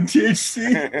boofing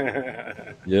THC.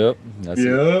 go. Yep, that's what's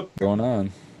Yep. going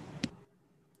on.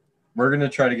 We're gonna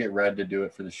try to get Red to do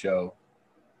it for the show.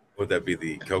 Would that be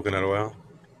the coconut oil?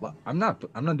 I'm not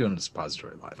doing a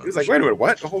suppository live. He was like, wait a minute,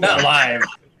 what? Hold Not on. live.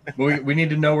 we need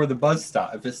to know where the buzz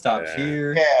stops. If it stops Yeah.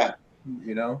 here,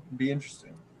 Yeah. be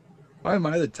interesting. Why am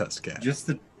I the test cat? Just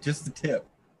the tip.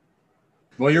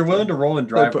 Well, you're willing to roll in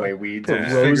driveway weeds. I put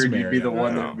just figured you'd rosemary be the on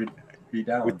one it. that would be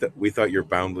down. We thought your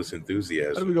boundless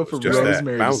enthusiasm How do we go was from just that,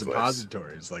 rosemary to boundless.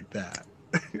 suppositories like that?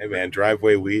 Hey man,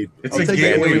 driveway weed. It's I'll a take the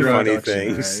gateway alien drug. funny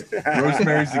abduction, things.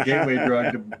 Rosemary's the gateway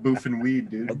drug to boofing weed,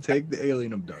 I'll dude. take the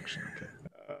alien abduction. Okay,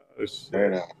 Oh, shit.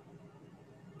 Right on.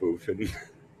 Boofing.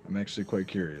 I'm actually quite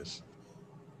curious.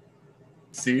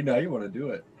 See, now you want to do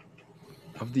it.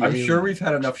 Of the I'm alien sure we've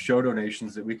had enough abduction. show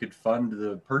donations that we could fund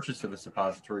the purchase of a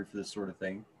suppository for this sort of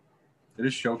thing. It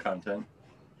is show content,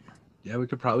 Yeah, we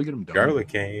could probably get them done. Garlic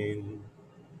cane.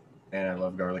 and I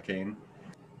love garlic cane.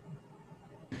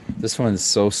 This one's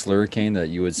so slurricane that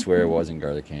you would swear it wasn't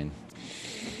garlic cane.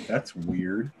 That's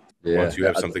weird. Yeah, Once you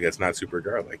have something that's not super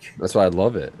garlic. that's why I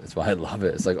love it. That's why I love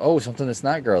it. It's like, oh, something that's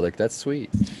not garlic. That's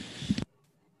sweet.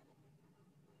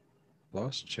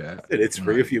 Lost chat. And it's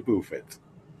free if you boof it.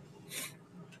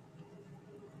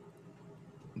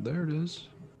 There it is.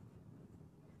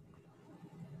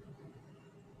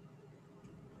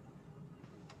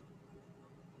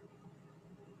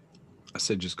 I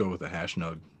said just go with a hash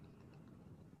nug.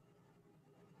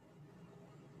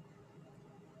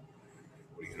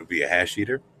 What are you gonna be, a hash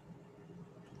eater?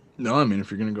 No, I mean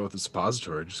if you're gonna go with a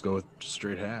suppository, just go with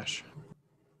straight hash.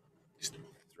 Just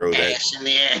throw that. Ash in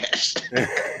the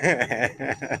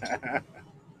ash.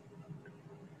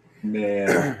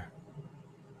 Man.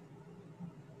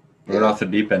 Going off the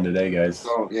deep end today, guys.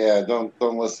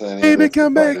 Don't listen to any Baby, of this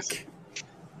come advice.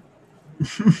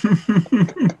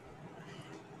 back.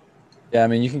 Yeah, I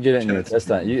mean, you can get it in your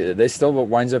intestine. They still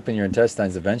winds up in your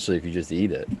intestines eventually if you just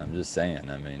eat it. I'm just saying.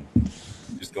 I mean,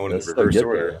 Just going in they'll still reverse get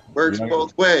order. there. Works You know,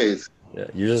 both ways. Yeah,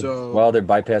 you're just So- they're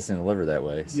bypassing the liver that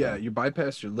way. So. Yeah, you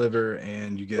bypass your liver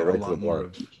and you get Go a right to lot the more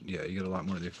blood. of you get a lot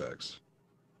more of the effects.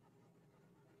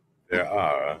 There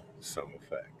are some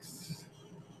effects.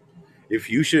 If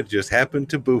you should just happen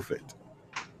to boof it.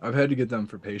 I've had to get them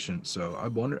for patients, so I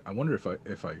wonder if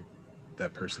I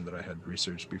that person that I had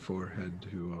researched before had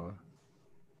to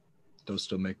those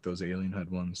still make those alien head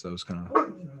ones. Those kind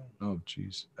of oh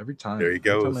geez. Every time. There you every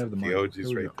go. time I have the The mic. OG's Here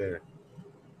we right go. there.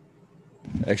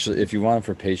 Actually, if you want them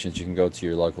for patients, you can go to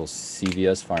your local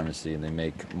CVS pharmacy and they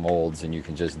make molds, and you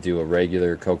can just do a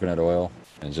regular coconut oil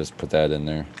and just put that in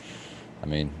there. I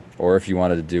mean, or if you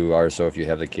wanted to do RSO, if you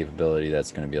have the capability,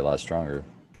 that's going to be a lot stronger.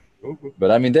 Ooh. But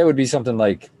I mean, that would be something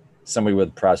like somebody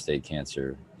with prostate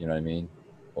cancer, you know what I mean?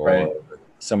 Or Right.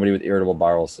 somebody with irritable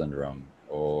bowel syndrome,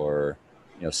 or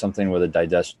something with a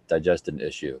digestion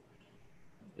issue.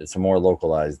 It's a more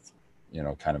localized,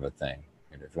 kind of a thing.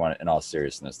 If you want it in all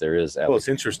seriousness, there is. Well, it's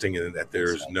interesting in that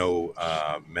there's no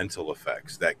mental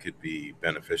effects that could be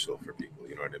beneficial for people.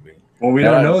 You know what I mean? Well, we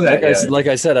don't know that yet. Like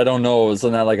I said, I don't know. It's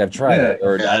not like I've tried Yeah. it,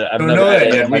 or Yeah. I've don't never know had that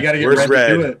it. yet. We got to get Where's Red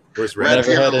to do Red? it. Where's Red? Red's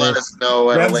Never gonna had let any- us know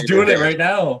at a Red's later doing it date. right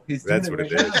now. He's doing That's it what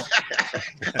right it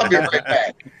now. is. I'll be right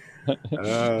back.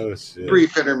 Oh shit!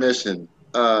 Brief intermission.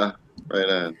 Right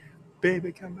on.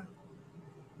 Baby, come back.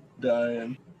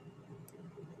 Dying.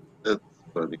 That's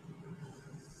funny.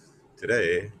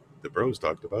 Today, the bros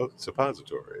talked about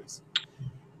suppositories.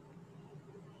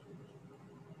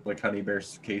 Like Honey Bear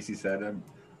Casey said,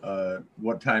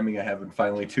 what timing I have in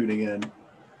finally tuning in.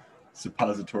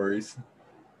 Suppositories.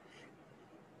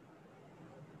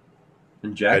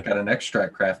 And Jack got an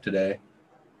extract craft today.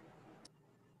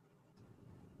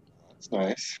 That's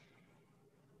nice.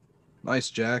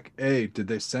 Nice, Jack. Hey, did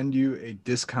they send you a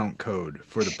discount code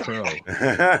for the pro?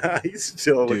 He's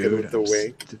still looking Dude, with the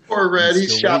wink. Poor Red,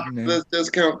 he's still shopping waiting, for man. this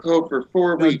discount code for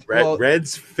 4 weeks.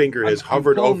 Red's finger has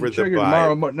hovered pulling over the trigger buy.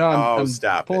 tomorrow. No, I'm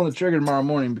stop pulling it. the trigger tomorrow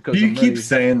morning because You I'm keep ready.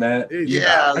 saying that.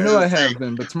 Yeah, I know I was gonna have say,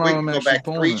 been, but we tomorrow can I'm go actually back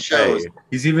 3 pulling it. shows. Hey,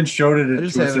 He's even showed it I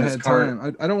just to us in haven't his had cart.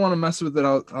 time. I don't want to mess with it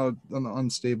out on the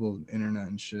unstable internet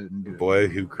and shit. And get boy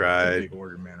who a cried. big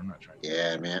order, man. I'm not trying.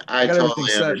 Yeah, man. I got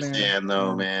totally everything set, man. understand,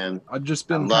 though, man. I've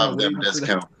just I been love kinda them waiting for that.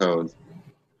 discount codes.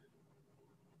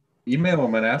 Email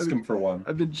him and ask him for one.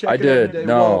 I've been I checking every did. day.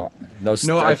 No, No, I I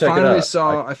check it finally out.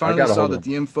 saw. I finally got a saw hold that of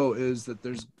the info is that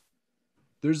there's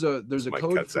a Mike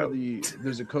code cuts for out.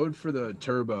 there's a code for the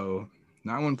turbo,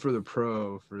 not one for the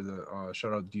pro. For the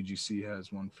shout out DGC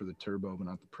has one for the turbo, but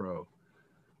not the pro.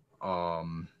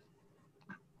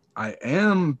 I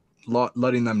am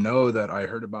letting them know that I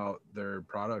heard about their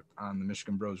product on the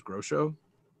Michigan Bros Grow Show.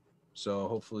 So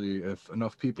hopefully, if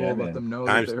enough people Yeah, let man. them know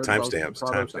that they heard about the Timestamps,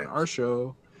 product on timestamps. our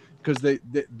show, because they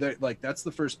like that's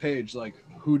the first page. Like,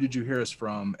 who did you hear us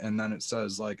from? And then it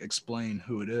says like explain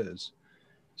who it is.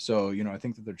 So I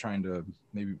think that they're trying to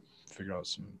maybe figure out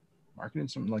some marketing,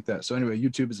 something like that. So anyway,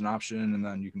 YouTube is an option, and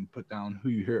then you can put down who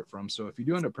you hear it from. So if you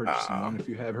do end up purchasing one, if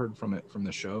you have heard from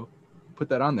the show, put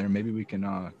that on there. Maybe we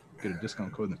can get a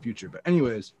discount code in the future. But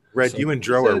anyways, Red, So you and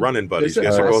Dro are said- running buddies. they You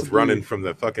said guys are both possibly- running from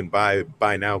the fucking buy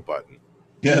now button.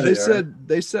 Yeah, they are.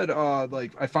 said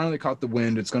like I finally caught the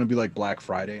wind. It's going to be like Black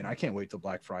Friday, and I can't wait till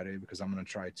Black Friday because I'm going to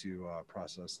try to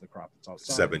process the crop that's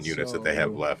outside. 7 units that they have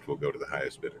So- left will go to the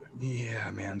highest bidder. Yeah,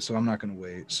 man. So I'm not going to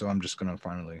wait. So I'm just going to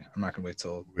I'm not going to wait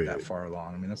till that Really? far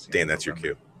along. I mean, that's the Dan, end of that's your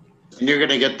November. cue. And you're going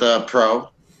to get the Pro.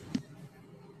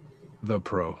 The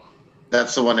pro.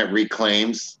 That's the one that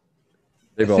reclaims.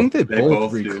 They I both. think they They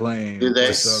both both do. reclaim. Do they? but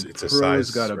It's the a pro's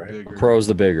size, got a right? bigger. Pro's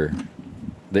the bigger.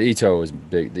 The Ito is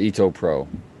big. The Ito Pro.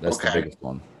 That's Okay. the biggest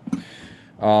one.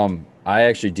 I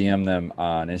actually DM'd them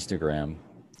on Instagram,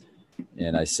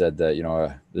 and I said that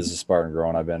this is Spartan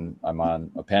Grown. I'm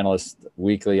on a panelist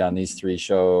weekly on these 3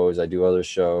 shows. I do other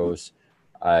shows.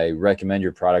 I recommend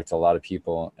your product to a lot of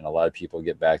people, and a lot of people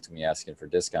get back to me asking for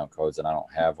discount codes, and I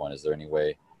don't have one. Is there any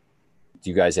way? Do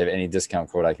you guys have any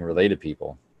discount code I can relay to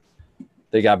people?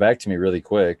 They got back to me really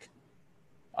quick,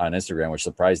 on Instagram, which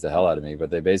surprised the hell out of me. But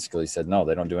they basically said no,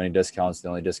 they don't do any discounts. The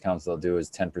only discounts they'll do is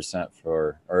 10%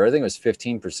 for, or I think it was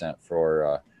 15%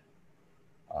 for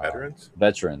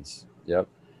Veterans. Yep.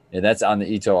 And that's on the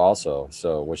Ito also.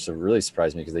 So, which really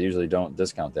surprised me because they usually don't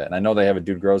discount that. And I know they have a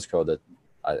Dude Grows code that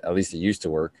at least it used to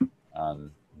work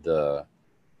on the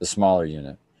smaller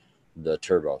unit, the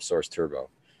Source Turbo.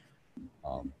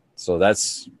 So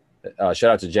that's shout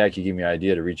out to Jack. He gave me an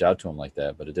idea to reach out to him like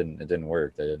that, but it didn't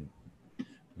work. They didn't.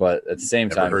 But at the same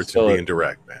Never time, hurts being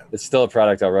direct, man. It's still a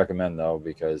product I'll recommend though,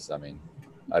 because I mean,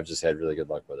 I've just had really good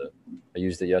luck with it. I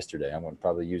used it yesterday. I'm going to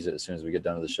probably use it as soon as we get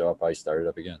done with the show. I'll probably start it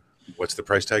up again. What's the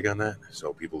price tag on that?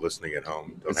 So people listening at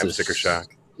home don't have sticker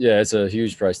shock. Yeah, it's a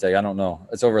huge price tag. I don't know.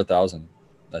 It's over $1,000,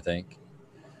 I think.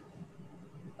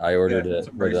 I ordered it.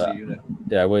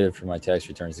 I waited for my tax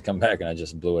returns to come back, and I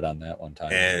just blew it on that one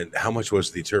time. And how much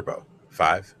was the turbo?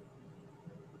 $5?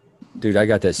 Dude, I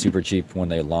got that super cheap when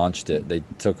they launched it. They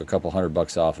took a couple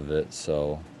 $100 off of it.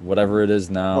 So whatever it is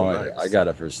now, nice. I got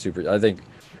it for super. I think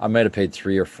I might have paid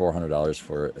 $300 or $400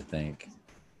 for it, I think.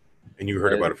 And you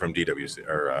heard about it from DWC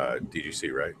or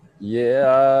DGC, right?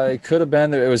 Yeah, it could have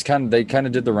been. It was they kind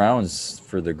of did the rounds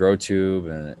for the Grow Tube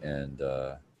and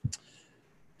the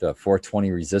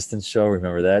 420 Resistance show.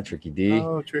 Remember that? Tricky D.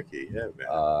 Oh, Tricky. Yeah,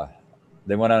 man.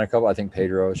 They went on a couple, I think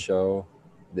Pedro's show.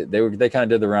 They kind of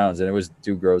did the rounds, and it was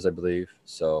Dude Grows, I believe.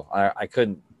 So I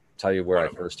couldn't tell you where I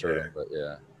first heard him, but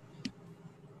yeah.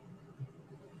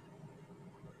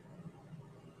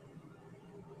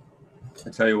 I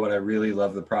tell you what, I really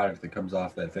love the product that comes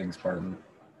off that thing, Spartan.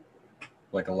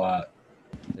 Like a lot.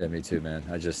 Yeah, me too, man.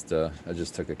 I just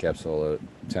took a capsule at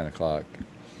 10 o'clock.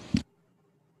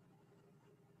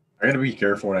 I gotta be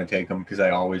careful when I take them because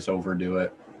I always overdo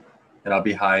it, and I'll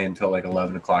be high until like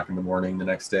 11 o'clock in the morning the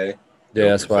next day. Yeah,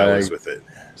 that's why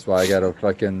I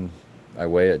gotta I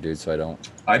weigh it, dude, so I don't.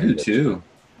 I do too.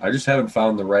 I just haven't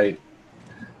found the right.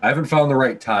 I haven't found the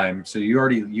right time. So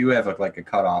you have a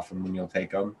cutoff and when you'll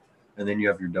take them, and then you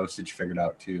have your dosage figured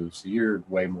out too. So you're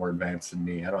way more advanced than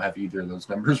me. I don't have either of those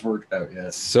numbers worked out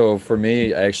yet. So for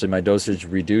me, actually, my dosage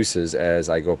reduces as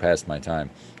I go past my time.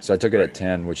 So I took it at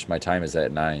 10, which my time is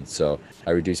at 9. So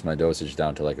I reduced my dosage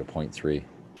down to like a 0.3.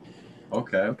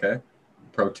 Okay.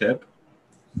 Pro tip.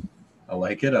 I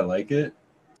like it.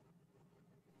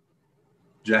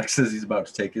 Jack says he's about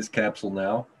to take his capsule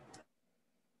now.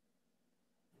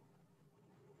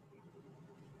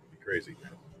 Crazy,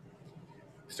 man.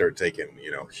 Start taking,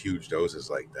 huge doses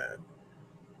like that.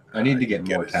 I need to get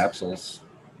more capsules.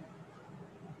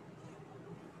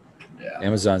 Yeah.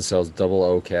 Amazon sells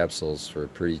 00 capsules for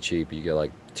pretty cheap. You get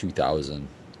like 2,000.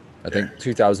 I think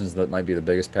 2,000 might be the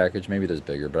biggest package. Maybe there's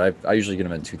bigger, but I usually get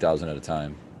them in 2,000 at a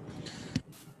time.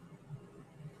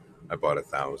 I bought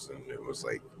 1,000. It was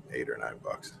like $8 or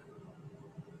 $9.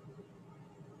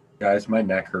 Guys, my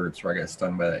neck hurts where I got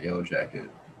stung by that yellow jacket.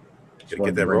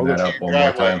 Get that roller up one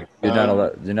more time. You're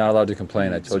not allowed to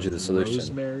complain. I told you the solution.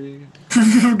 Rosemary.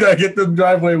 Gotta get them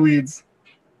driveway weeds.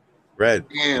 Red,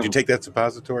 did you take that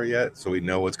suppository yet? So we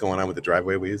know what's going on with the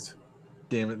driveway weeds.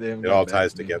 Damn it! It all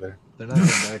ties together. They're not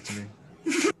getting back to me.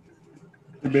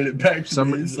 They made it back to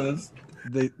me. Says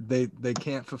they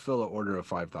can't fulfill an order of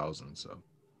 5,000. So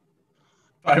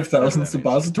 5,000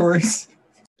 suppositories.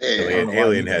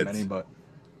 Alien heads. You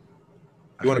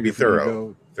want to be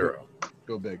thorough.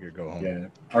 Go big or go home. Yeah,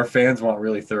 our fans want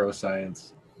really thorough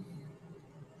science.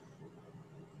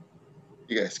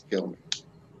 You guys kill me.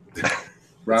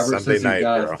 Robert says he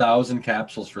got 1,000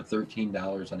 capsules for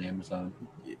 $13 on Amazon.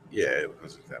 Yeah, it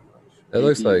wasn't that much. It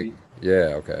looks like,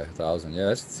 okay, 1,000. Yeah,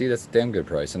 that's a damn good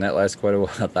price, and that lasts quite a while.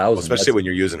 1,000, well, especially when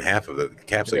you're using half of the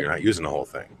capsule, you're not using the whole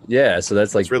thing. Yeah, so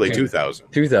that's like it's really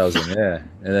 2,000. 2,000, yeah.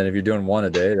 And then if you're doing one a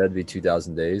day, that'd be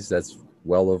 2,000 days. That's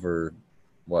well over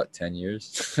 10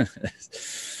 years.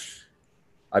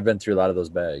 I've been through a lot of those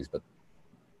bags, but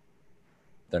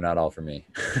they're not all for me.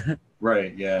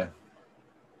 Right, yeah.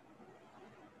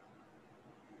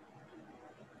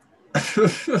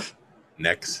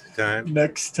 Next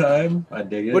time, I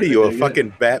dig it. What are you, a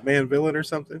fucking Batman villain or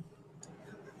something?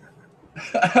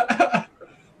 The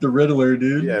Riddler,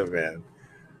 dude. Yeah, man.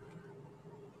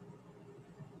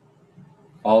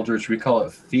 Aldrich, we call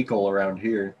it fecal around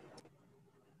here.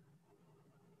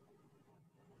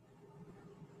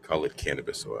 Call it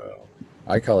cannabis oil.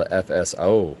 I call it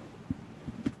FSO.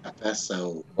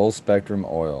 FSO. Full spectrum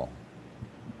oil.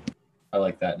 I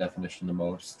like that definition the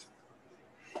most.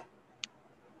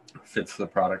 Fits the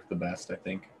product the best, I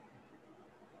think.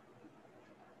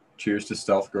 Cheers to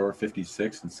Stealth Grower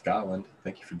 56 in Scotland.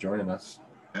 Thank you for joining us.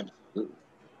 Absolutely.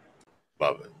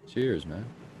 Love it. Cheers, man.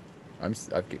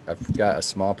 I've got a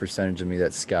small percentage of me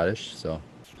that's Scottish, so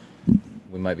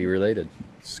we might be related.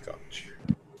 Scotch.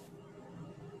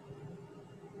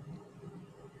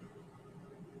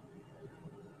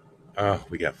 Oh,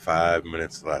 we got 5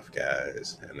 minutes left,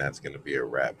 guys, and that's going to be a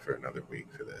wrap for another week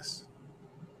for this.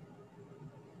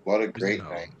 What a great How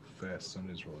night. fast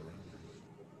Sundays roll around.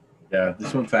 Yeah,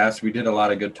 this went fast. We did a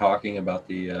lot of good talking about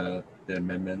the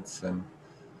amendments, and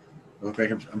it looked like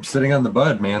I'm sitting on the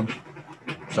bud, man.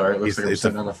 Sorry, it looks like I'm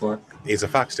sitting on the floor. He's a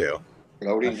foxtail.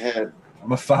 Floating head.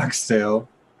 I'm a foxtail.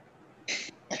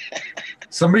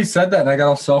 Somebody said that, and I got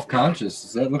all self-conscious.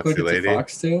 Does that look What's like the it's a lady?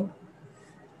 foxtail?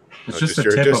 It's No, just the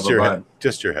tip of a your bud. head.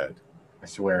 Just your head. I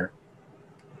swear.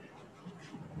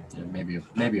 Yeah, maybe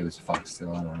it was a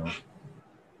foxtail. I don't know.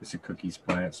 It's a cookies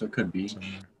plant, so it could be.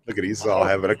 Look at he's all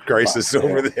having a crisis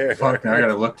over there. Fuck, now I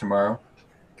gotta look tomorrow.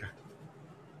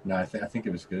 No, I think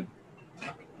it was good.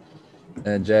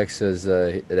 And Jack says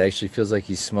it actually feels like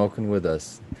he's smoking with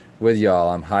us. With y'all,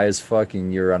 I'm high as fuck,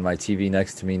 and you're on my TV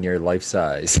next to me near life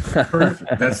size.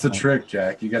 Perfect. That's the trick,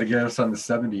 Jack. You got to get us on the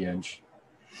 70-inch.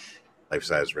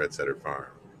 Life-size Red Setter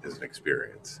Farm is an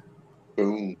experience.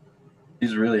 Boom.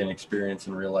 He's really an experience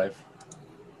in real life.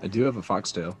 I do have a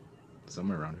foxtail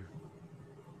somewhere around here.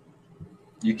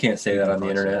 You can't say that on the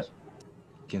internet.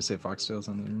 Can't say foxtails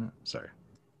on the internet. Sorry.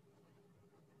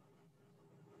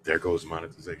 There goes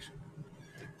monetization.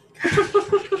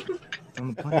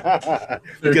 On the plane.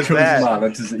 Because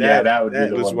that would be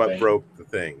the was one what thing. broke the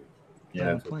thing.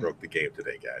 Yeah, That's what broke the game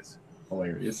today, guys.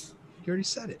 hilarious. You already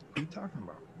said it. What are you talking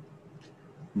about?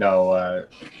 No,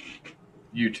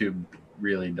 YouTube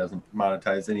really doesn't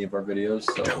monetize any of our videos,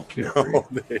 so feel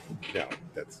free. No,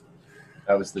 that's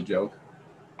That was the joke.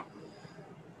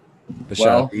 But shout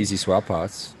out to Easy Swap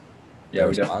Pots. Yeah, Our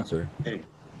we definitely. sponsor. Hey,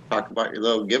 talk about your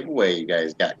little giveaway you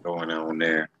guys got going on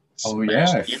there. Oh yeah,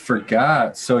 I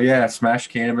forgot. So yeah, Smash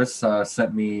Cannabis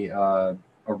sent me a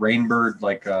Rainbird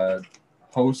like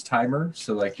hose timer,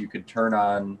 so like you could turn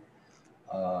on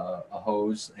a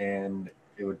hose and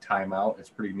it would time out. It's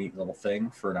a pretty neat little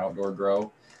thing for an outdoor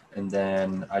grow. And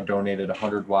then I donated a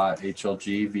 100-watt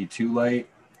HLG V2 light,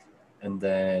 and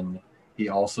then he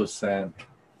also sent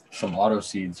some auto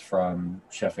seeds from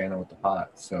Chef Anna with the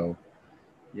pot. So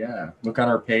yeah, look on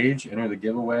our page, enter the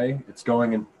giveaway. It's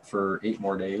going in for 8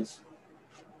 more days.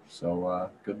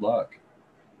 So good luck.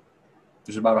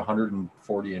 There's about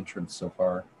 140 entrants so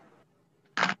far.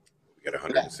 we got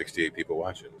 168 people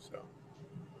watching, so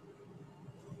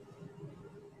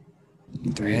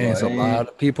Dang, it's a lot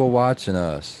of people watching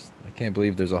us. I can't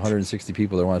believe there's 160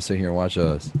 people that want to sit here and watch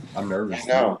us. I'm nervous. I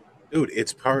know. dude,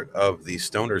 it's part of the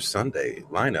Stoner Sunday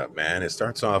lineup, man. It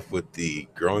starts off with the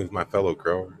growing with my fellow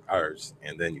growers,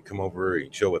 and then you come over, you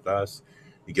chill with us,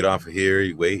 you get off of here,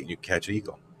 you wait, and you catch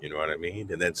Eagle. You know what I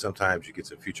mean? And then sometimes you get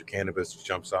some Future Cannabis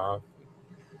jumps off.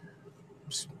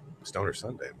 Stoner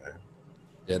Sunday, man.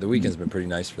 Yeah, the weekend's been pretty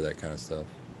nice for that kind of stuff.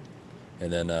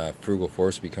 And then Frugal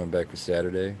Force will be coming back for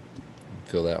Saturday.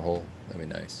 Fill that hole. That'd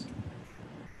be nice.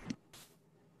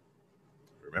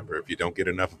 Remember, if you don't get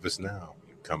enough of us now,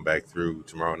 you come back through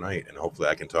tomorrow night, and hopefully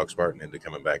I can talk Spartan into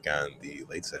coming back on the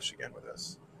late session again with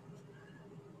us.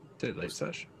 Did late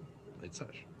sesh? Late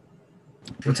sesh.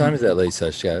 What time is that late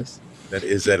sesh, guys? That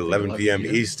is at 11 11 p.m.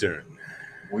 p.m. Eastern.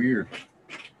 Weird.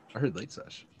 I heard late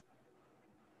sesh.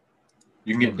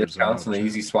 You can get discounts on the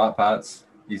Easy Swap Pots,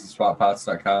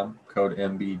 easyswappots.com, code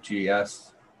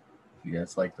MBGS. If you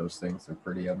guys like those things, they're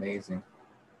pretty amazing.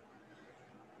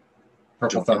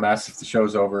 Purple Thumb asks if the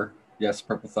show's over. Yes,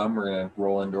 Purple Thumb. We're going to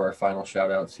roll into our final shout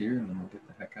outs here, and then we'll get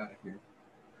the heck out of here.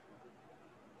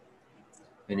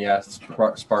 And yes,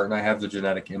 Spartan, I have the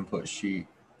genetic input sheet.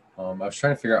 I was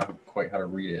trying to figure out quite how to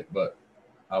read it, but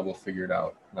I will figure it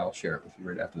out, and I'll share it with you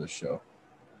right after the show.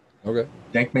 Okay.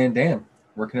 Dankman Dan,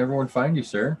 where can everyone find you,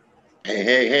 sir?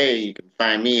 Hey, you can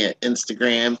find me at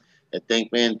Instagram at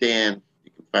DankmanDan.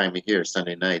 You can find me here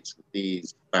Sunday nights with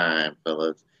these fine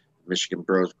fellas. Michigan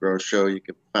Bros Grow Show. You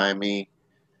can find me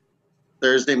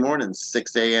Thursday mornings,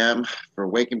 6 a.m. for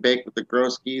Wake and Bake with the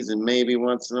Growskis, and maybe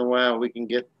once in a while we can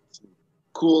get some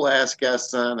cool-ass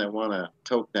guests on that want to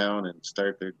toke down and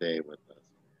start their day with us.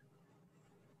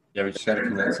 Yeah, we just got to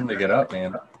convince them to get up,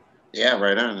 man. Yeah,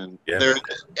 right on. And Yeah.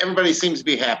 everybody seems to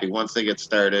be happy once they get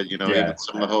started. You know, Yeah. even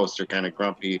some of the hosts are kind of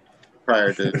grumpy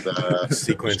prior to the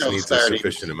Sequence show needs starting. a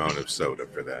sufficient amount of soda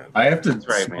for that. I have to That's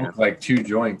right, smoke man. like 2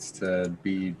 joints to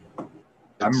be.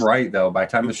 I'm right though. By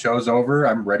the time the show's over,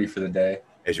 I'm ready for the day.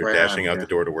 As you're Right dashing on, out yeah. the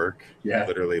door to work, Yeah.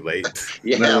 literally late.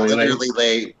 Yeah, Literally literally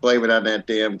late. Blame it on that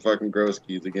damn fucking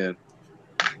Growskis again.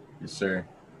 Yes, sir.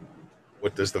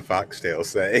 What does the foxtail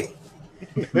say?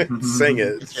 Sing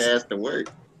it. It has to work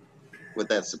with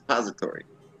that suppository.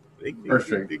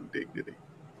 Perfect. Ding, ding, ding, ding.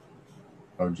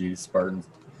 Oh, geez, Spartan.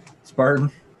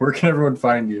 Spartan, where can everyone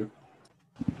find you?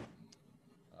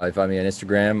 You find me on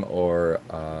Instagram or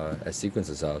at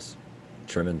Sequence's house,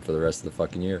 trimming for the rest of the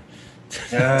fucking year.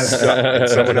 Yes. And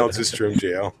someone else's trim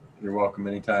jail. You're welcome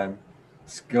anytime.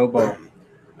 Skilbo.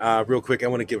 Real quick, I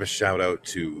want to give a shout out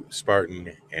to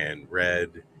Spartan and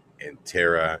Red and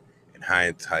Tara and High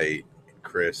and Tight and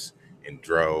Chris and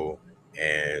Dro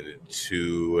and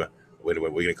to what are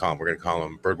we gonna call him? We're gonna call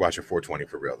him Birdwatcher 420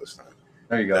 for real this time.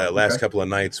 There you go. Last Okay. couple of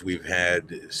nights we've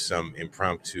had some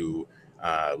impromptu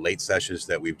late sessions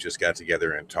that we've just got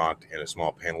together and talked in a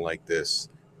small panel like this,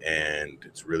 and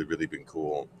it's really, really been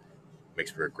cool.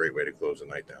 Makes for a great way to close the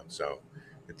night down. So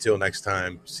until next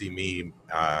time, see me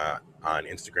on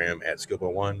Instagram at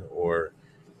Skilbo1 or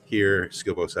here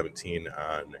Skilbo17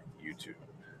 on YouTube.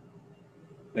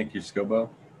 Thank you, Skilbo.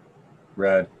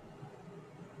 Red.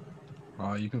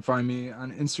 You can find me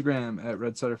on Instagram at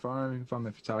Red Cider Farm. You can find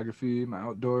my photography, my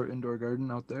indoor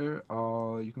garden out there.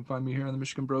 You can find me here on the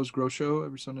Michigan Bros Grow Show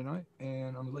every Sunday night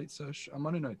and on the late sesh on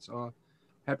Monday nights.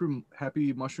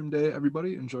 Happy Mushroom Day,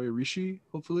 everybody. Enjoy your Rishi,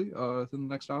 hopefully, within the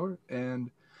next hour. And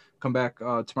come back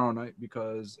tomorrow night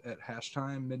because at hash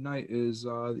time, midnight, is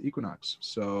the equinox.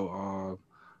 So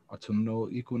autumnal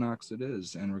equinox it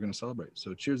is, and we're going to celebrate.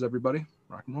 So cheers, everybody.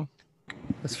 Rock and roll.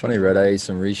 That's funny, Red. I ate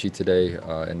some Rishi today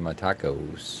in my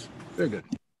tacos. Very good.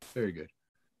 Very good.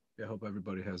 Yeah, I hope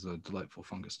everybody has a delightful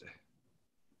fungus day.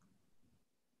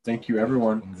 Thank you,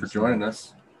 everyone, for joining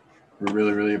us. We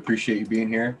really, really appreciate you being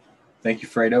here. Thank you,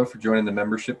 Fredo, for joining the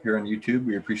membership here on YouTube.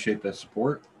 We appreciate the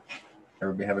support.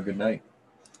 Everybody have a good night.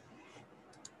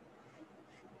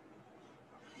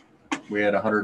 We had 100